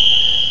business now.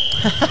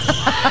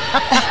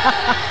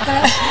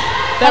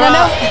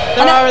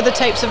 There are other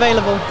tapes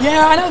available.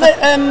 Yeah,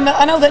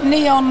 I know that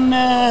neon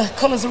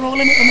colours are all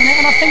in at the minute,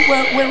 and I think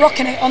we're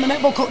rocking it on the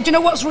netball court. Do you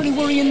know what's really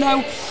worrying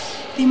though?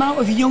 The amount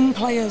of young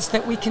players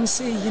that we can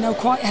see,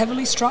 quite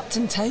heavily strapped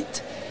and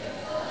taped.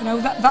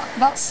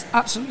 That's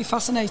absolutely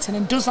fascinating.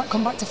 And does that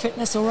come back to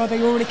fitness, or are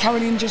they already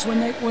carrying injuries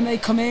when they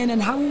come in?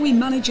 And how are we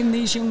managing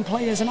these young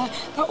players? And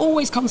that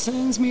always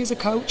concerns me as a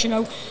coach.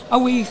 Are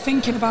we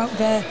thinking about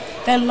their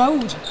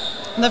load?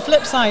 And the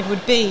flip side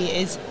would be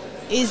is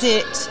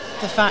it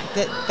the fact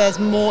that there's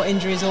more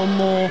injuries or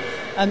more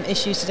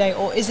issues today,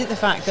 or is it the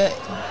fact that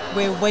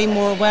we're way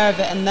more aware of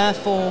it and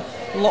therefore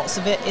lots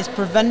of it is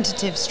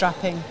preventative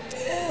strapping?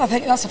 I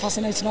think that's a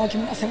fascinating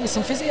argument. I think with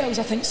some physios,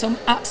 I think some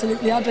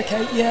absolutely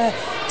advocate,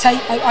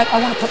 tape, I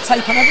want to put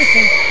tape on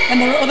everything.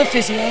 And there are other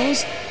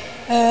physios,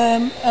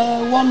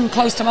 one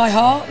close to my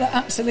heart that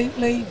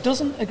absolutely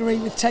doesn't agree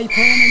with taping,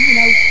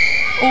 and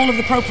all of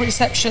the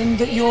proprioception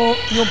that your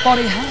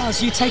body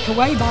has, you take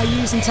away by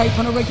using tape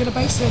on a regular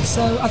basis.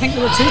 So I think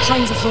there are two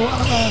trains of thought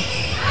out there.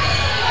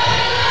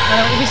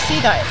 We see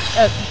that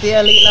at the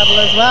elite level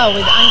as well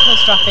with ankle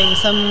strapping.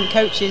 Some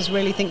coaches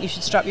really think you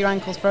should strap your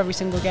ankles for every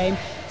single game.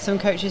 Some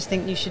coaches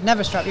think you should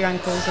never strap your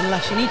ankles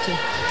unless you need to.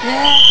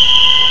 Yeah.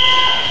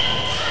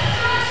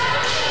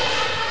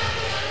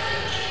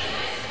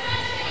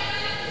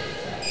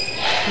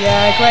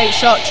 Yeah, great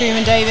shot,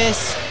 Truman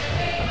Davis.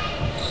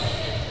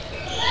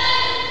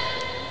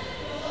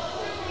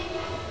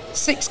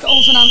 6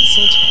 goals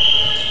unanswered.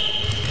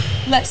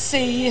 Let's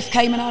see if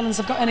Cayman Islands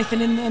have got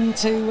anything in them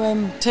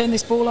to turn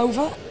this ball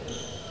over.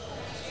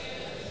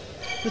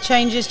 The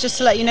changes, just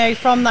to let you know,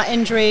 from that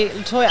injury,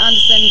 Latoya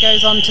Anderson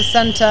goes on to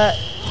centre.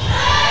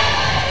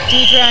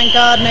 Deidre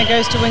Gardner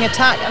goes to wing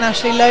attack, and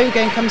Ashley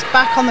Logan comes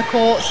back on the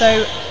court,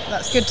 so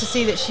that's good to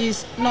see that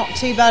she's not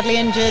too badly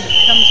injured,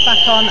 comes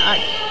back on at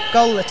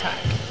goal attack.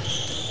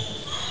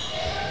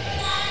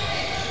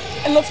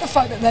 I love the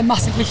fact that they're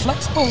massively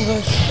flexible,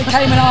 the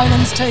Cayman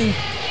Islands team.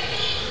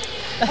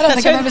 I don't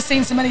think I've ever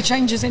seen so many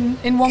changes in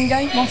one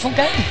full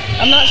game.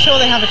 I'm not sure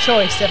they have a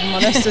choice, if I'm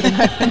honest, at the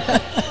moment.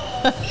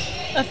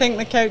 I think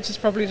the coach is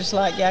probably just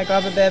like, yeah,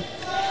 grab a bib.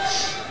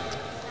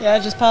 Yeah,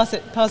 just pass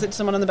it to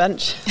someone on the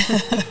bench.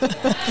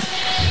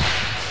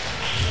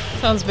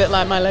 Sounds a bit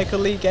like my local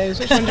league games.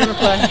 Which one do you want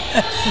to play?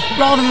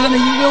 Rather than a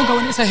you will go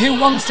on, it's a who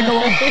wants to go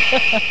on.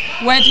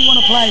 Where do you want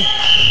to play?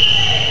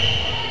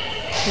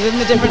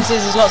 The difference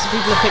is lots of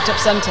people have picked up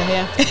centre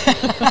here.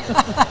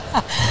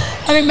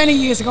 I think many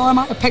years ago I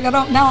might have picked that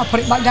up. Now I put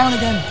it back down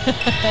again.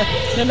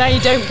 No, now you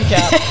don't pick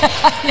it up.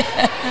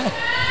 Yeah.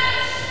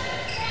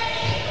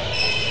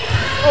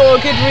 Oh,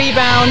 good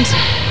rebound.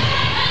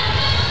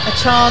 A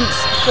chance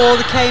for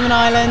the Cayman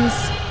Islands.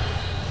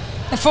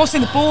 They're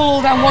forcing the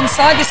ball down one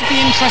side. This will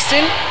be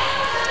interesting.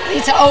 They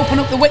need to open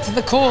up the width of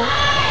the court.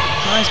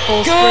 Nice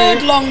ball. Good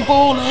through. long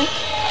ball in.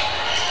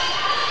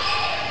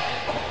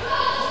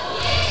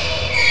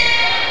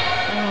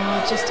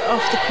 Oh, just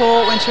off the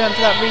court when she went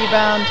for that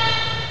rebound.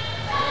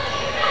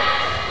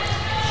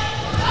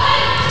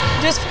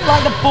 I just feel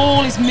like the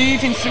ball is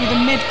moving through the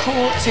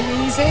mid-court too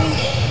easy.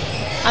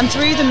 And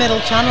through the middle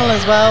channel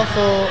as well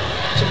for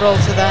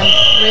Gibraltar then.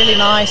 Really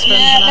nice from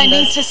Yeah, Fernandez. they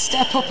need to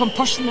step up and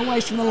push them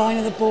away from the line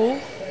of the ball.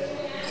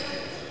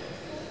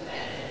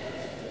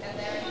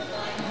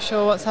 Not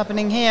sure what's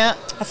happening here.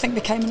 I think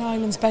the Cayman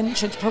Islands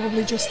bench are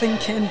probably just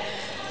thinking,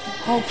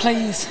 oh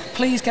please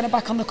get her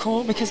back on the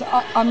court, because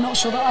I'm not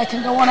sure that I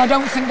can go on. I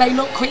don't think they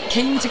look quite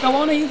keen to go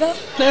on either.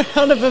 No,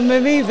 none of them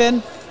are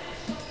moving.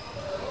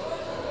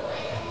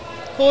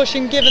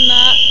 Caution given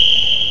that.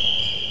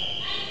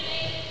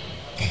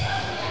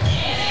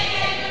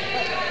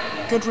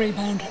 Good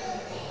rebound.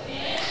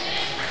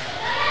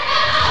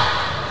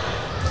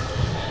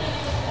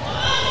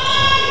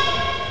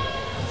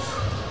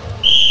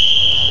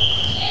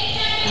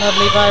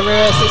 Lovely by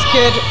Ruiz. It's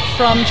good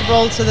from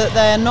Gibraltar that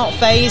they're not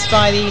fazed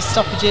by these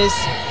stoppages.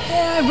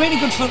 Yeah, really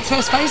good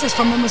first phases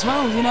from them as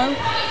well,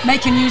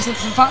 making use of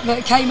the fact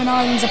that Cayman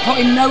Islands are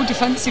putting no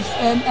defensive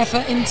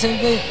effort into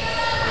the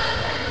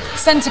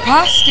centre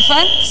pass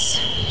defence.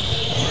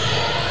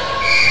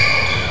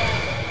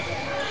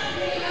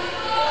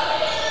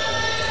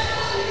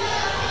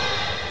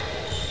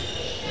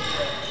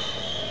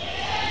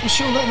 I'm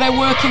sure that they're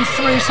working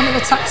through some of the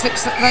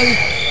tactics that they,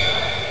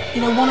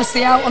 want to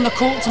see out on the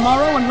court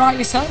tomorrow, and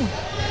rightly so.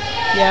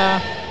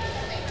 Yeah.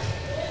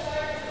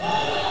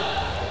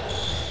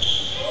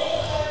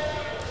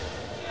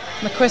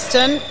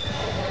 McQuiston.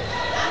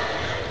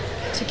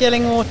 to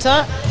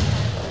Gillingwater.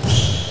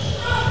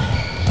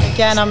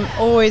 Again, I'm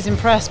always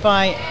impressed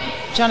by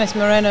Janice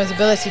Moreno's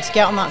ability to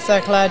get on that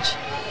circle edge.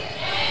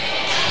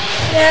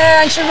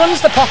 Yeah, and she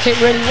runs the pocket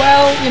really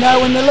well, you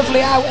know, and the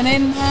lovely out and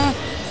in there.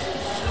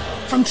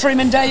 From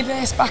Truman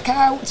Davis back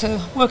out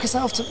to work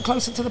herself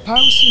closer to the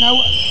post, you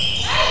know.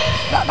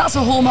 That's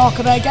a hallmark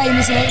of their game,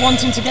 isn't it?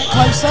 Wanting to get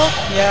closer.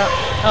 Yeah.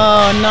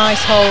 Oh,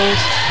 nice hold.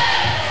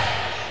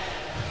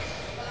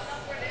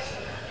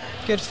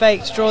 Good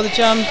fake to draw the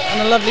jump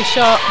and a lovely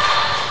shot.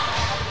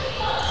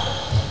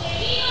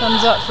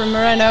 Thumbs up from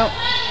Moreno.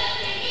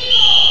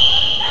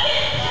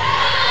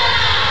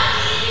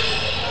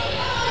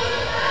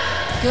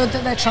 Good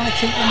that they're trying to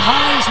keep them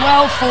high as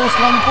well. Forced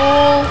long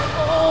ball.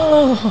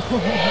 Oh.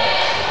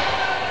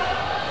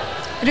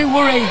 I do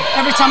worry.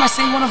 Every time I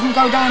see one of them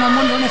go down, I'm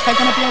wondering if they're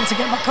going to be able to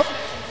get back up.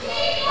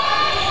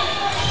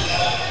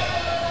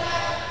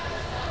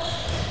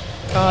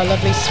 Oh,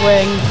 lovely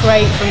swing.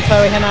 Great from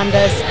Chloe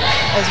Hernandez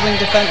as wing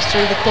defence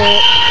through the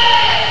court.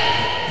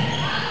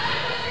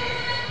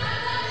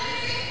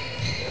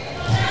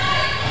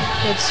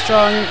 Good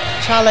strong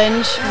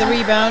challenge for the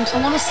rebound.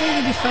 I want to see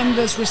the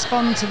defenders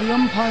respond to the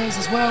umpires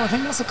as well. I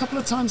think that's a couple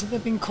of times that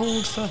they've been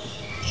called for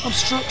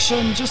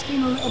obstruction, just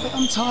being a little bit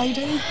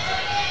untidy.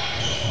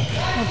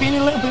 Being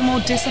a little bit more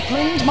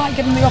disciplined might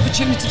give them the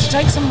opportunity to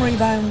take some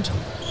rebound.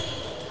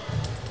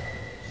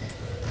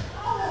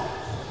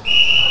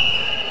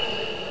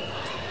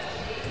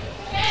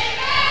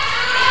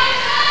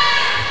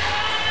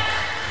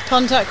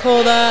 Contact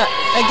call there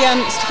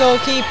against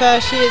goalkeeper.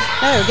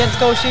 Against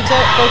goal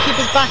shooter.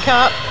 Goalkeeper's back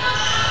up.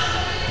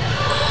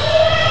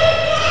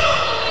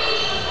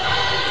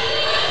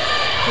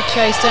 Good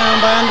chase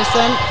down by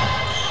Anderson.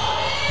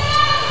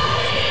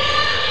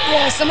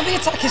 Yeah, some of the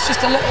attack is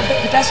just a little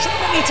bit pedestrian.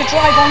 They need to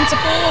drive onto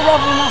ball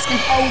rather than asking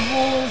for old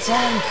ball all the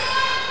time.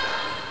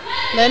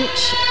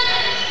 Lynch.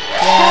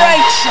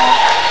 Great shot.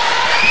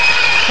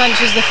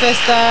 Clenches the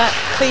fist there.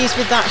 Pleased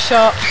with that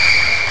shot.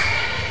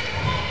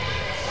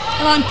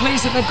 And I'm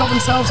pleased that they've got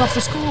themselves off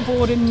the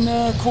scoreboard in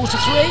quarter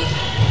 3.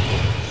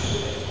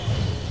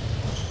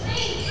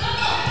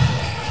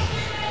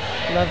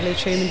 Lovely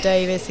Truman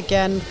Davis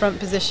again, front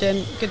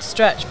position. Good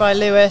stretch by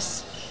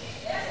Lewis.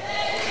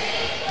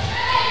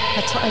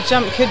 A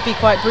jump could be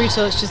quite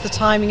brutal, it's just the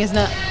timing, isn't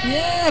it?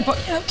 Yeah, but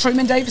you know,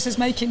 Truman Davis is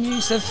making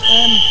use of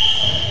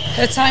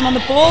her time on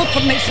the ball,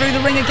 putting it through the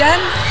ring again.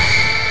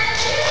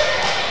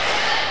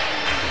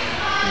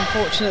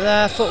 Unfortunate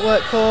there,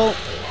 footwork call.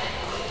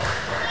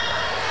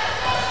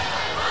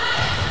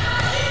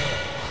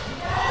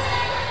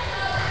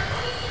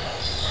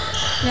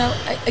 You know,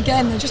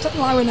 again, they're just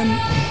allowing them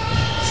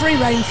free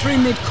rein through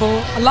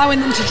mid-court, allowing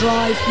them to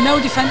drive, no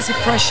defensive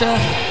pressure,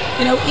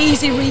 you know,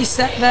 easy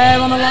reset there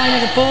on the line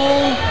of the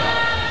ball.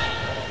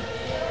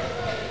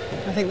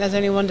 I think there's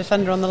only one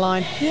defender on the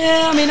line.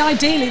 Yeah, I mean,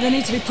 ideally they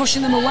need to be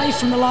pushing them away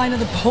from the line of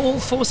the ball,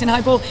 forcing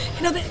high ball.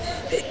 You know,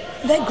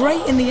 they're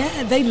great in the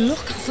air, they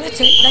look athletic,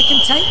 they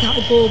can take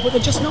high ball, but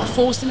they're just not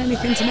forcing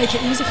anything to make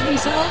it easy for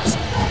themselves.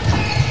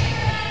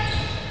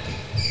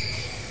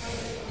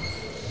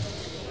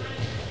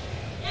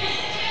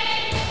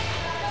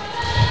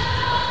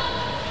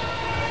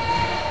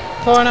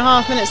 Four and a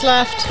half minutes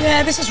left.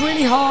 Yeah, this is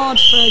really hard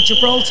for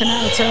Gibraltar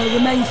now to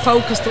remain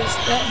focused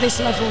at this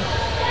level.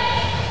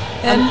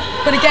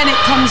 But again, it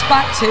comes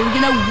back to, you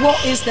know,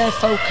 what is their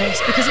focus?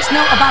 Because it's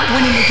not about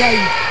winning the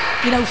game.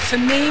 You know, for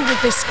me, with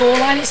this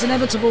scoreline, it's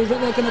inevitable that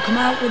they're going to come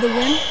out with a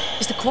win.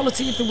 It's the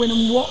quality of the win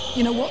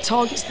and what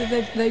targets that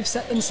they've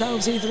set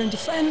themselves, either in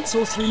defence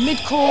or through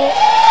mid-court,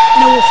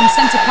 you know, or from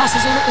centre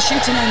passes or at the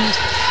shooting end.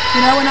 You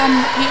know,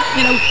 and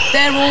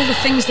they're all the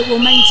things that will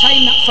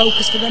maintain that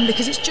focus for them,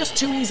 because it's just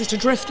too easy to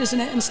drift, isn't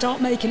it, and start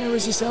making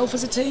errors yourself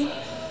as a team.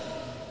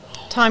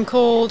 Time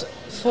called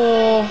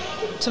for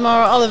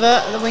Tamara Oliver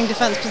at the wing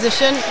defence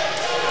position.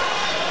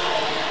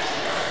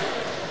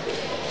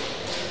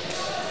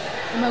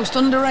 The most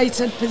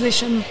underrated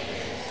position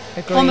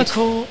Agreed. On the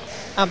court.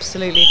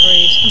 Absolutely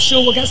agreed. I'm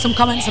sure we'll get some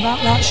comments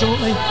about that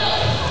shortly.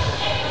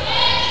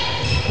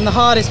 And the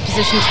hardest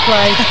position to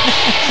play,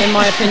 in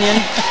my opinion.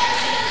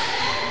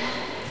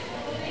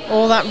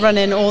 All that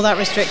running, all that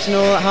restricting,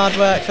 all that hard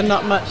work for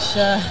not much.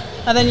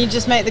 And then you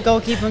just make the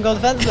goalkeeper and goal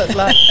defence look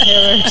like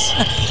heroes.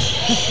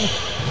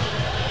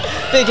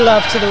 Big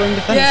love to the wing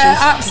defences. Yeah,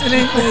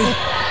 absolutely.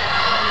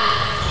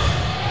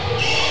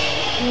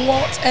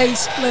 What a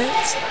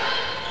split.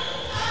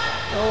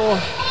 Oh,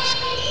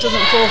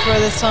 doesn't fall for her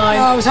this time.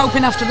 Oh, I was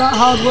hoping after that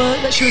hard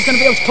work that she was going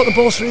to be able to put the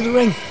ball through the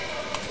ring.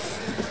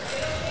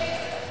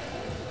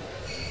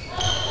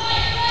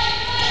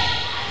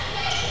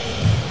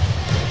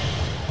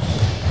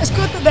 It's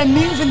good that they're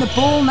moving the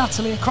ball,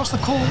 Natalie, across the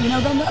court. You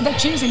know, they're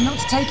choosing not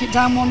to take it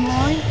down one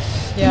line.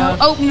 Yeah. You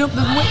know, opening up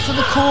the width of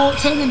the court,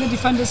 turning the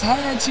defenders'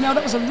 heads. You know,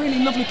 that was a really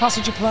lovely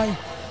passage of play.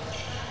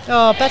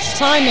 Oh, better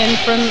timing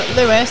from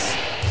Lewis.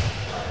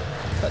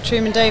 But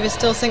Truman Davis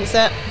still sinks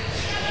it.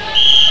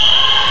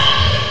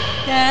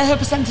 Yeah, her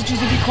percentages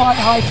will be quite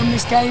high from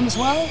this game as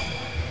well.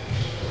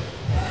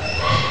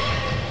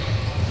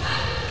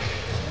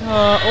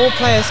 Oh, all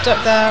players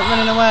stuck there,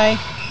 running away.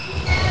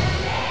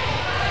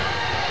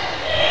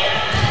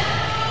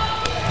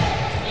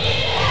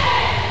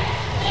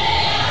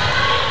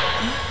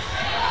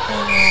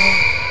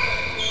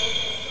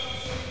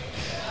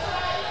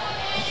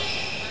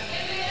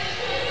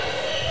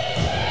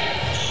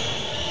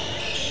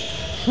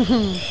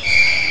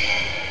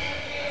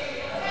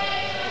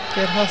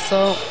 Good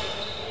hustle.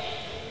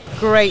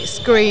 Great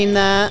screen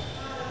there.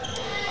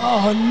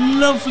 Oh,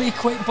 lovely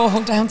quick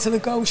ball down to the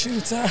goal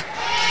shooter.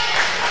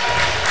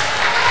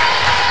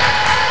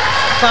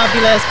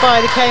 Fabulous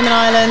by the Cayman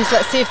Islands.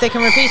 Let's see if they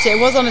can repeat it.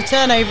 It was on a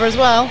turnover as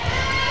well.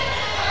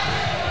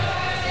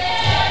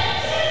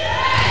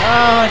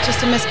 Oh,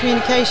 just a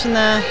miscommunication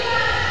there.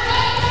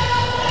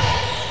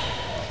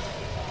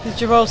 The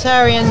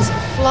Gibraltarians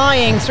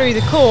flying through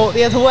the court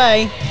the other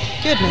way.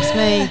 Goodness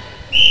me.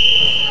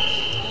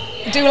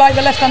 I do like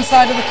the left-hand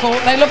side of the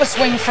court. They love a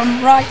swing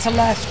from right to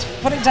left.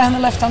 Put it down the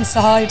left-hand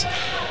side.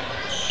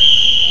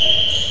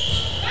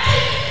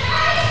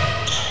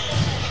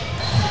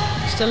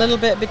 Just a little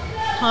bit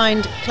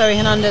behind Chloe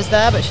Hernandez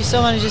there, but she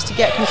still manages to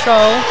get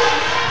control.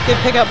 Good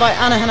pick up by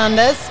Anna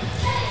Hernandez.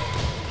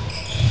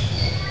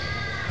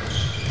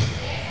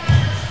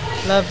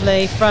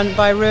 Lovely front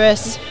by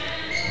Ruiz.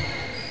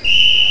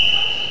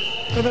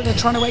 Good that they're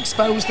trying to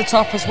expose the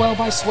top as well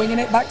by swinging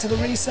it back to the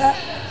reset.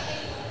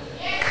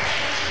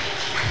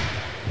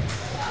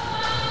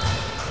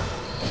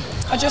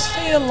 I just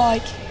feel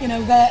like, you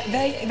know,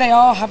 they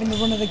are having the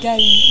run of the game.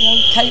 You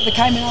know, the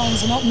Cayman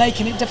Islands are not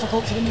making it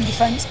difficult for them in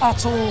defence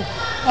at all.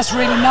 That's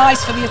really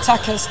nice for the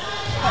attackers.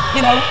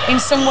 You know, in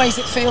some ways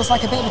it feels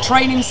like a bit of a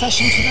training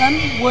session for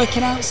them,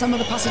 working out some of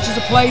the passages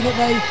of play that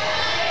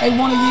they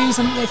want to use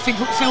and they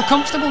feel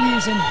comfortable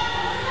using.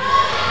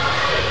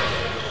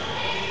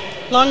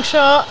 Long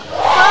shot.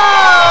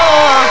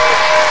 Oh!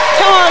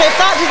 Come on, if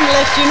that doesn't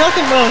lift you,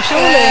 nothing will,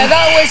 surely. Yeah,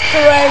 that was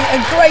great.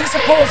 And great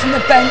support from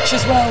the bench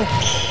as well.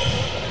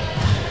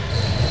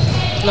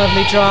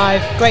 Lovely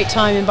drive. Great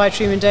timing by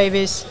Truman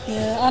Davies.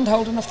 Yeah, and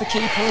holding off the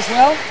keeper as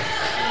well.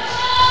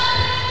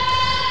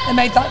 They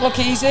made that look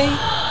easy.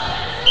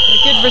 A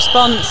good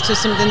response to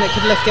something that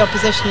could lift the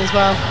opposition as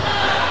well.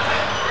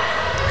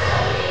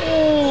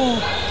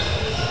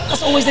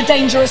 That's always a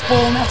dangerous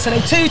ball,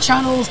 Natalie. 2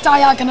 channels,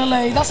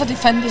 diagonally. That's a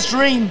defender's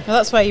dream. Well,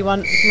 that's where you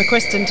want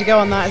McQuiston to go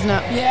on that, isn't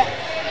it? Yeah.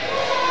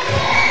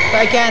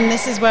 But again,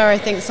 this is where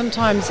I think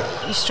sometimes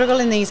you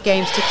struggle in these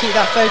games to keep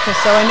that focus.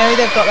 So I know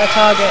they've got their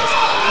targets,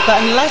 but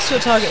unless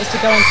your target is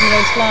to go on some of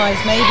those flies,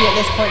 maybe at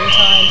this point in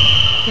time,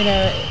 you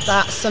know,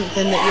 that's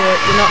something that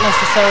you're not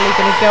necessarily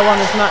going to go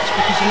on as much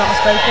because you're not as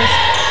focused.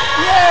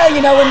 Yeah, you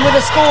know, and with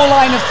a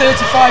scoreline of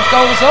 35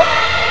 goals up,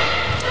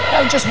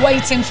 you're just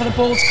waiting for the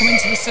ball to come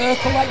into the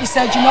circle. Like you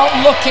said, you're not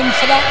looking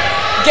for that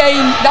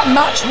game, that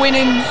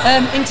match-winning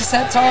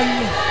intercept, are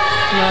you?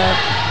 No.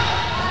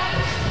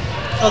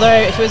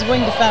 Although if it was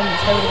wing defence,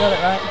 they would have got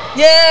it right.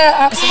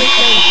 Yeah, absolutely.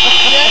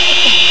 Yeah,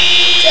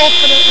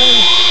 definitely.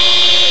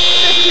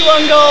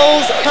 51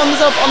 goals comes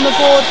up on the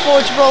board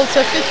for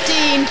Gibraltar,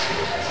 15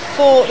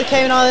 for the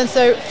Cayman Islands.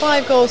 So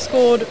 5 goals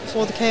scored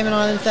for the Cayman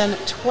Islands, then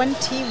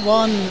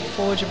 21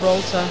 for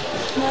Gibraltar.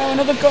 No,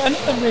 another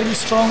really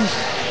strong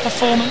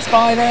performance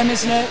by them,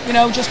 isn't it? You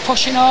know, just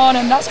pushing on,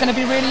 and that's going to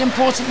be really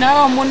important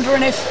now. I'm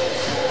wondering if,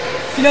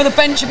 you know, the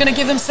bench are going to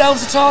give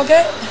themselves a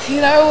target.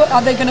 You know,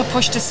 are they going to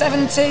push to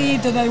 70?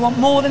 Do they want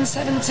more than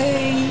 70?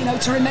 You know,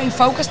 to remain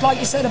focused, like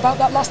you said about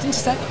that last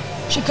intercept.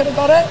 She could have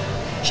got it.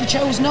 She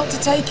chose not to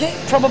take it.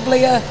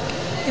 Probably a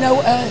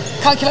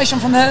calculation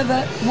from her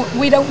that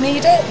we don't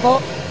need it, but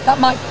that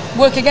might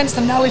work against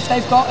them now if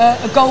they've got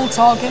a goal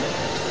target.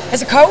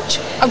 As a coach,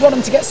 I want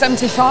them to get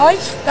 75.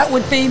 That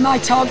would be my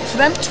target for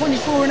them.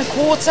 24 and a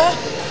quarter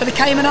for the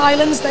Cayman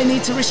Islands. They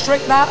need to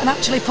restrict that and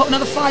actually put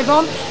another 5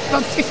 on.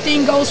 Got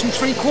 15 goals from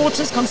 3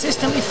 quarters,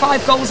 consistently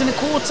 5 goals in a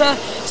quarter.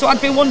 So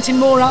I'd be wanting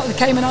more out of the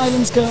Cayman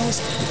Islands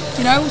girls.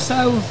 You know,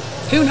 so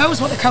who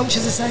knows what the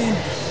coaches are saying.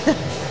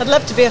 I'd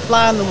love to be a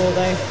fly on the wall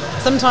though.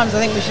 Sometimes I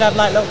think we should have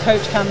like little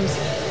coach cams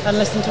and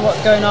listen to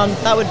what's going on.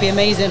 That would be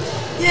amazing.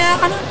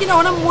 Yeah, and you know,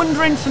 and I'm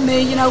wondering for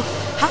me, you know,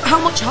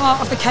 how much heart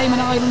have the Cayman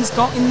Islands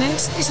got in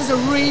this? This is a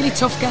really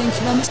tough game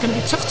for them. It's going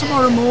to be tough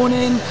tomorrow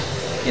morning.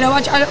 You know,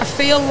 I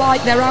feel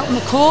like they're out on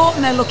the court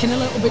and they're looking a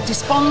little bit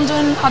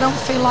despondent. I don't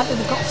feel like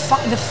they've got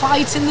the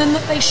fight in them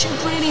that they should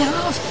really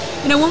have.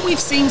 You know, when we've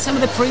seen some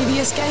of the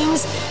previous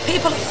games,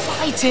 people are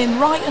fighting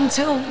right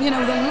until, you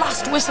know, the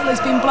last whistle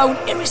has been blown,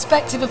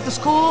 irrespective of the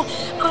score.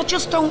 And I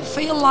just don't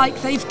feel like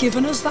they've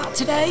given us that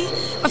today.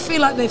 I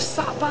feel like they've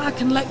sat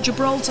back and let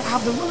Gibraltar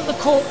have the run of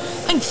the court.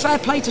 And fair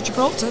play to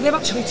Gibraltar, they've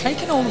actually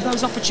taken all of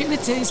those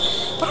opportunities.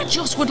 But I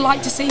just would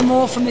like to see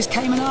more from this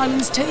Cayman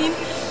Islands team.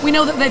 We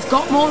know that they've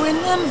got more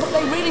in them, but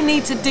they really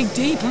need to dig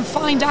deep and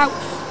find out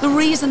the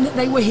reason that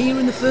they were here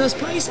in the first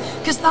place,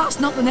 because that's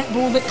not the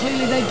netball that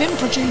clearly they've been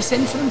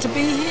producing for them to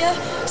be here.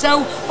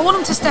 So I want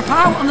them to step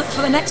out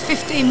for the next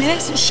 15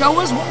 minutes and show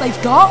us what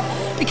they've got,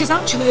 because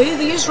actually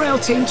the Israel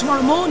team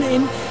tomorrow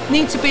morning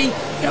need to be,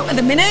 at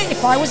the minute,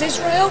 if I was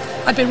Israel,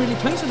 I'd be really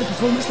pleased with the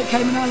performance that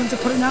Cayman Islands are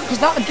putting out, because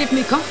that would give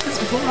me confidence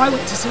before I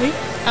went to sea.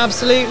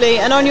 Absolutely.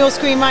 And on your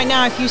screen right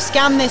now, if you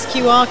scan this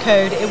QR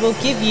code, it will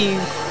give you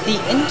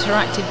the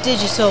interactive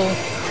digital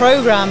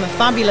program,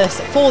 fabulous,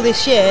 for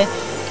this year.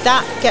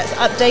 That gets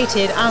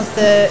updated as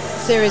the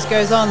series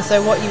goes on,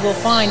 so what you will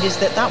find is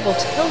that will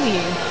tell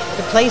you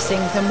the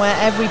placings and where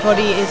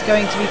everybody is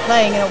going to be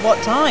playing and at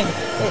what time.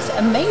 It's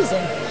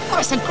amazing. Oh,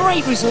 it's a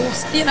great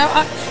resource,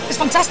 it's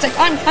fantastic.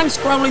 I'm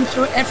scrolling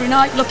through it every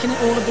night looking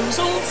at all of the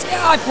results.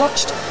 Yeah, I've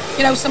watched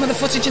some of the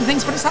footage and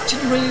things, but it's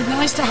actually really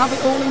nice to have it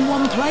all in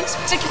one place,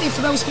 particularly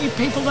for those few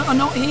people that are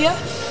not here.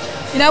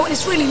 And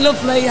it's really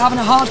lovely having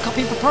a hard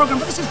copy of the programme,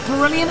 but this is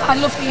brilliant. I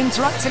love the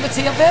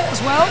interactivity of it as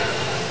well.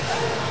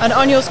 And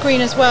on your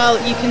screen as well,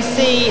 you can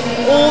see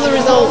all the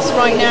results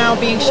right now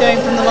being shown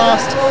from the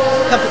last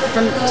couple,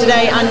 from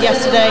today and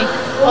yesterday.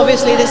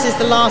 Obviously, this is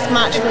the last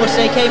match for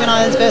today, Cayman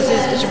Islands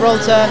versus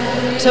Gibraltar.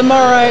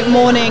 Tomorrow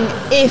morning,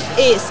 if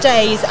it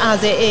stays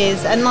as it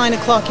is, at 9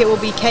 o'clock it will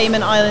be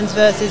Cayman Islands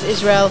versus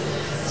Israel.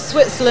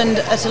 Switzerland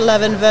at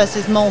 11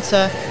 versus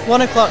Malta.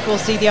 1 o'clock we'll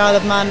see the Isle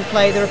of Man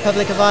play the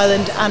Republic of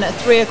Ireland, and at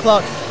 3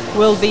 o'clock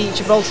will be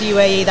Gibraltar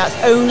UAE. That's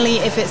only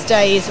if it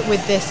stays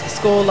with this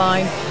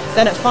scoreline.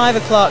 Then at 5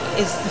 o'clock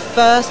is the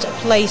first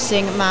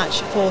placing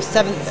match for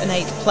 7th and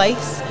 8th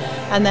place,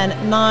 and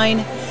then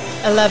 9,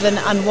 11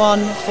 and 1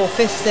 for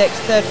 5th,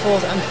 6th, 3rd,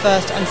 4th and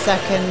 1st and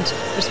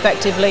 2nd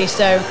respectively.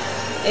 So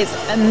it's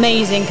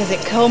amazing because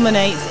it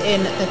culminates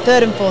in the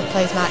 3rd and 4th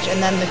place match,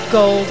 and then the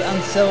gold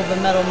and silver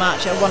medal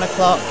match at 1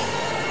 o'clock.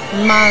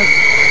 Man,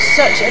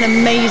 such an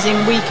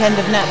amazing weekend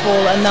of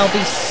netball, and they'll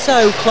be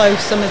so close,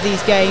 some of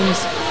these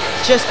games.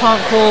 Just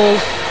can't call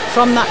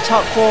from that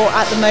top 4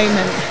 at the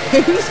moment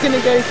who's going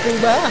to go through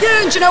where.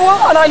 Yeah, and do you know what?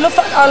 And I love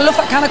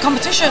that kind of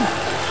competition.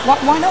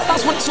 Why not?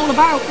 That's what it's all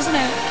about, isn't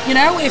it?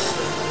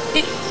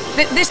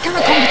 This kind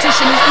of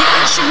competition,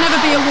 it should never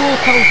be a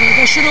walkover.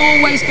 There should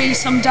always be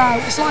some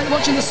doubt. It's like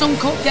watching the Sun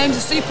Cup games,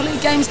 the Super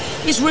League games.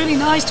 It's really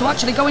nice to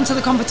actually go into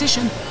the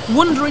competition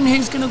wondering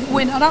who's going to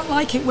win. I don't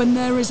like it when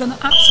there is an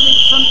absolute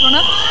front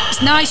runner.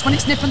 It's nice when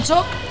it's nip and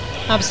tuck.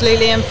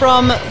 Absolutely, and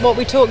from what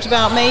we talked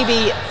about,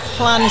 maybe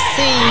Plan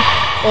C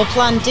or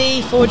Plan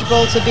D for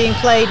Gibraltar being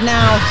played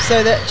now,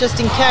 so that just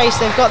in case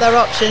they've got their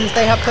options.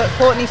 They have put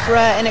Courtney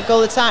Ferrer in at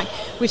goal attack.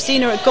 We've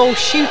seen her at goal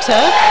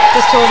shooter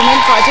this tournament,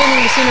 but I don't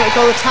think we've seen her at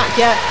goal attack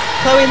yet.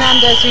 Chloe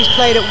Hernandez, who's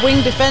played at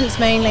wing defence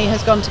mainly,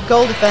 has gone to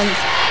goal defence.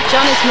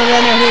 Janice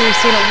Moreno, who we've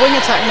seen at wing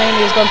attack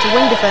mainly, has gone to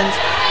wing defence.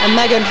 And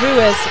Megan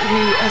Ruiz,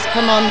 who has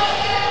come on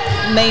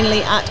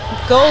mainly at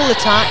goal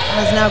attack,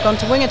 has now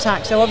gone to wing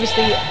attack. So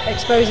obviously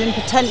exposing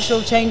potential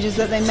changes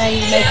that they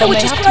may make or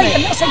may have to make. Which is great,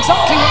 and that's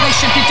exactly what they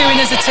should be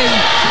doing as a team.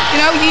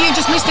 You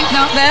just missed it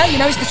out there.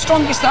 It's the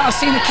strongest that I've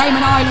seen the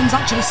Cayman Islands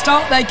actually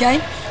start their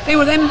game. They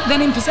were then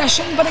in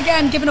possession, but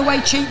again, giving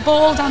away cheap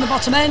ball down the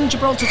bottom end.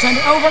 Gibraltar turned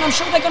it over, and I'm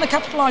sure they're going to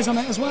capitalise on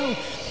it as well.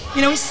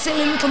 It's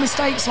silly little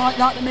mistakes like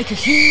that make a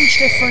huge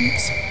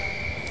difference.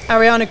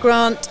 Ariana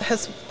Grant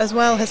has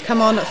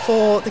come on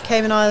for the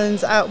Cayman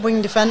Islands at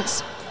wing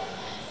defence,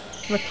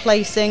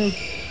 replacing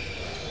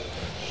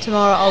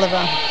Tamara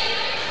Oliver.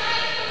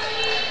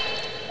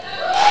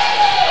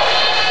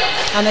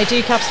 And they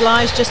do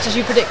capitalise, just as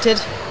you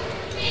predicted.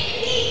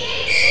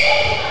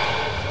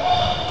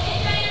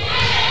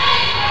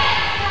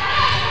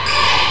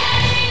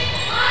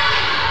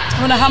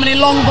 I wonder how many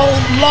long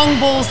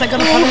balls they're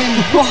going to put in.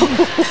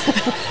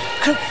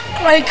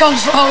 Great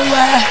control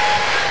there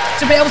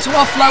to be able to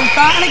offload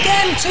that. And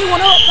again, 2-1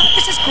 up.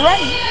 This is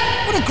great.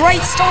 What a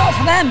great start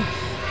for them.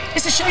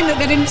 It's a shame that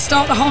they didn't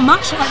start the whole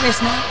match like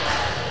this now.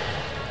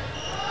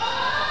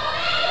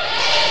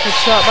 Good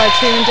shot by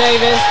Truman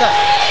Davis. That's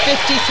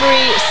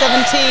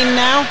 53-17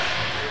 now.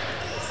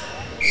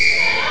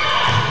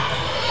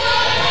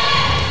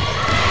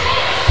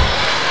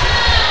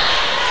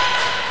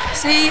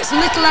 See, it's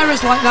little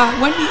errors like that.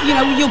 When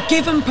you're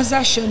given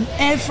possession,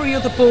 every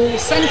other ball,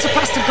 centre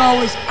pass to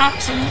goal is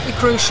absolutely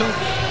crucial.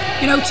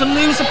 To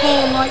lose a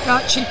ball like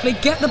that cheaply,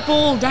 get the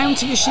ball down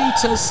to your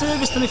shooters,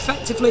 service them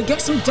effectively,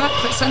 get some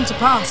depth at centre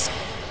pass.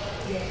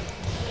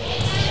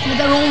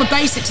 They're all the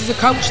basics as a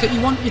coach that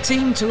you want your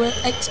team to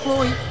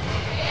exploit.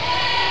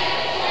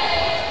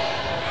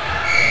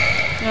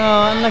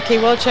 Oh, unlucky,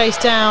 well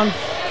chased down.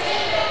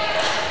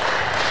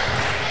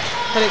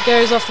 But it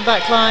goes off the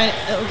back line.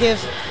 It'll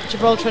give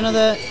Gibraltar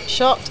another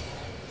shot.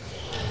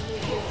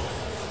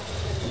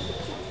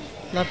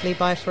 Lovely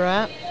by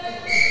Ferrer.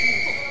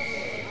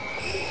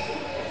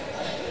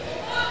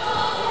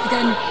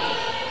 Again,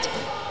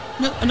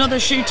 another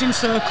shooting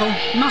circle,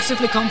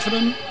 massively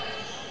confident.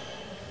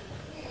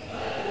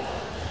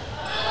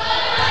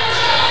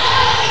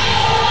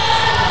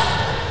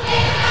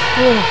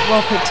 Oh,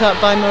 well picked up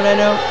by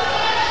Moreno.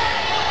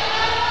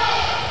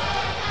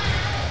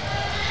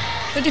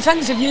 The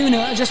defensive unit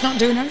are just not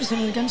doing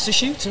everything against the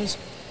shooters.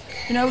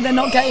 You know, they're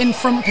not getting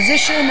front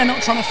position, they're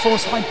not trying to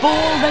force high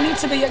ball, they need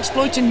to be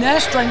exploiting their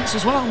strengths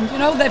as well. You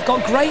know, they've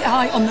got great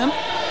height on them,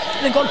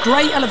 they've got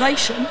great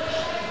elevation.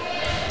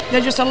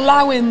 They're just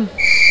allowing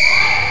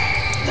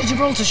the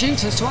Gibraltar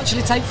shooters to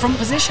actually take front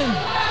position.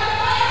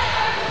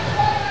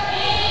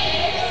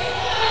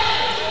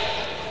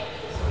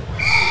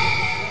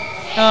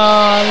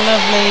 Oh,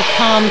 lovely,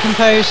 calm,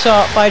 composed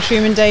shot by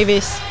Truman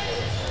Davies.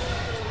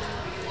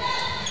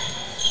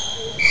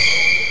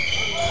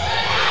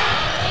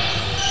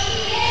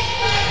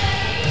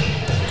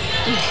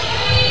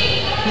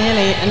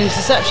 Nearly an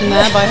interception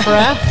there by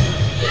Ferrer.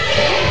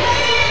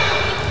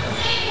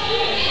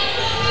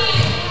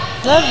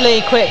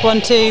 Lovely quick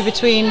 1-2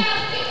 between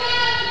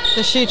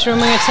the shooter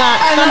and wing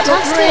attack. And that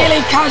looked Fantastic.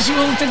 really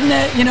casual, didn't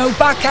it? You know,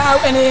 back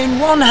out and in,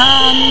 one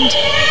hand.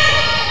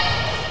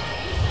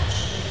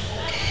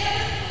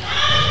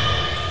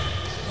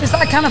 It's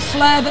that kind of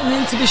flair that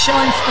needs to be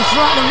shown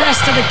throughout the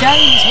rest of the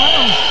game as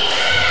well.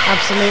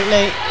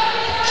 Absolutely.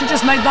 She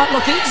just made that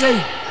look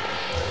easy.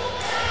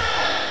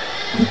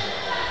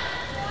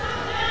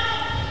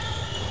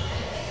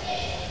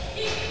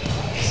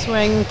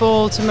 Swing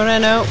ball to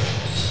Moreno.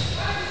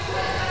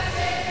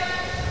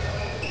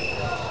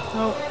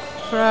 Oh,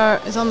 Ferrer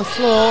is on the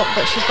floor,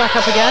 but she's back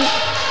up again.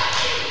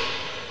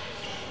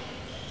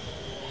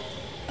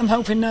 I'm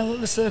hoping now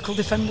that the circle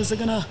defenders are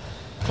going to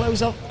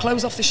close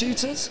off the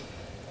shooters.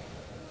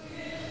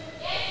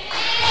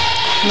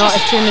 Not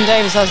if Truman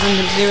Davies has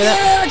anything to do with it.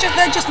 Yeah,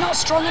 they're just not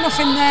strong enough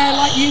in there,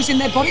 like using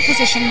their body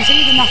positions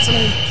either,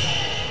 Natalie.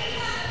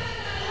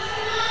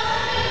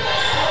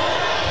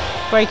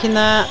 Breaking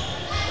there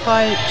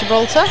by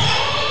Gibraltar.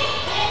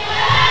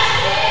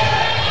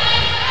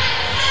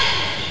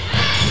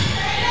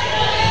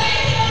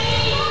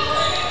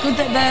 Good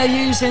that they're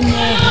using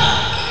the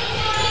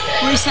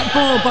reset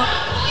ball, but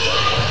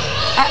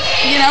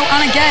you know,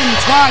 and again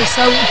twice.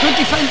 So good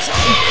defence.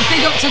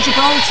 Big up to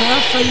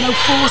Gibraltar for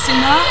forcing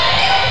that.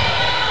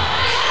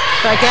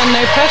 But again,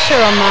 no pressure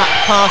on that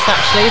pass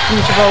actually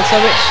from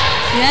Gibraltar, which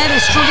they're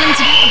struggling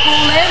to get the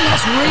ball in.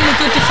 That's really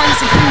good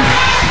defensive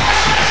unit.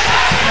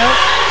 nope,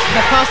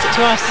 they passed it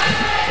to us.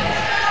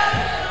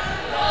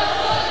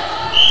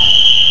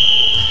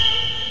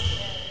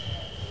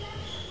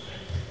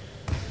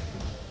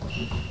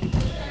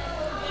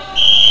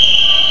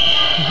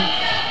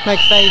 Meg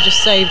Fay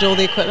just saved all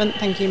the equipment.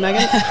 Thank you,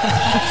 Megan.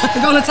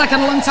 The goal attack had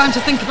a long time to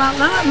think about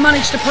that and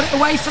managed to put it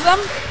away for them.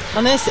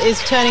 And this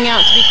is turning out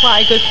to be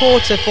quite a good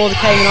quarter for the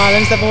Cayman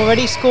Islands. They've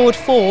already scored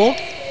 4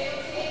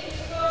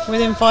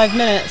 within 5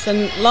 minutes,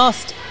 and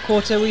last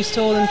quarter we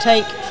saw them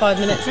take 5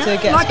 minutes to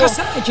get like a I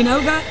score. said, you know,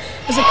 that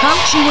as a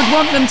coach you would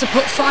want them to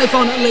put 5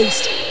 on at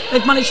least.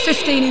 They've managed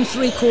 15 in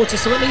 3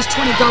 quarters, so at least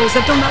 20 goals.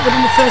 They've done that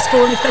within the first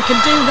 4, and if they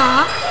can do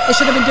that, they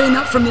should have been doing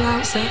that from the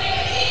outset.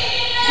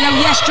 You know,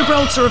 yes,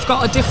 Gibraltar have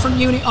got a different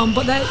unit on,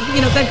 but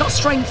they've got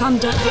strength and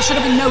depth. It should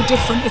have been no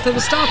different. If they were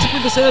started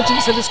with this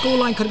urgency, the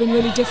scoreline could have been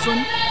really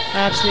different. I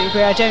absolutely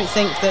agree. I don't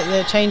think that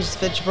the changes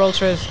for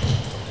Gibraltar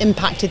have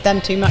impacted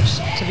them too much,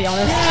 to be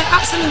honest. Yeah,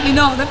 absolutely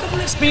not. They've got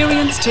an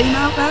experienced team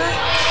out there.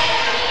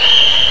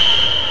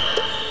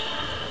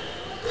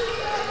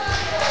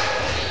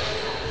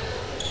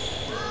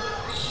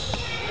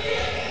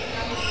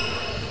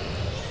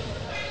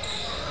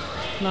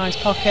 Nice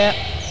pocket.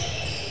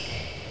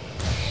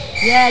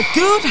 Yeah,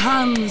 good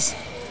hands.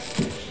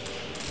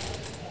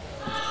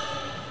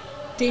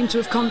 Deemed to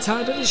have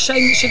contact, but it's a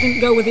shame that she didn't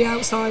go with the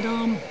outside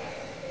arm.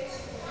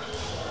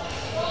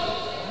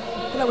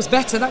 But that was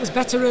better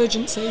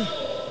urgency.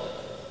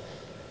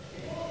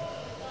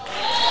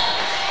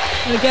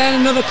 And again,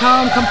 another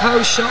calm,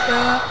 composed shot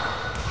there.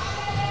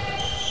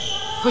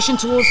 Pushing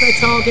towards their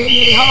target,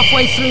 nearly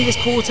halfway through this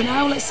quarter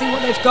now. Let's see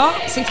what they've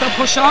got, see if they'll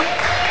push on.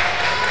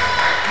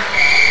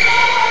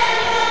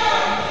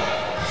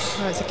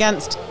 Oh, it's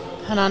against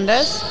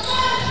Hernandez.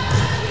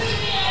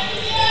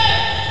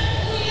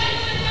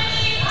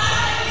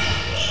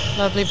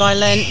 Lovely by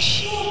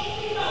Lynch.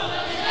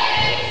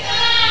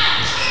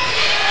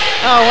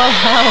 Oh, well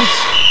held.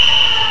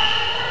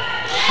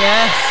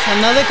 Yes,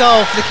 another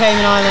goal for the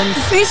Cayman Islands.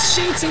 This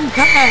shooting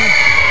pair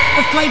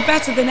have played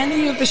better than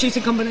any of the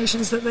shooting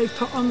combinations that they've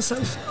put on so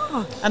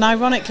far. And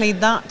ironically,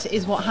 that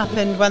is what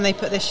happened when they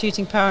put this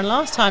shooting pair on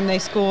last time. They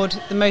scored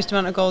the most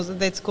amount of goals that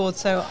they'd scored.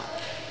 So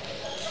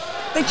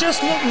they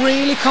just look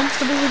really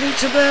comfortable with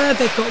each other.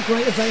 They've got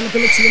great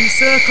availability in the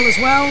circle as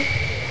well.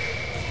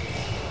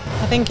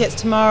 I think it's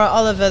Tamara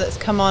Oliver that's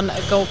come on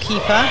at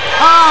goalkeeper.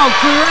 Oh,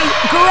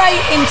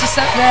 great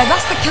intercept there.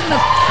 That's the kind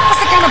of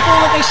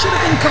ball that they should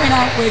have been coming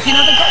out with. You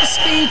know, they've got the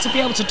speed to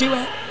be able to do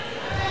it.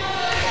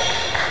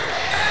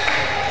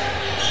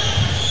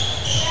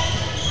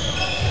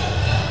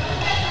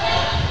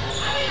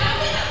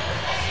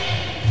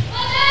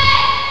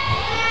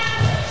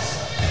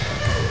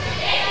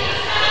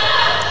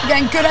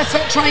 Again, good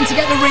effort trying to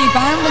get the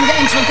rebound and get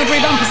into a good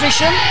rebound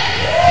position.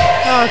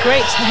 Oh,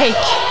 great take.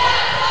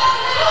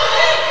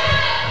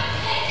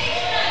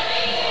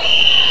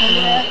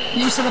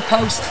 Use of the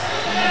post.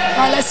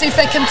 Right, let's see if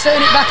they can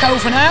turn it back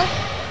over now.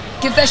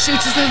 Give their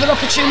shooters another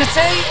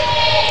opportunity.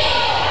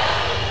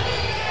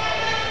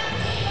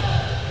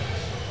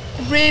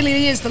 It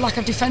really is the lack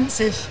of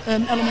defensive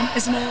element,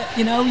 isn't it?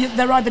 You know,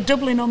 they're either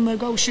doubling on the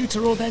goal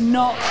shooter or they're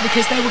not,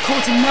 because they were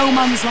caught in no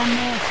man's land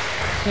there.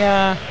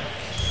 Yeah.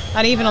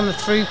 And even on the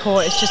through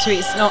court, it's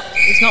not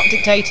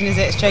dictating, is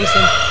it? It's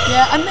chasing.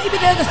 Yeah, and maybe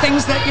they're the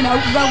things that, you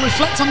know, they'll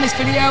reflect on this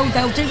video,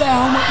 they'll do their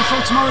homework before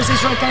tomorrow's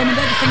Israel game, and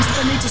they're the things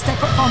that they need to step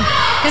up on.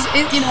 Because,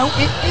 you know,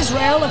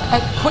 Israel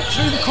are quick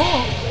through the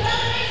court.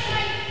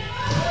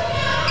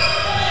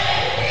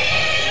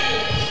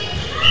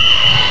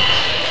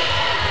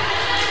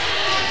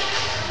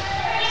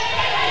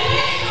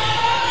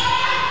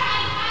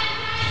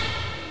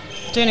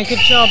 Doing a good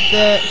job,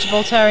 the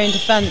Gibraltarian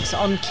defence,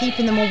 on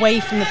keeping them away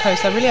from the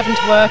post. They're really having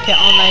to work it,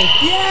 aren't they?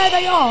 Yeah,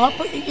 they are,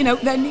 but you know,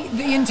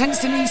 the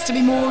intensity needs to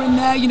be more in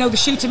there. You know, the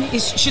shooter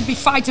should be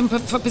fighting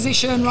for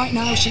position right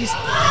now.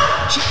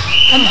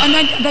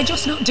 And they're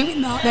just not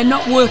doing that. They're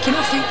not working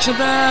off each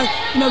other.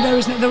 You know,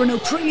 there are no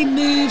pretty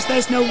moves.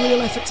 There's no real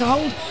effort to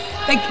hold.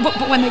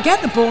 But when they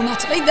get the ball,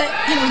 Natalie,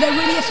 they're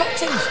really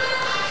effective.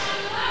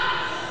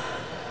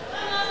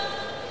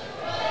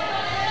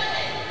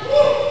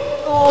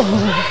 Oh,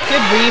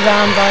 good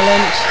rebound by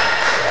Lynch.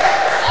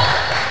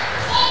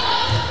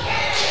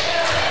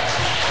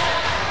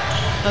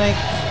 And a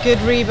good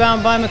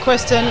rebound by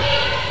McQuiston.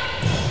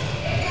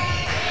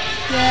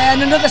 Yeah,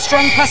 and another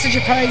strong passage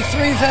of play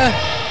through the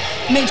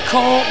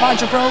mid-court by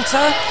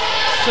Gibraltar.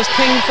 Just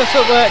pinged for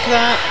footwork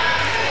there.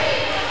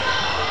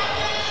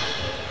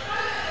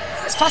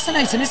 It's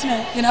fascinating, isn't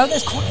it? You know,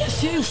 there's quite a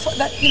few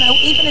that, you know,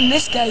 even in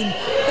this game,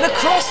 but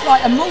across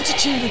like a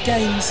multitude of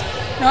games.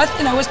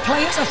 You know, as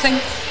players, I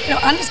think, you know,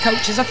 and as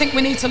coaches, I think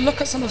we need to look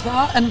at some of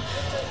that and,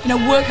 you know,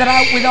 work that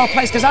out with our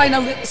players, because I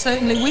know that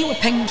certainly we were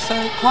pinged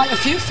for quite a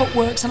few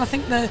footworks, and I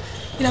think the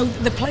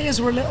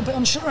players were a little bit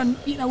unsure, and,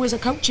 you know, as a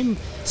coaching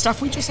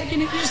staff, we just said,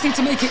 you just need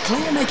to make it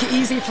clear, make it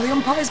easier for the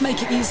umpires,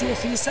 make it easier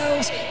for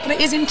yourselves. But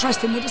it is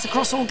interesting that it's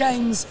across all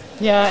games.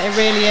 Yeah, it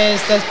really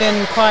is. There's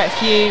been quite a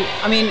few.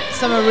 I mean,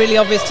 some are really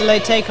obvious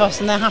delayed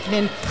takeoffs, and they're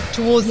happening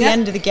towards the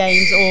end of the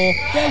games, or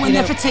when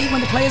they're fatigued,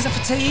 when the players are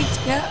fatigued.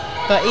 Yeah.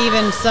 But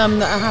even some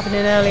that are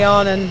happening early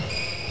on, and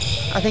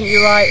I think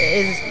you're right.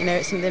 It is, you know,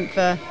 it's something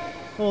for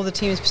all the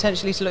teams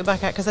potentially to look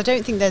back at, because I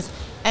don't think there's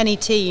any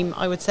team,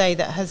 I would say,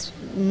 that has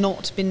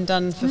not been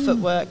done for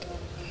footwork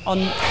on,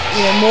 you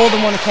know, more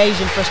than one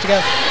occasion for us to go,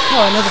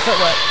 oh, another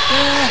footwork.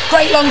 Yeah,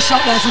 great long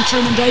shot there from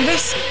Truman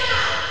Davis.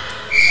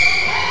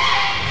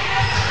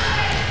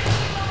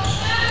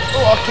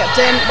 Oh, kept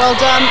in, well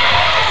done.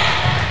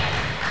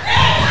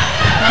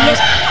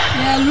 Nice.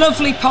 Yeah,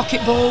 lovely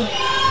pocket ball.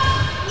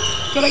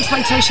 Good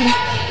exploitation.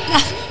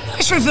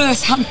 Nice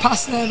reverse hand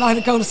pass there by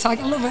the goal tag.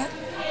 I love it.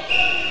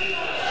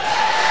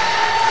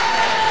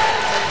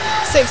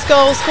 6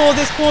 goals scored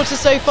this quarter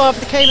so far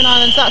for the Cayman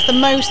Islands. That's the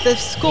most they've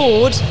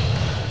scored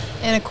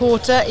in a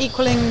quarter,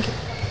 equaling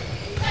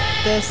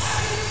the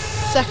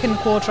second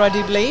quarter, I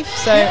do believe.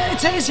 So yeah,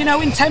 it is. You know,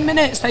 in 10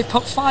 minutes they've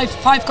put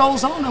five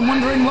goals on. I'm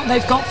wondering what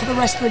they've got for the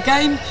rest of the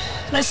game.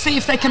 Let's see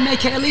if they can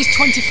make it at least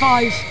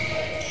 25.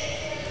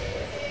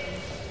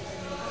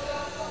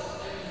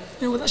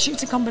 You know, with that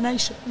shooting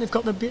combination, they've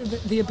got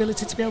the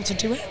ability to be able to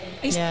do it.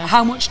 Yeah.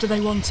 How much do they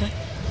want it?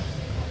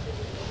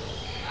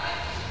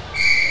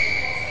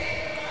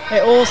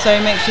 It also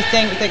makes you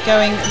think that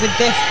going with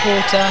this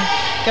quarter,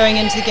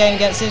 going into the game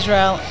against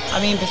Israel,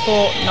 I mean,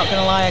 before, not going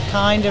to lie, I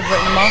kind of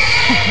written them off.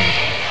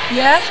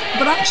 Yeah,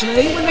 but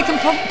actually, when they can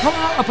pull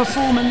out a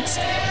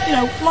performance, you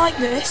know, like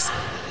this,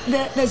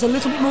 there's a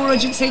little bit more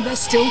urgency. They're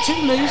still too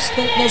loose.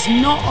 There's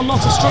not a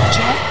lot of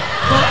structure,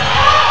 but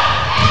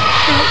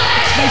you know,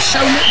 they've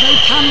shown that they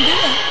can do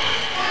it.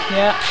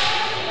 Yeah.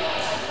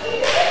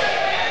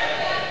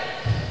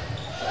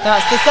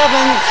 That's the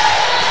 7th.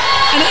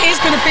 And it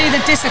is going to be the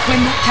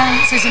discipline that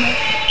counts, isn't it?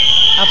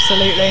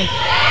 Absolutely.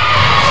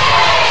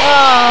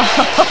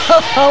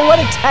 Oh, what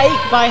a take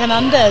by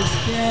Hernandez.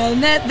 Yeah, and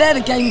they're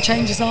the game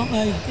changers, aren't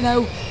they? You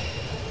know,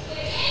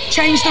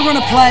 change the run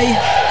of play.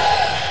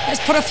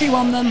 Let's put a few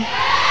on them.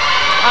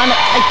 And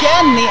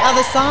again, the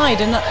other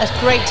side, and a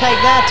great take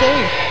there too.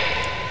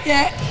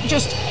 Yeah,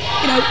 just,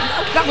 you know,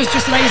 that was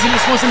just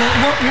laziness, wasn't it?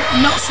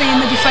 Not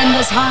seeing the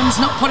defender's hands,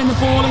 not putting the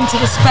ball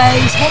into the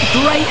space. What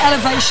great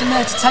elevation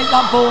there to take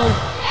that ball.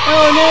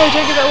 Oh no,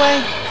 don't give it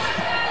away.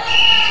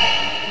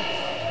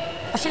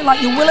 I feel like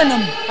you're willing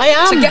them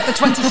to get the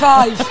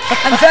 25.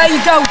 And there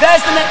you go,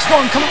 there's the next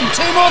one. Come on,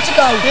 2 more to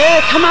go. Yeah,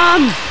 come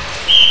on.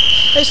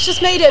 It's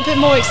just made it a bit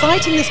more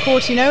exciting this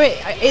quarter, you know.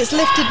 It's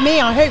lifted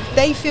me. I hope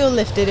they feel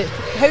lifted. It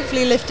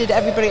hopefully lifted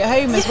everybody at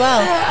home as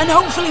well. And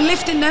hopefully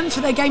lifting them for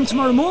their game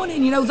tomorrow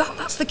morning. You know,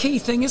 that's the key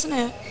thing, isn't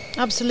it?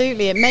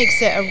 Absolutely. It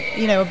makes it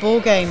a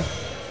ball game.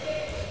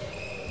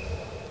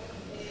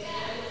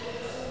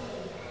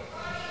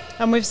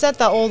 And we've said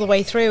that all the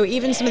way through.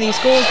 Even some of these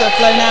scores that have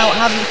blown out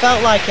haven't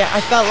felt like it.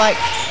 I felt like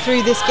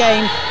through this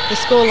game, the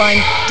scoreline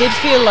did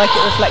feel like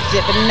it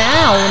reflected it. But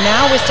now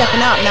we're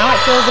stepping up. Now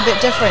it feels a bit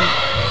different.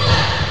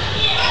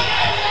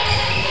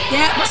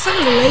 Yeah, but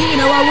similarly, you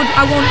know, I want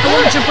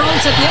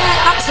Gibraltar.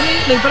 Yeah,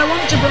 absolutely. But I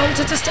want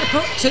Gibraltar to step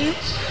up too.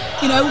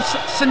 You know,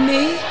 for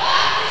me,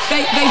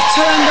 they've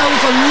turned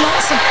over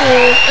lots of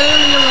ball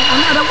earlier on.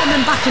 I don't want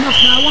them backing off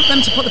now. I want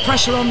them to put the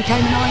pressure on the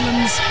Cayman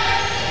Islands.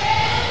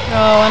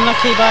 Oh,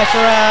 unlucky by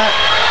Ferrer.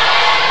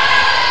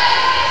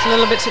 It's a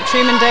little bit.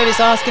 Truman Davis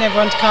asking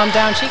everyone to calm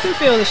down. She can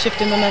feel the shift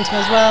in momentum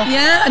as well.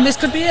 Yeah, and this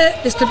could be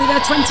it. This could be their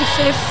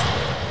 25th.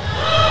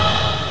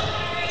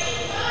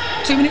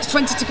 2 minutes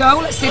 20 to go.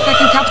 Let's see if they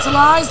can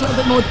capitalise. A little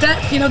bit more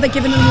depth. You know, they're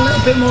giving them a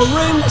little bit more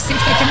room. Let's see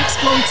if they can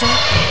exploit it.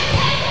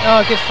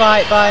 Oh, good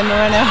fight by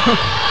Moreno.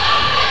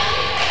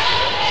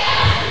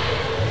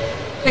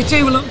 They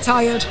do look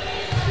tired.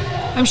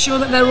 I'm sure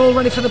that they're all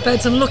ready for the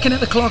beds and looking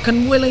at the clock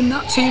and willing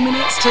that 2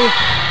 minutes to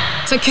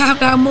count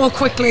down more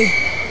quickly.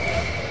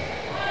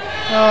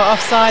 Oh,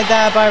 offside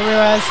there by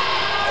Ruiz.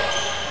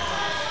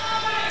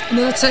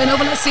 Another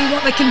turnover. Let's see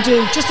what they can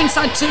do. Just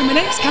inside 2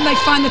 minutes, can they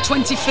find the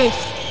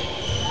 25th?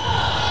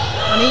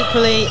 And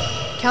equally,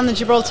 can the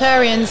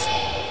Gibraltarians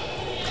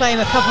claim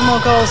a couple more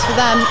goals for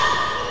them?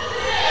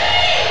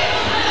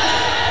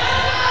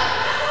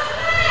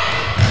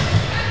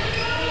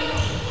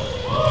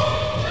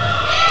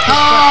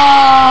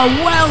 Oh,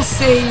 well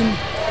seen.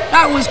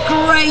 That was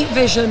great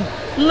vision.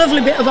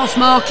 Lovely bit of off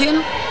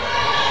marking.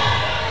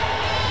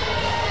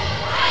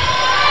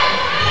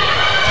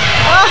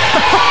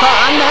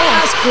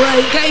 That's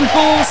great. Getting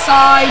ball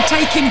side,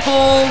 taking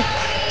ball,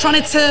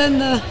 trying to turn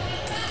the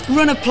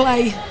run of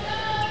play.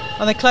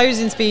 And the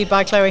closing speed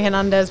by Chloe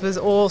Hernandez was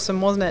awesome,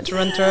 wasn't it, to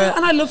run through it?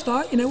 And I love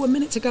that. You know, a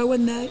minute to go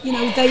and they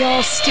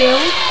are still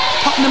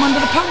putting them under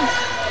the pump.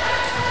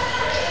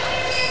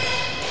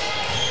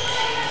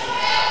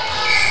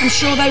 I'm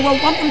sure they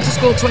won't want them to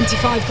score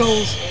 25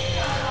 goals.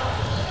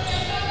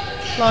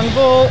 Long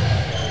ball.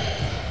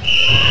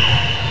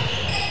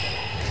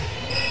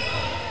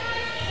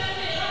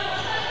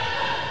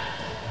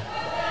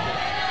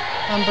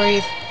 And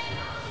breathe.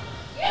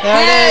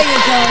 There it is. You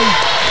go.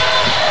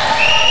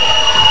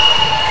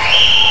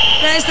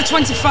 There's the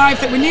 25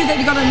 that we knew that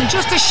we got in.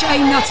 Just a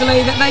shame,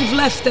 Natalie, that they've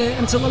left it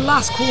until the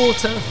last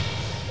quarter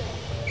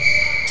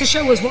to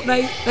show us what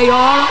they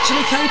are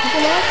actually capable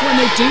of when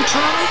they do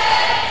try.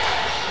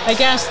 I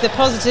guess the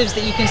positives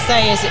that you can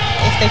say is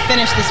if they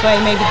finish this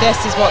way, maybe this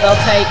is what they'll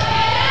take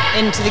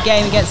into the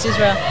game against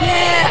Israel.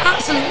 Yeah,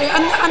 absolutely.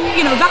 And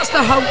you know, that's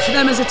the hope for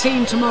them as a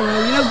team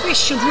tomorrow. You know, this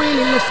should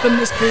really lift them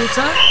this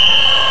quarter.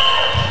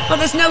 But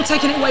there's no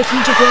taking it away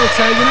from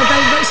Gibraltar. You know,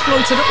 they've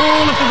exploited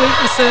all of the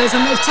weaknesses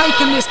and they've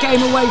taken this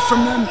game away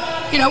from them,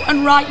 you know,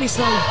 and rightly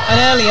so.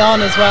 And early on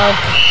as well.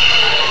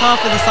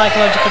 Half of the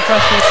psychological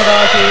pressure, you could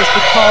argue, is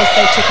because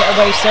they took it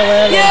away so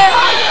early.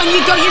 Yeah, and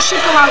you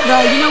should go out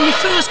there. You know, your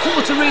first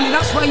quarter, really,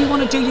 that's where you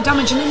want to do your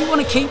damage, and then you want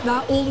to keep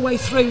that all the way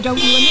through, don't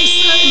you? And they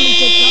certainly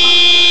did that.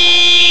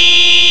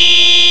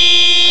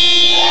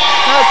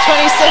 That's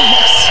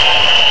 26.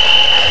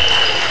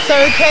 So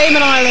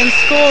Cayman Islands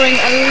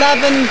scoring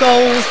 11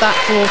 goals that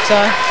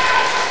quarter,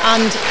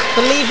 and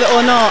believe it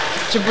or not,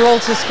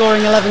 Gibraltar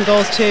scoring 11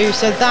 goals too,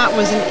 so that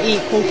was an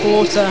equal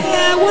quarter.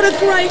 Yeah, what a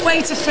great way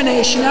to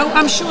finish, you know.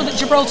 I'm sure that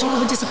Gibraltar will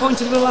be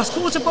disappointed with the last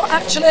quarter, but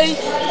actually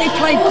they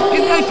played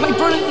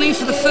brilliantly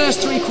for the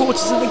first 3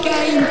 quarters of the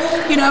game.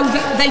 You know,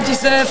 they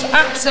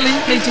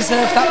absolutely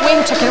deserve that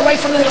win, took it away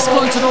from them,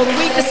 exploited all the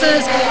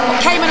weaknesses.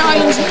 But Cayman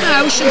Islands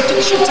now should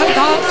take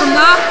heart from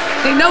that.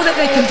 They know that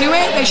they can do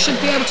it. They should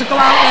be able to go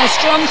out there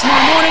strong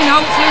tomorrow morning,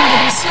 hopefully with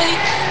a bit of sleep,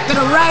 a bit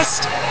of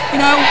rest,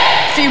 you know,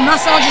 a few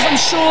massages, I'm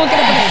sure,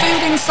 get a bit of food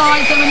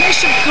inside them, and they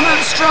should come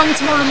out strong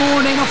tomorrow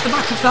morning off the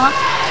back of that.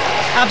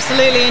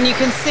 Absolutely, and you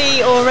can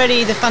see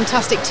already the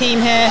fantastic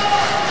team here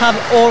have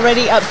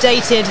already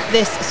updated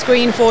this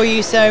screen for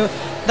you, so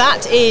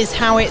that is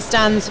how it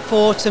stands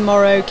for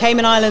tomorrow.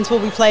 Cayman Islands will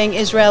be playing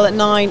Israel at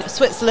 9,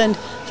 Switzerland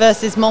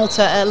versus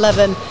Malta at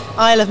 11,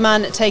 Isle of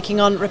Man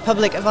taking on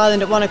Republic of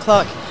Ireland at 1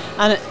 o'clock.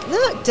 And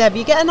look, Deb,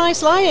 you get a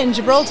nice lie-in.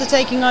 Gibraltar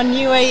taking on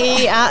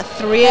UAE at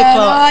 3 o'clock. And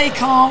I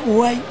can't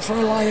wait for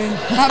a lie-in.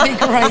 That'd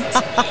be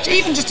great.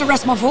 Even just to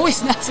rest my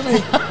voice,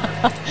 Natalie.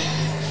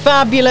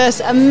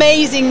 Fabulous,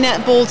 amazing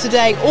netball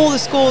today. All the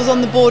scores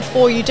on the board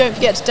for you. Don't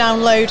forget to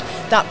download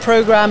that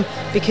programme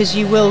because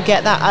you will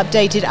get that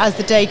updated as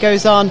the day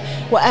goes on.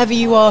 Whatever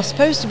you are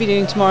supposed to be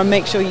doing tomorrow,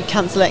 make sure you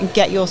cancel it and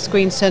get your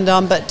screens turned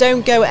on. But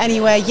don't go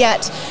anywhere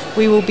yet.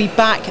 We will be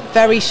back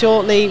very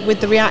shortly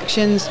with the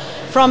reactions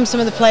from some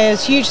of the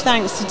players. Huge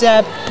thanks to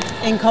Deb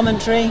in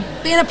commentary.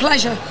 Been a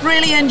pleasure,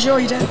 really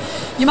enjoyed it.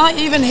 You might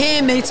even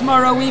hear me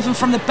tomorrow, even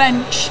from the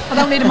bench. I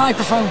don't need a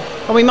microphone.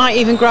 Or we might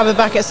even grab her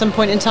back at some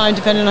point in time,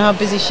 depending on how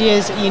busy she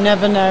is. You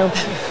never know.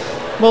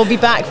 We'll be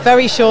back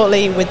very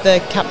shortly with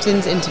the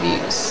captain's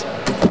interviews.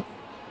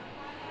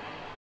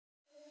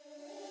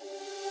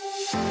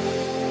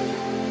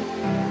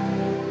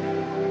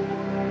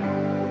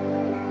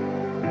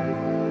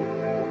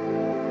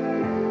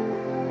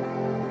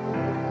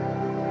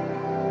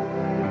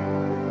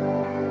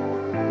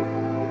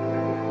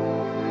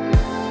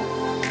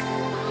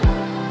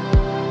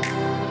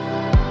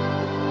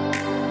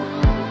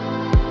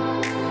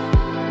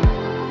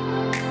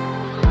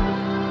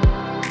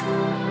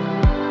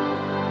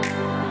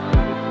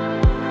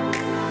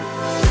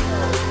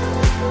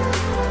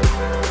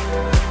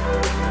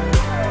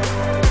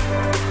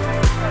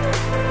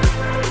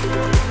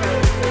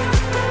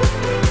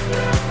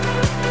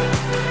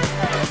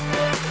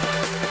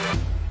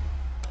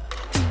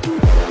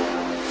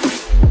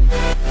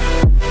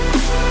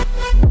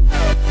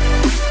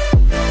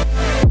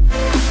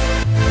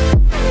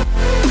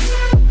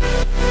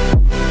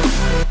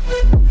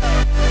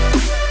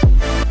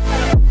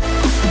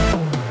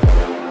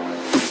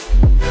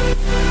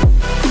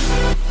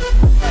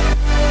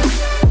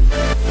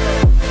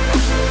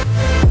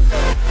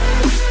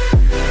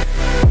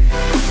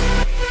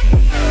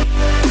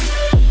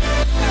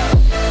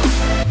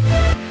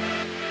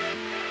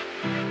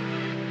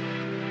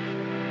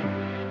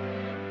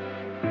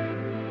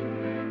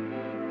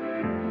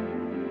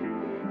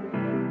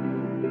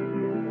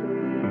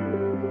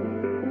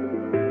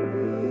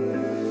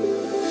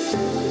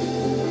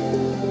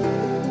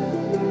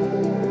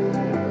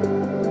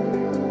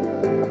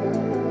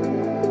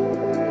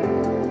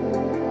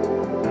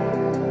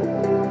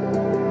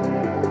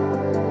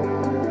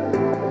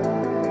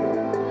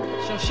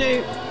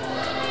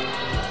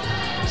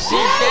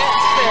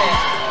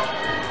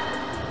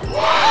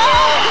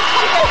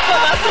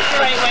 that's a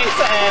great way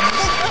to end.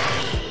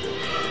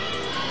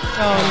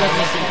 Oh,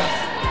 lovely.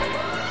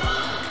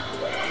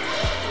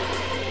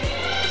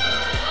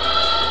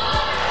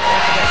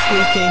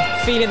 Squeaky.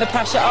 Feeling the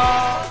pressure.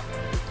 Oh.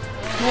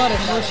 What a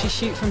will she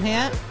shoot from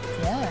here?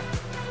 Yeah.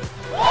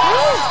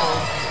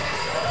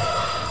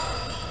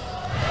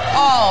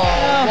 Oh,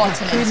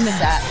 what an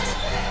intercept.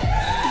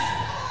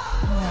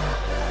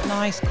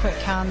 Nice quick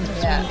hand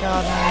between Yeah.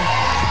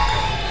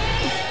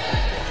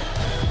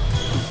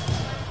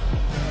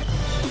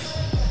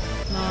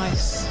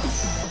 Nice.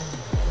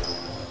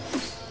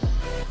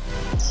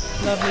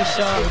 Lovely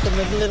shot. Give them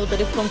a little bit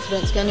of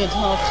confidence going into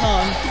half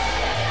time.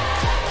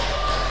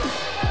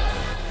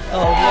 Oh,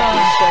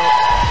 lovely shot.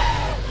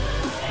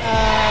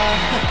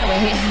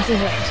 Great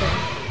direction.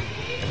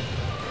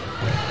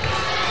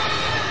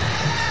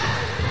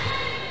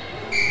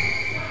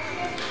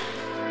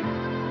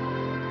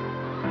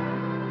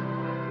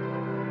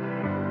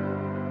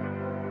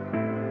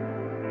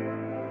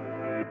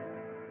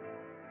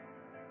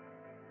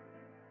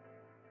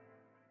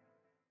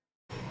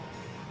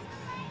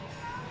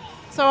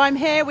 So I'm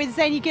here with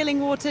Zania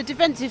Gillingwater,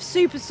 defensive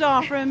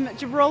superstar from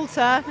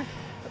Gibraltar.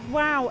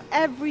 Wow,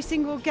 every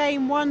single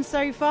game won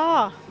so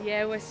far.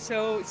 Yeah, we're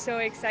so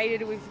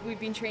excited. We've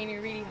been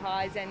training really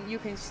hard, and you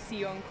can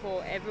see on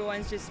court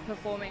everyone's just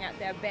performing at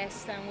their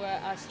best, and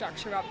our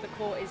structure up the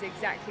court is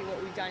exactly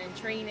what we've done in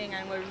training,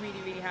 and we're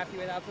really happy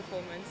with our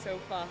performance so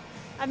far.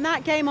 And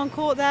that game on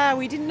court there,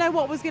 we didn't know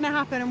what was going to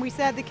happen, and we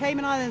said the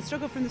Cayman Islands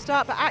struggled from the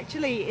start, but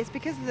actually it's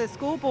because of the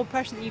scoreboard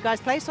pressure that you guys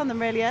placed on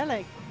them really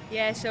early.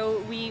 Yeah, so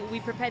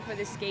we prepared for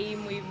this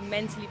game, we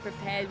mentally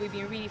prepared, we've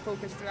been really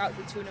focused throughout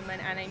the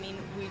tournament, and I mean,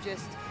 we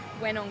just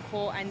went on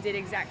court and did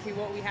exactly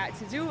what we had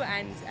to do,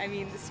 and I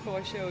mean, the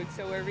score showed,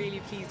 so we're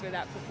really pleased with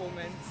that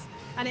performance.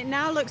 And it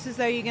now looks as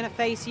though you're going to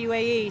face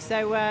UAE,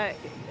 so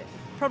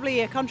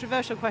probably a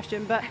controversial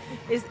question, but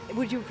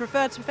would you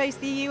prefer to face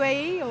the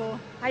UAE or?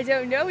 I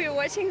don't know, we were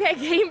watching their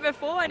game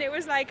before and it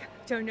was like,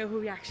 don't know who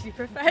we actually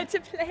prefer to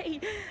play.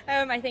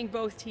 I think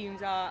both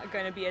teams are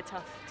going to be a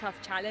tough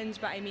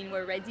challenge, but I mean,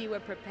 we're ready, we're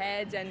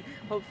prepared, and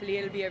hopefully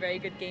it'll be a very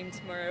good game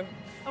tomorrow.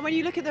 And when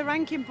you look at the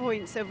ranking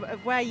points of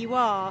where you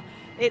are,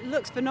 it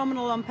looks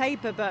phenomenal on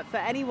paper, but for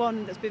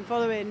anyone that's been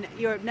following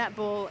Europe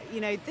netball,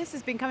 you know, this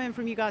has been coming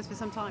from you guys for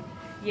some time.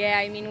 Yeah,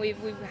 I mean, we've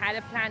had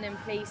a plan in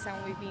place and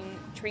we've been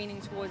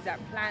training towards that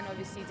plan.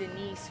 Obviously,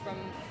 Denise from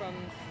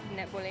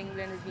Netball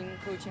England has been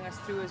coaching us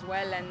through as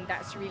well, and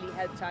that's really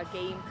helped our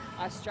game,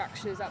 our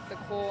structures up the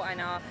court and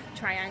our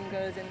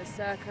triangles in the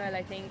circle.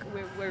 I think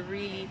we're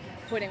really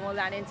putting all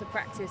that into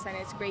practice, and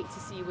it's great to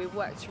see. We've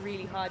worked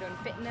really hard on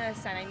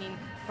fitness, and I mean,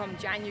 from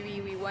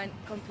January we weren't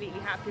completely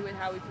happy with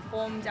how we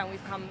performed, and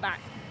we've come back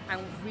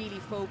and really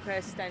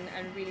focused and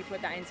really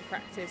put that into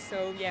practice.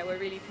 So yeah, we're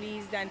really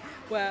pleased and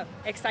we're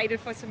excited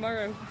for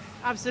tomorrow.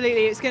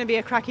 Absolutely, it's going to be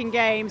a cracking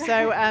game,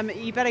 so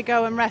you better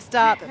go and rest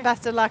up.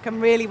 Best of luck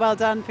and really well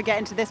done for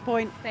getting to this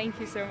point.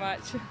 Thank you so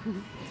much.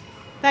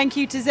 Thank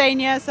you to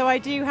Zania. So I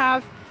do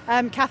have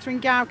Catherine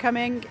Gow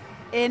coming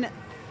in.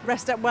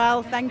 Rest up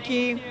well, thank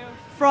you.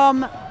 From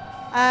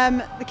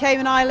the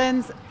Cayman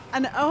Islands,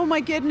 and oh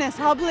my goodness,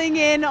 hobbling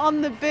in on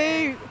the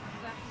boot.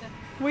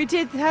 We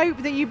did hope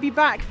that you'd be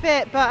back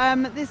fit,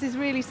 but this is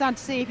really sad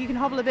to see. If you can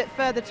hobble a bit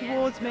further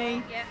towards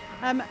me.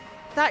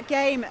 That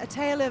game, a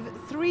tale of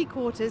 3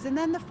 quarters, and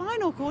then the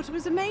final quarter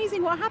was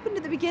amazing. What happened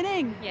at the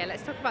beginning? Yeah,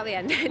 let's talk about the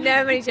end. No,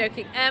 I'm only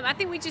joking. I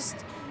think we just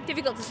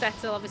difficult to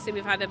settle. Obviously,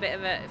 we've had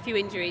a few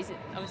injuries,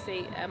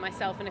 obviously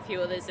myself and a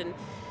few others, and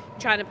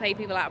trying to play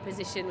people out of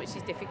position, which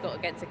is difficult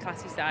against a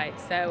classy side.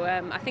 So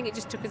I think it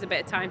just took us a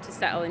bit of time to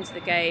settle into the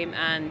game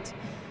and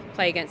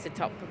play against a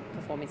top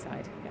performing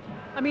side. Yeah.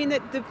 I mean,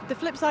 the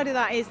flip side of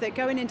that is that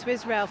going into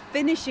Israel,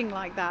 finishing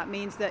like that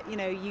means that, you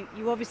know,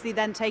 you obviously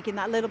then taking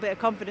that little bit of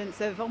confidence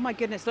of, oh my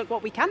goodness, look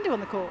what we can do on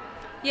the court.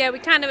 Yeah, we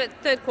kind of at the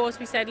third quarter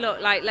we said, look,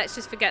 like let's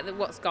just forget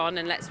what's gone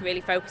and let's really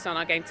focus on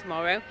our game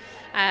tomorrow.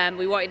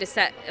 We wanted a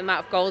set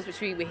amount of goals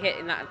which we hit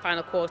in that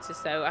final quarter,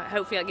 so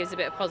hopefully that gives a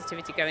bit of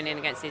positivity going in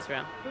against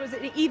Israel. It was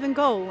an even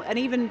goal, an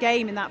even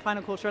game in that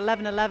final quarter,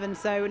 11-11.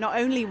 So not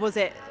only was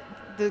it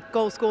the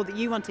goal score that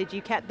you wanted,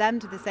 you kept them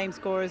to the same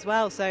score as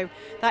well, so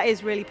that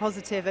is really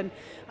positive, and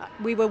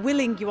we were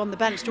willing you on the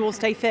bench to all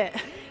stay fit.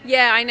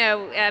 Yeah, I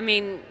know. I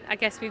mean, I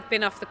guess we've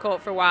been off the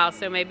court for a while,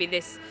 so maybe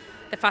the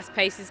fast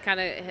pace is kind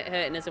of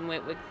hurting us, and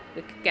we're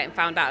getting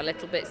found out a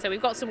little bit. So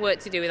we've got some work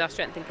to do with our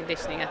strength and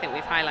conditioning. I think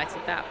we've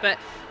highlighted that. But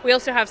we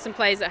also have some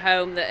players at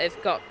home that have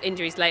got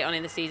injuries late on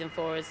in the season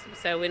for us.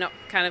 So we're not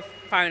kind of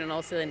firing on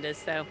all cylinders.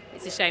 So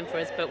it's a shame for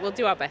us, but we'll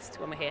do our best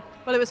when we're here.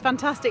 Well, it was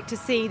fantastic to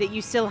see that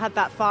you still had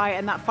that fight,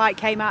 and that fight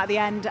came out at the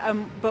end.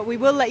 But we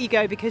will let you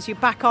go because you're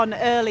back on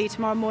early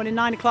tomorrow morning,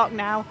 9 o'clock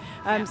now.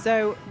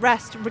 So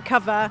rest,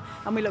 recover,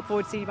 and we look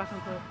forward to seeing you back on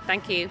court.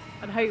 Thank you.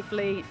 And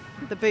hopefully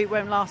the boot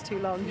won't last too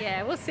long.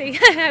 Yeah, we'll see.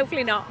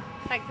 Hopefully not.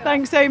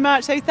 Thanks so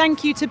much. So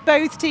thank you to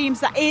both teams.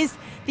 That is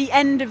the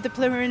end of the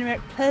preliminary.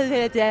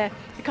 I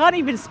can't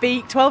even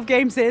speak. 12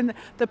 games in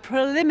the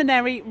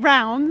preliminary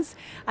rounds,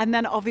 and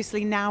then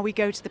obviously now we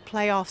go to the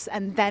playoffs,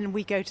 and then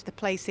we go to the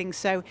placing.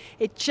 So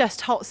it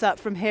just hots up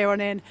from here on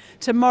in.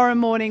 Tomorrow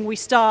morning we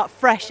start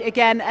fresh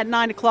again at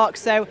 9 o'clock.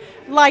 So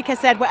like I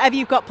said, whatever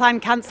you've got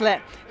planned, cancel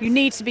it. You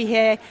need to be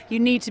here. You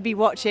need to be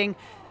watching.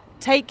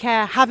 Take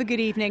care. Have a good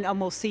evening,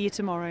 and we'll see you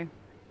tomorrow.